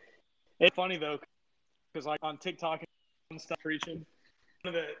 It's funny, though, because like on TikTok and stuff preaching,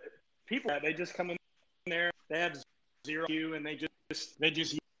 one of the people, they just come in there, they have zero IQ, and they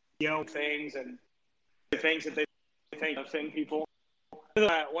just yell things and things that they think offend people.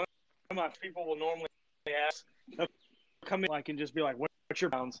 One of my people will normally ask, they'll come in like and just be like, "What's your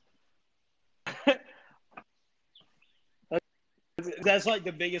pronouns?" That's like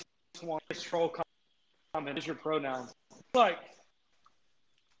the biggest one. Troll comment is your pronouns. Like,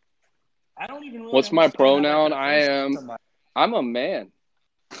 I don't even really. What's my pronoun? I'm a man.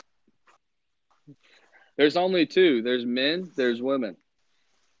 There's only two. There's men. There's women.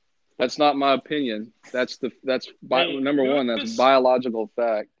 That's not my opinion. Number one. That's biological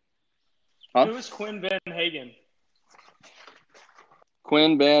fact. Huh? Who is Quinn Van Hagen?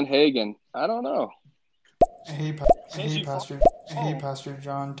 Quinn Van Hagen. I don't know. Hey, Pastor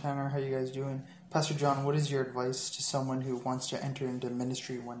John, Tanner, how you guys doing? Pastor John, what is your advice to someone who wants to enter into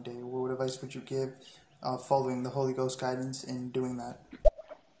ministry one day? What advice would you give following the Holy Ghost guidance in doing that?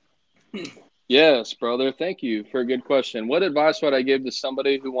 Yes, brother. Thank you for a good question. What advice would I give to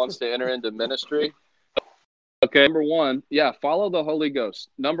somebody who wants to enter into ministry? Okay, number one, follow the Holy Ghost.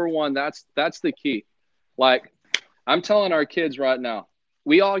 Number one, that's the key. Like, I'm telling our kids right now,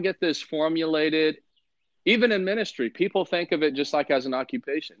 we all get this formulated. Even in ministry, people think of it just like as an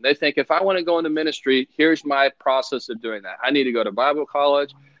occupation. They think if I want to go into ministry, here's my process of doing that. I need to go to Bible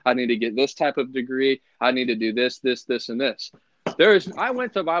college. I need to get this type of degree. I need to do this, and this. I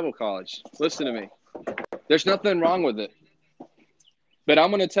went to Bible college. Listen to me. There's nothing wrong with it. But I'm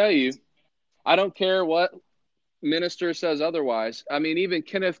going to tell you, I don't care what minister says otherwise. I mean, even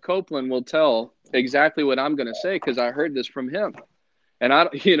Kenneth Copeland will tell exactly what I'm going to say because I heard this from him. And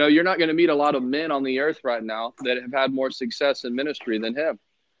you're not going to meet a lot of men on the earth right now that have had more success in ministry than him.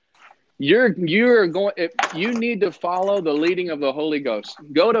 You need to follow the leading of the Holy Ghost.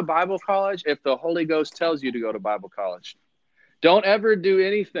 Go to Bible college if the Holy Ghost tells you to go to Bible college. Don't ever do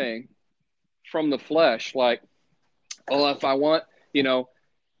anything from the flesh like, if I want,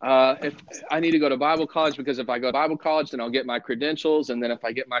 if I need to go to Bible college because if I go to Bible college, then I'll get my credentials. And then if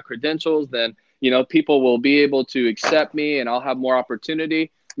I get my credentials, then people will be able to accept me and I'll have more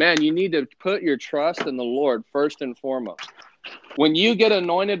opportunity. Man, you need to put your trust in the Lord first and foremost. When you get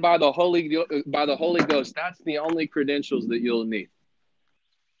anointed by the Holy Ghost, that's the only credentials that you'll need.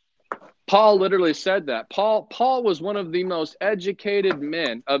 Paul literally said that. Paul was one of the most educated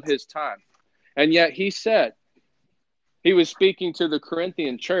men of his time. And yet he said, he was speaking to the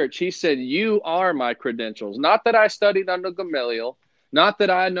Corinthian church. He said, you are my credentials. Not that I studied under Gamaliel, not that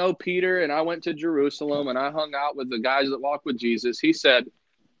I know Peter and I went to Jerusalem and I hung out with the guys that walk with Jesus. He said,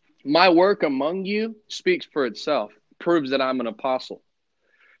 my work among you speaks for itself, proves that I'm an apostle.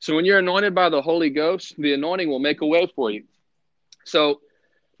 So when you're anointed by the Holy Ghost, the anointing will make a way for you. So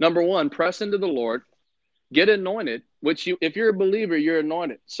number one, press into the Lord, get anointed, which if you're a believer, you're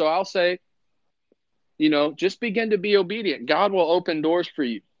anointed. So I'll say, just begin to be obedient. God will open doors for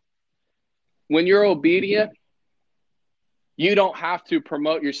you. When you're obedient, you don't have to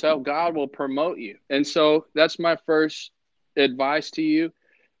promote yourself. God will promote you. And so that's my first advice to you.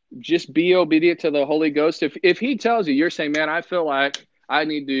 Just be obedient to the Holy Ghost. If he tells you, you're saying, man, I feel like I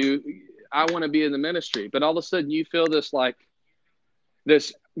want to be in the ministry. But all of a sudden you feel this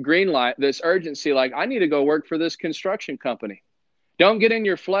green light, this urgency, like I need to go work for this construction company. Don't get in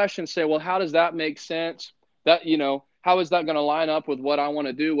your flesh and say, well, how does that make sense? That, how is that going to line up with what I want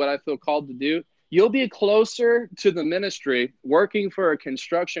to do, what I feel called to do? You'll be closer to the ministry working for a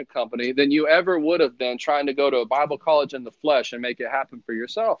construction company than you ever would have been trying to go to a Bible college in the flesh and make it happen for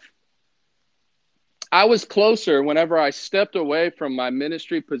yourself. I was closer whenever I stepped away from my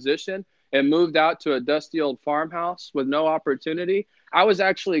ministry position and moved out to a dusty old farmhouse with no opportunity. I was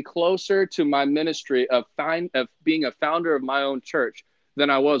actually closer to my ministry of being a founder of my own church than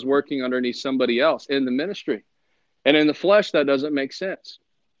I was working underneath somebody else in the ministry. And in the flesh, that doesn't make sense.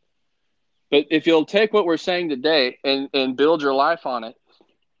 But if you'll take what we're saying today and build your life on it,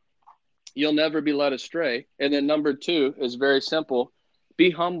 you'll never be led astray. And then number two is very simple.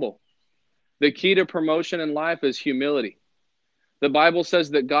 Be humble. The key to promotion in life is humility. The Bible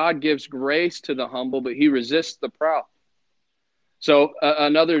says that God gives grace to the humble, but he resists the proud. So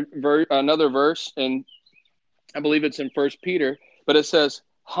another verse, and I believe it's in 1 Peter, but it says,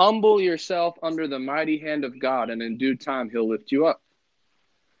 humble yourself under the mighty hand of God, and in due time he'll lift you up.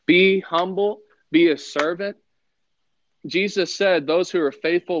 Be humble, be a servant. Jesus said, those who are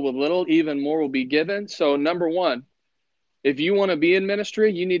faithful with little, even more will be given. So number one, if you want to be in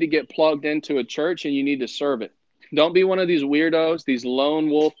ministry, you need to get plugged into a church and you need to serve it. Don't be one of these weirdos, these lone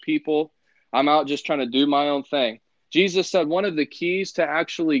wolf people. I'm out just trying to do my own thing. Jesus said one of the keys to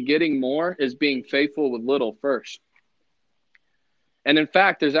actually getting more is being faithful with little first. And in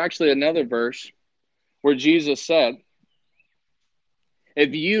fact, there's actually another verse where Jesus said,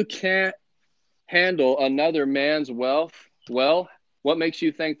 if you can't handle another man's wealth, well, what makes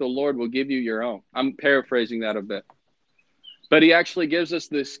you think the Lord will give you your own? I'm paraphrasing that a bit. But he actually gives us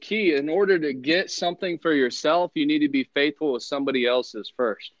this key. In order to get something for yourself, you need to be faithful with somebody else's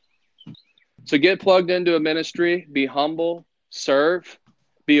first. So get plugged into a ministry, be humble, serve,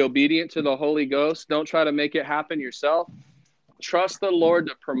 be obedient to the Holy Ghost. Don't try to make it happen yourself. Trust the Lord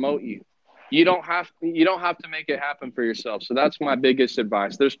to promote you. You don't have to make it happen for yourself. So that's my biggest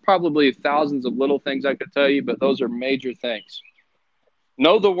advice. There's probably thousands of little things I could tell you, but those are major things.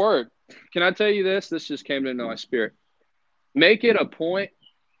 Know the word. Can I tell you this? This just came into my spirit. Make it a point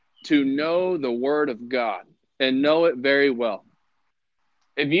to know the word of God and know it very well.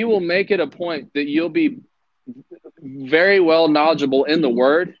 If you will make it a point that you'll be very well knowledgeable in the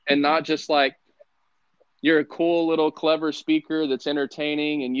word and not just like you're a cool little clever speaker that's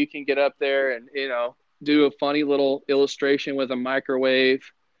entertaining and you can get up there and, do a funny little illustration with a microwave.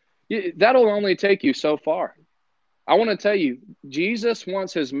 That'll only take you so far. I want to tell you, Jesus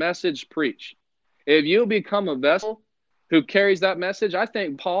wants his message preached. If you become a vessel who carries that message, I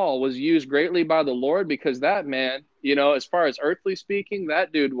think Paul was used greatly by the Lord because that man, as far as earthly speaking,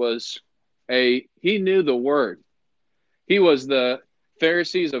 that dude he knew the word. He was the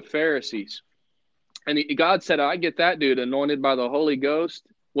Pharisees of Pharisees. And God said, I get that dude anointed by the Holy Ghost.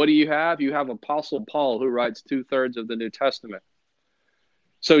 What do you have? You have Apostle Paul, who writes 2/3 of the New Testament.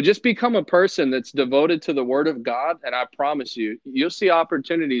 So just become a person that's devoted to the word of God. And I promise you, you'll see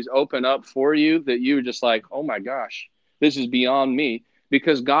opportunities open up for you that you're just like, oh my gosh, this is beyond me,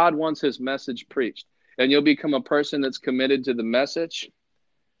 because God wants his message preached. And you'll become a person that's committed to the message.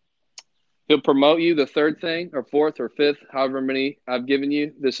 He'll promote you. The third thing, or fourth or fifth, however many I've given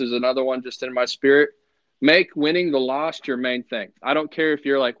you. This is another one just in my spirit. Make winning the lost your main thing. I don't care if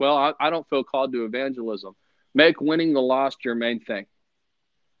you're like, well, I don't feel called to evangelism. Make winning the lost your main thing.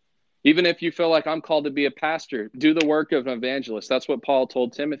 Even if you feel like I'm called to be a pastor, do the work of an evangelist. That's what Paul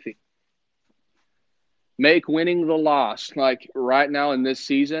told Timothy. Make winning the lost. Like right now in this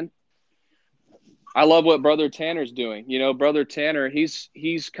season, I love what Brother Tanner's doing. You know, Brother Tanner, he's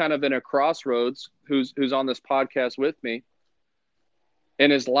kind of in a crossroads, who's on this podcast with me. In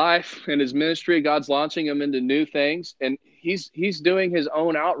his life, in his ministry, God's launching him into new things, and he's doing his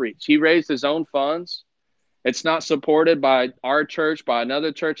own outreach. He raised his own funds. It's not supported by our church, by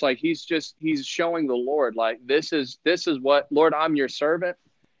another church. Like he's showing the Lord, like this is what, Lord, I'm your servant,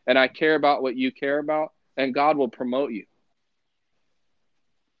 and I care about what you care about, and God will promote you.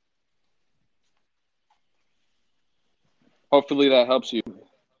 Hopefully that helps you.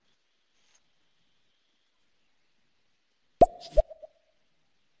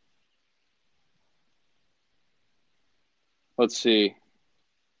 Let's see.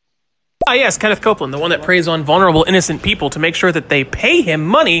 Ah, yes, Kenneth Copeland, the one that preys on vulnerable, innocent people to make sure that they pay him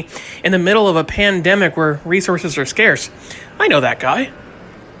money in the middle of a pandemic where resources are scarce. I know that guy.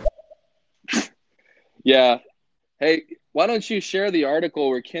 Yeah. Hey, why don't you share the article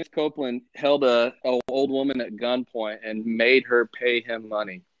where Kenneth Copeland held a old woman at gunpoint and made her pay him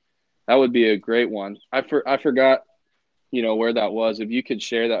money? That would be a great one. I forgot, where that was. If you could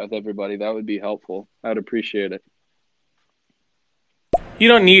share that with everybody, that would be helpful. I'd appreciate it. You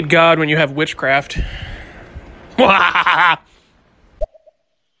don't need God when you have witchcraft.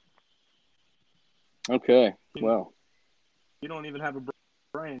 Okay, well. You don't even have a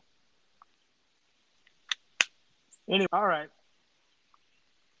brain. Anyway, all right.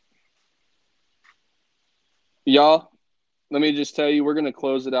 Y'all, let me just tell you, we're going to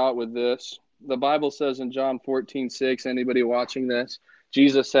close it out with this. The Bible says in John 14:6, anybody watching this,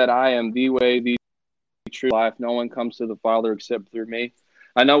 Jesus said, I am the way, the true life. No one comes to the Father except through me.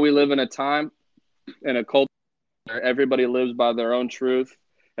 I know we live in a time, in a culture where everybody lives by their own truth.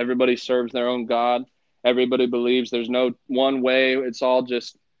 Everybody serves their own God. Everybody believes there's no one way. It's all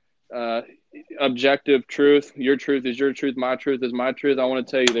just objective truth. Your truth is your truth. My truth is my truth. I want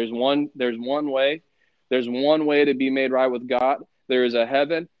to tell you, there's one way. There's one way to be made right with God. There is a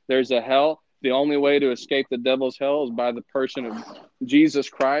heaven. There's a hell. The only way to escape the devil's hell is by the person of Jesus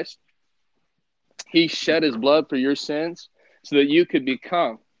Christ. He shed his blood for your sins so that you could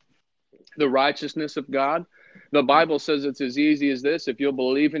become the righteousness of God. The Bible says it's as easy as this. If you'll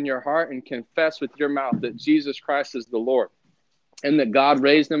believe in your heart and confess with your mouth that Jesus Christ is the Lord and that God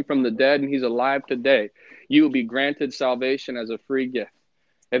raised him from the dead and he's alive today, you will be granted salvation as a free gift.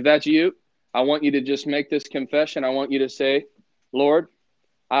 If that's you, I want you to just make this confession. I want you to say, Lord,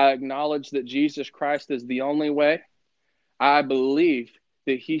 I acknowledge that Jesus Christ is the only way. I believe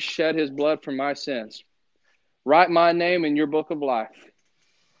that he shed his blood for my sins. Write my name in your book of life.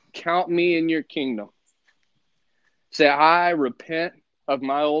 Count me in your kingdom. Say, I repent of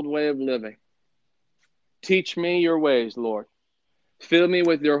my old way of living. Teach me your ways, Lord. Fill me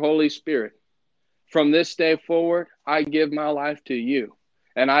with your Holy Spirit. From this day forward, I give my life to you,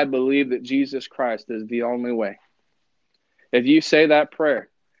 and I believe that Jesus Christ is the only way. If you say that prayer,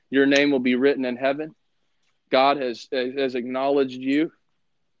 your name will be written in heaven. God has acknowledged you,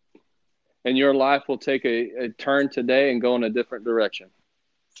 and your life will take a turn today and go in a different direction.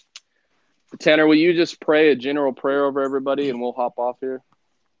 Tanner, will you just pray a general prayer over everybody and we'll hop off here?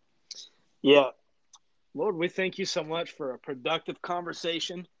 Yeah. Lord, we thank you so much for a productive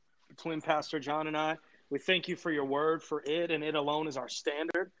conversation between Pastor John and I. We thank you for your word, for it and it alone is our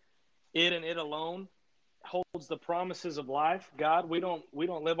standard. It and it alone holds the promises of life. God, we don't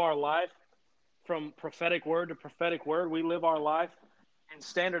live our life from prophetic word to prophetic word. We live our life and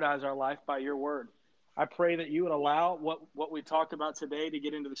standardize our life by your word. I pray that you would allow what we talked about today to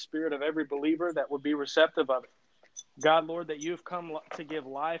get into the spirit of every believer that would be receptive of it. God, Lord, that you have come to give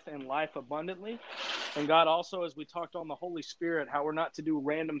life and life abundantly. And God, also, as we talked on the Holy Spirit, how we're not to do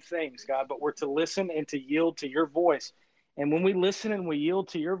random things, God, but we're to listen and to yield to your voice. And when we listen and we yield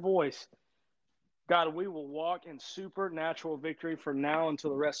to your voice, God, we will walk in supernatural victory from now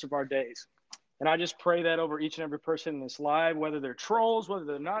until the rest of our days. And I just pray that over each and every person in this live, whether they're trolls, whether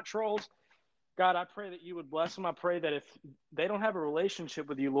they're not trolls. God, I pray that you would bless them. I pray that if they don't have a relationship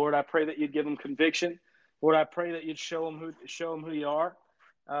with you, Lord, I pray that you'd give them conviction. Lord, I pray that you'd show them who you are.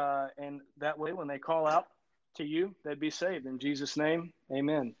 And that way, when they call out to you, they'd be saved. In Jesus' name,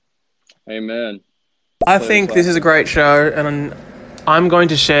 amen. Amen. I think this is a great show, and I'm going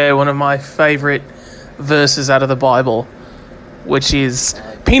to share one of my favorite verses out of the Bible, which is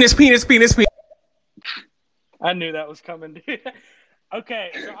penis, penis, penis, penis. I knew that was coming, dude.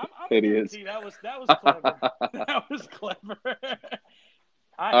 Okay, so I'm idiots. That was clever. That was clever.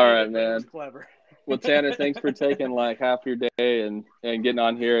 All right, man. That was clever. Well, Tanner, thanks for taking like half your day and getting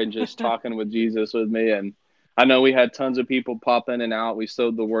on here and just talking with Jesus with me. And I know we had tons of people pop in and out. We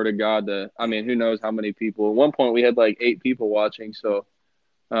sowed the word of God to, who knows how many people. At one point we had like 8 people watching. So,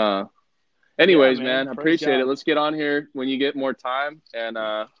 and Anyways, Yeah, man, I praise appreciate it. God. Let's get on here when you get more time. And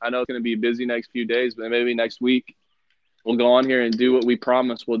I know it's going to be busy next few days, but maybe next week we'll go on here and do what we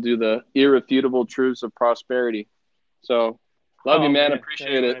promised. We'll do the irrefutable truths of prosperity. So, love you, man.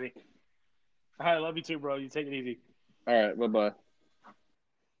 Appreciate it. Buddy. All right, love you too, bro. You take it easy. All right, bye-bye.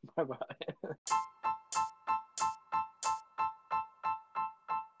 Bye-bye.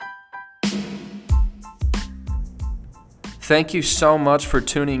 Thank you so much for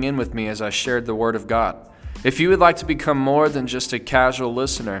tuning in with me as I shared the Word of God. If you would like to become more than just a casual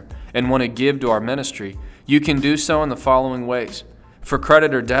listener and want to give to our ministry, you can do so in the following ways. For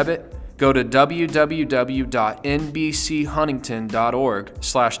credit or debit, go to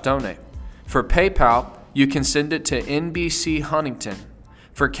www.nbchuntington.org/donate. For PayPal, you can send it to NBC Huntington.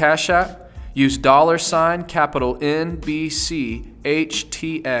 For Cash App, use capital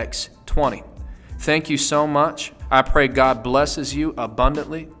NBCHTX20. Thank you so much. I pray God blesses you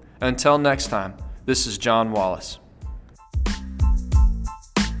abundantly. Until next time, this is John Wallace.